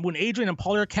 Yeah. When Adrian and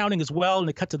Paulie are counting as well, and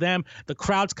they cut to them, the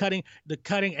crowd's cutting,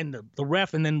 and the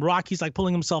ref, and then Rocky's like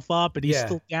pulling himself up, and he's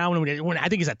still down. When I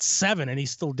think he's at 7, and he's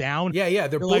still down. Yeah.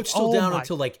 They're both like, still oh down my-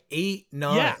 until like 8,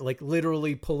 9, like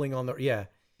literally pulling on the. Yeah.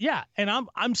 Yeah, and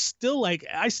I'm still like,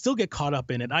 I still get caught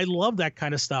up in it. I love that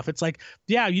kind of stuff. It's like,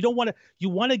 you don't want to, you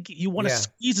want to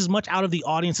squeeze as much out of the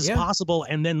audience as possible,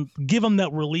 and then give him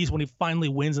that release when he finally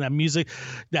wins, and that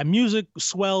music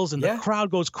swells, and the crowd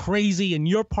goes crazy, and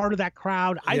you're part of that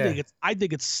crowd. I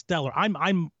think it's stellar.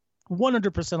 I'm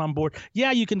 100% on board.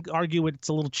 Yeah, you can argue it's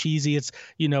a little cheesy. It's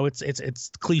it's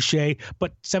cliche,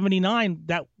 but 79,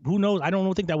 that who knows? I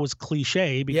don't think that was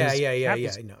cliche because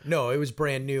No, it was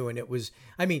brand new, and it was.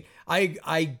 I mean,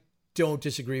 I don't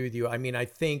disagree with you. I mean, I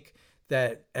think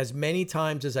that as many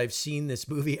times as I've seen this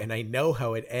movie, and I know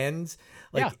how it ends,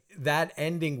 that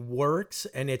ending works,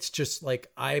 and it's just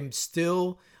like I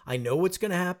know what's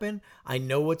gonna happen. I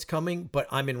know what's coming, but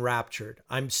I'm enraptured.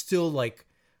 I'm still like.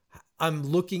 I'm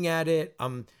looking at it.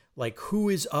 I'm like, who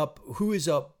is up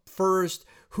first?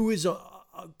 Who is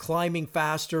climbing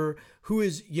faster? Who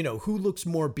looks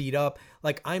more beat up?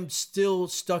 Like, I'm still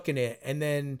stuck in it. And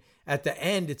then at the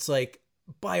end, it's like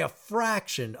by a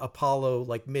fraction, Apollo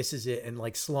like misses it and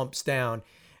like slumps down.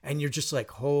 And you're just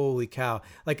like, holy cow.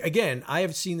 Like, again, I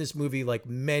have seen this movie like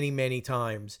many, many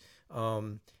times.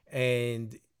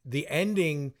 And the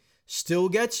ending still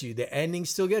gets you. The ending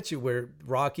still gets you, where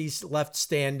Rocky's left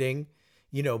standing,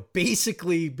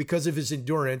 basically because of his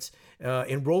endurance.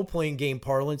 In role-playing game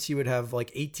parlance, he would have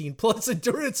like 18 plus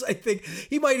endurance. I think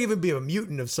he might even be a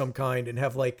mutant of some kind and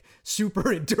have like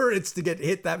super endurance to get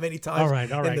hit that many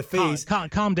times in the face.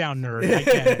 Calm down, nerd. I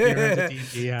get it. You're into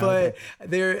D&D, yeah, but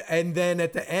and then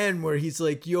at the end where he's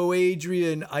like, yo,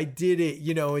 Adrian, I did it.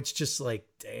 It's just like,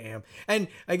 damn. And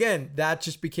again, that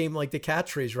just became like the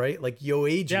catchphrase, right? Like, yo,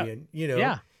 Adrian,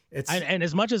 Yeah. And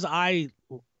as much as I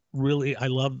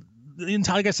love the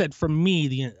entire, like I said, for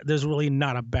me, there's really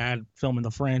not a bad film in the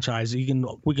franchise. We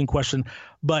can question,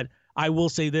 but I will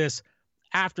say this: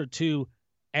 after 2,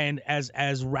 and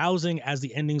as rousing as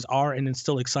the endings are, and it's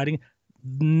still exciting,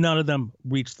 none of them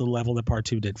reached the level that Part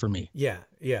 2 did for me. Yeah.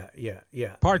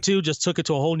 Part 2 just took it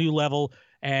to a whole new level,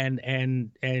 and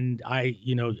I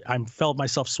felt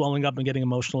myself swelling up and getting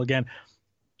emotional again.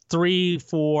 3,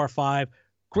 4, 5,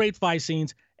 great fight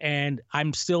scenes. And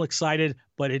I'm still excited,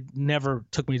 but it never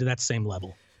took me to that same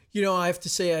level. I have to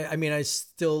say, I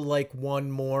still like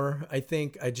 1 more. I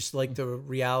think I just like the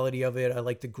reality of it. I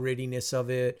like the grittiness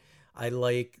of it. I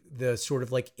like the sort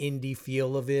of like indie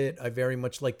feel of it. I very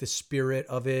much like the spirit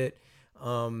of it.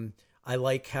 I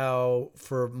like how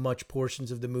for much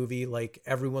portions of the movie, like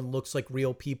everyone looks like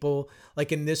real people.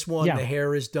 Like in this one, the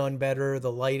hair is done better.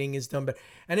 The lighting is done better.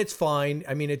 And it's fine.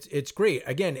 I mean, it's great.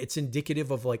 Again, it's indicative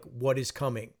of like what is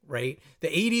coming, right? The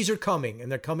 80s are coming,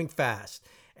 and they're coming fast.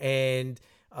 And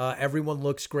everyone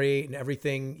looks great and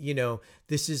everything.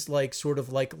 This is like sort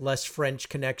of like less French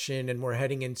Connection, and we're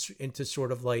heading into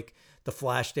sort of like the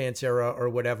Flashdance era or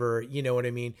whatever, you know what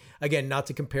I mean? Again, not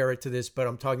to compare it to this, but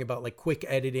I'm talking about like quick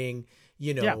editing,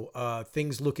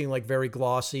 things looking like very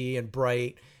glossy and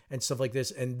bright and stuff like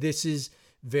this. And this is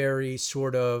very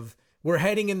sort of, we're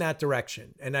heading in that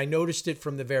direction. And I noticed it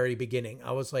from the very beginning.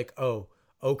 I was like, oh,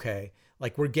 okay.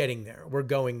 Like we're getting there. We're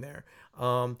going there.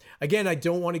 Again, I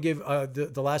don't want to give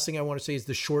the last thing I want to say is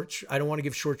I don't want to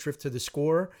give short shrift to the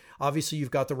score. Obviously, you've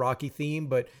got the Rocky theme,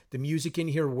 but the music in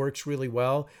here works really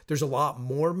well. There's a lot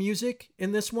more music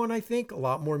in this one, I think, a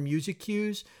lot more music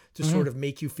cues to sort of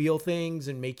make you feel things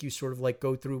and make you sort of like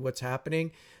go through what's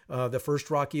happening. The first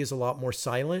Rocky is a lot more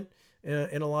silent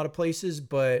in a lot of places,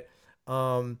 but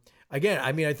again,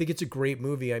 I mean, I think it's a great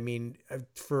movie. I mean,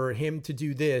 for him to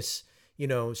do this,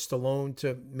 Stallone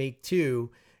to make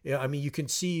 2. Yeah, I mean, you can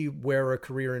see where a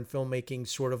career in filmmaking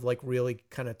sort of like really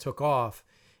kind of took off.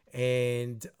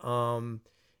 And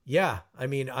yeah, I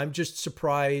mean, I'm just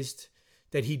surprised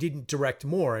that he didn't direct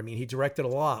more. I mean, he directed a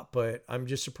lot, but I'm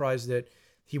just surprised that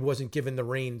he wasn't given the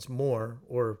reins more,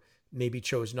 or maybe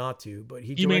chose not to. But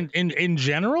he. You mean in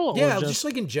general? Yeah, just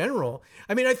like in general.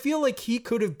 I mean, I feel like he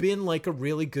could have been like a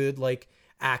really good like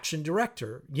action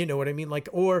director. You know what I mean? Like,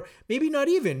 or maybe not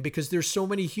even, because there's so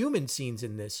many human scenes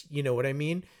in this. You know what I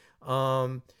mean?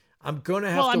 I'm gonna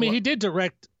have. Well, I mean, he did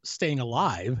direct Staying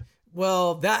Alive.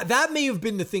 Well, that may have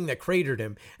been the thing that cratered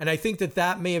him, and I think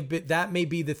that may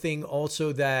be the thing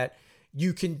also that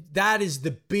that is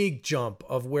the big jump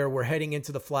of where we're heading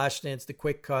into the Flashdance, the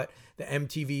quick cut, the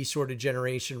MTV sort of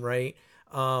generation, right?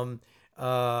 And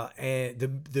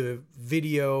the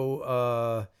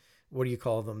video, what do you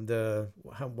call them?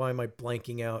 Why am I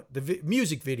blanking out? The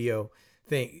music video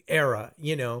thing era,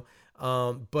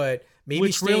 but maybe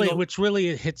which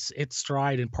really hits its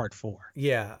stride in part 4.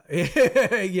 Yeah.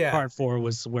 Yeah. Part 4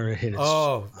 was where it hit its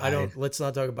stride. Let's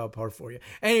not talk about part 4 yet.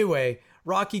 Anyway,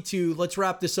 Rocky 2, let's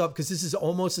wrap this up because this is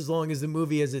almost as long as the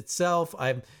movie as itself.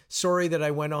 I'm sorry that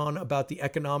I went on about the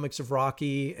economics of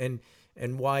Rocky and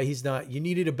why he's not. You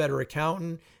needed a better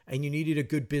accountant and you needed a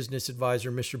good business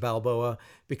advisor, Mr. Balboa,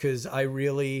 because I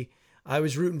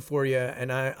was rooting for you,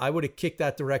 and I would have kicked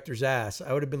that director's ass.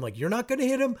 I would have been like, you're not going to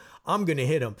hit him? I'm going to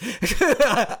hit him.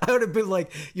 I would have been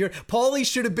like, Paulie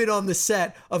should have been on the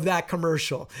set of that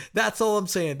commercial. That's all I'm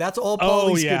saying. That's all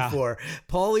Paulie's good for.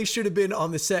 Paulie should have been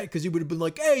on the set because he would have been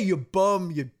like, hey, you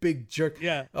bum, you big jerk.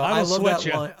 Yeah, I love that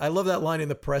line. I love that line in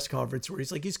the press conference where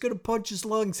he's like, he's going to punch his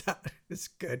lungs out. It's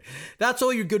good. That's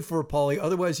all you're good for, Paulie.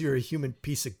 Otherwise, you're a human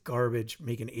piece of garbage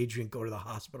making Adrian go to the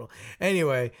hospital.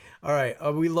 Anyway, all right.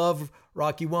 We love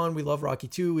Rocky 1. We love Rocky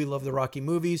 2. We love the Rocky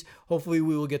movies. Hopefully,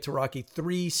 we will get to Rocky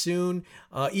 3 soon.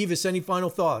 Evis, any final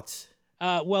thoughts?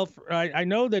 Well, I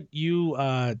know that you,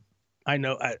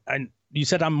 you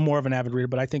said I'm more of an avid reader,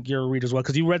 but I think you're a reader as well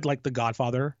because you read like The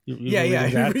Godfather. Yeah.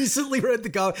 I recently read The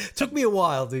Godfather. Took me a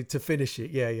while to finish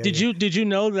it. Yeah. Did you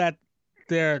know that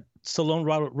Stallone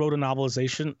wrote a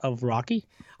novelization of Rocky?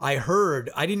 I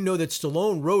heard. I didn't know that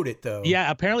Stallone wrote it though.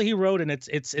 Yeah, apparently he wrote, and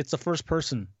it's a first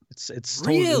person. It's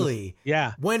really.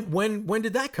 Yeah. When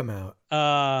did that come out?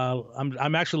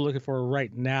 I'm actually looking for it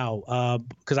right now.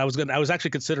 Because I was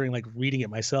actually considering like reading it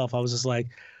myself. I was just like,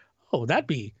 oh, that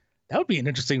would be an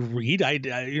interesting read.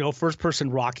 First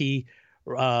person Rocky.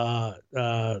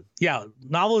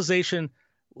 Novelization.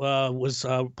 Was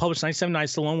published in 1979.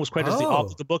 Stallone was credited as the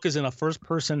author. The book is in a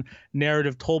first-person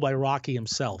narrative told by Rocky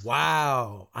himself.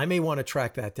 Wow. I may want to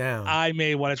track that down. I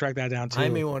may want to track that down, too.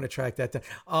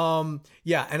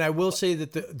 Yeah, and I will say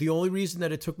that the only reason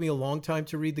that it took me a long time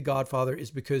to read The Godfather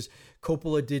is because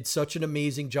Coppola did such an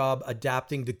amazing job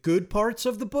adapting the good parts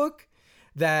of the book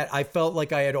that I felt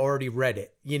like I had already read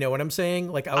it. You know what I'm saying?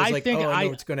 Like, I know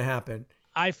what's going to happen.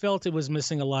 I felt it was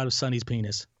missing a lot of Sonny's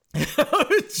penis.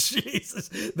 Oh, Jesus.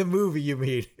 The movie, you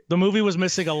mean? The movie was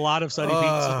missing a lot of Sonny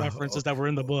Penis references that were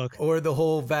in the book. Or the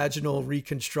whole vaginal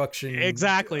reconstruction.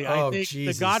 Exactly. I think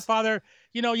Jesus. The Godfather,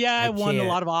 it won a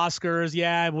lot of Oscars.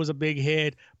 Yeah, it was a big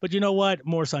hit. But you know what?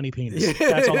 More Sonny Penis.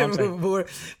 That's all I'm saying. more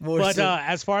but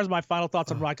as far as my final thoughts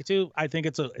on Rocky 2, I think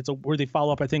it's a worthy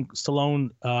follow-up. I think Stallone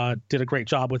did a great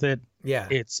job with it. Yeah.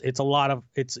 It's a lot of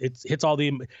hits all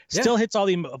the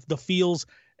feels.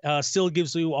 Still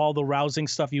gives you all the rousing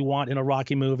stuff you want in a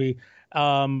Rocky movie.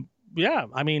 I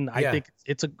think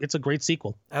it's a great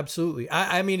sequel. Absolutely.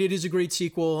 I mean, it is a great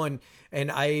sequel, and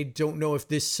I don't know if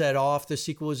this set off the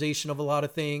sequelization of a lot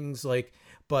of things,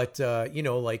 but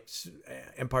like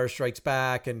Empire Strikes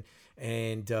Back and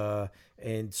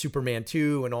Superman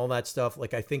 2 and all that stuff.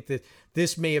 Like, I think that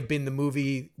this may have been the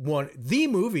movie,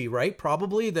 right?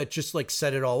 Probably that just like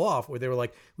set it all off, where they were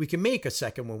like, we can make a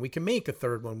second one. We can make a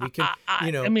third one. We can,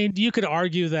 I mean, you could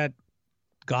argue that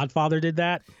Godfather did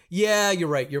that. Yeah, you're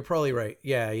right. You're probably right.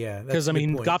 Yeah. Because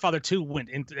Godfather 2 went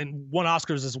and won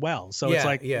Oscars as well. So it's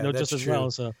like, just as well.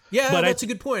 So yeah, that's a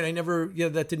good point.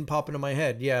 That didn't pop into my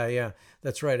head. Yeah.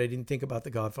 That's right. I didn't think about the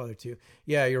Godfather 2.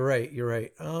 Yeah, you're right.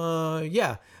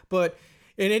 Yeah, but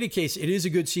in any case, it is a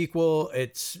good sequel.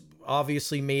 It's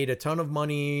obviously made a ton of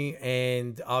money,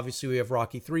 and obviously we have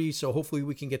Rocky 3, so hopefully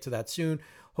we can get to that soon.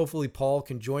 Hopefully Paul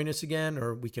can join us again,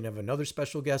 or we can have another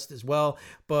special guest as well.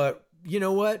 But you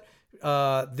know what?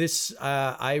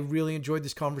 I really enjoyed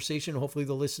this conversation. Hopefully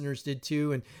the listeners did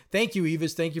too. And thank you,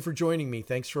 Evis. Thank you for joining me.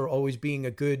 Thanks for always being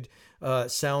a good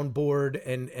soundboard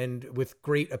and with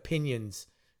great opinions.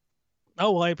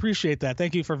 Oh, well, I appreciate that.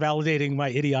 Thank you for validating my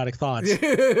idiotic thoughts.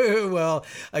 Well,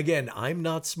 again, I'm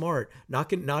not smart,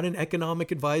 not an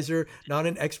economic advisor, not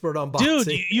an expert on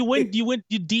boxing. Dude,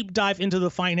 you deep dive into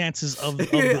the finances of the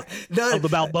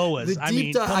Balboas.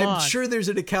 I'm sure there's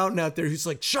an accountant out there who's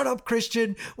like, shut up,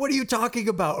 Christian. What are you talking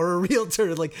about? Or a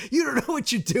realtor, like, you don't know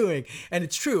what you're doing. And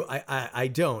it's true. I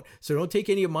don't. So don't take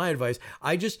any of my advice.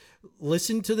 I just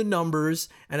listened to the numbers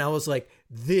and I was like,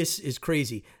 this is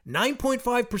crazy.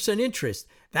 9.5% interest.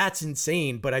 That's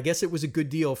insane. But I guess it was a good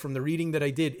deal from the reading that I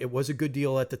did. It was a good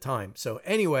deal at the time. So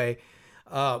anyway,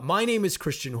 my name is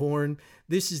Christian Horn.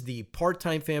 This is the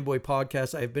Part-Time Fanboy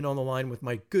Podcast. I have been on the line with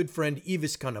my good friend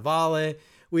Ives Cannavale.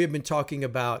 We have been talking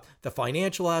about the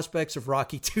financial aspects of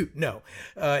Rocky II. No,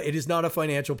 it is not a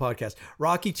financial podcast.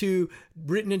 Rocky II,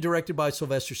 written and directed by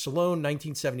Sylvester Stallone,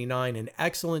 1979, an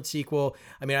excellent sequel.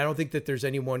 I mean, I don't think that there's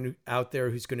anyone out there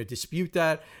who's going to dispute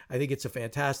that. I think it's a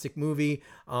fantastic movie.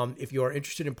 If you are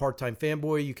interested in Part-Time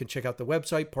Fanboy, you can check out the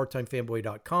website,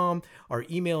 parttimefanboy.com. Our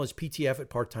email is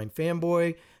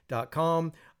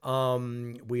ptf@parttimefanboy.com.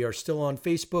 We are still on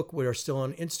Facebook. We are still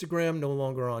on Instagram, no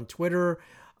longer on Twitter.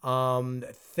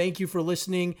 Thank you for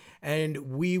listening,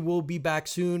 and we will be back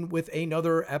soon with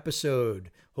another episode.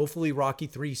 Hopefully Rocky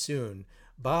 3 soon.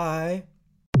 Bye.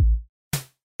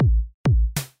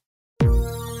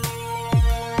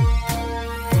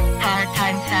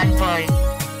 Part-time fanboy.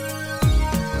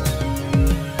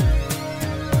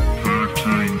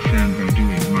 Part-time fanboy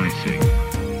doing my thing.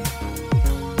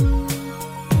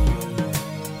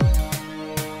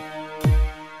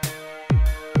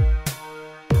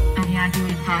 Oh yeah,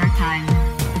 doing part-time.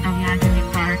 Oh yeah,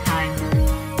 doing part-time.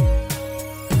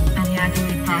 Oh yeah,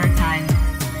 doing part-time.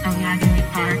 Oh yeah, doing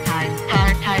part-time.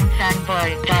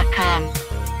 Parttimefanboy.com.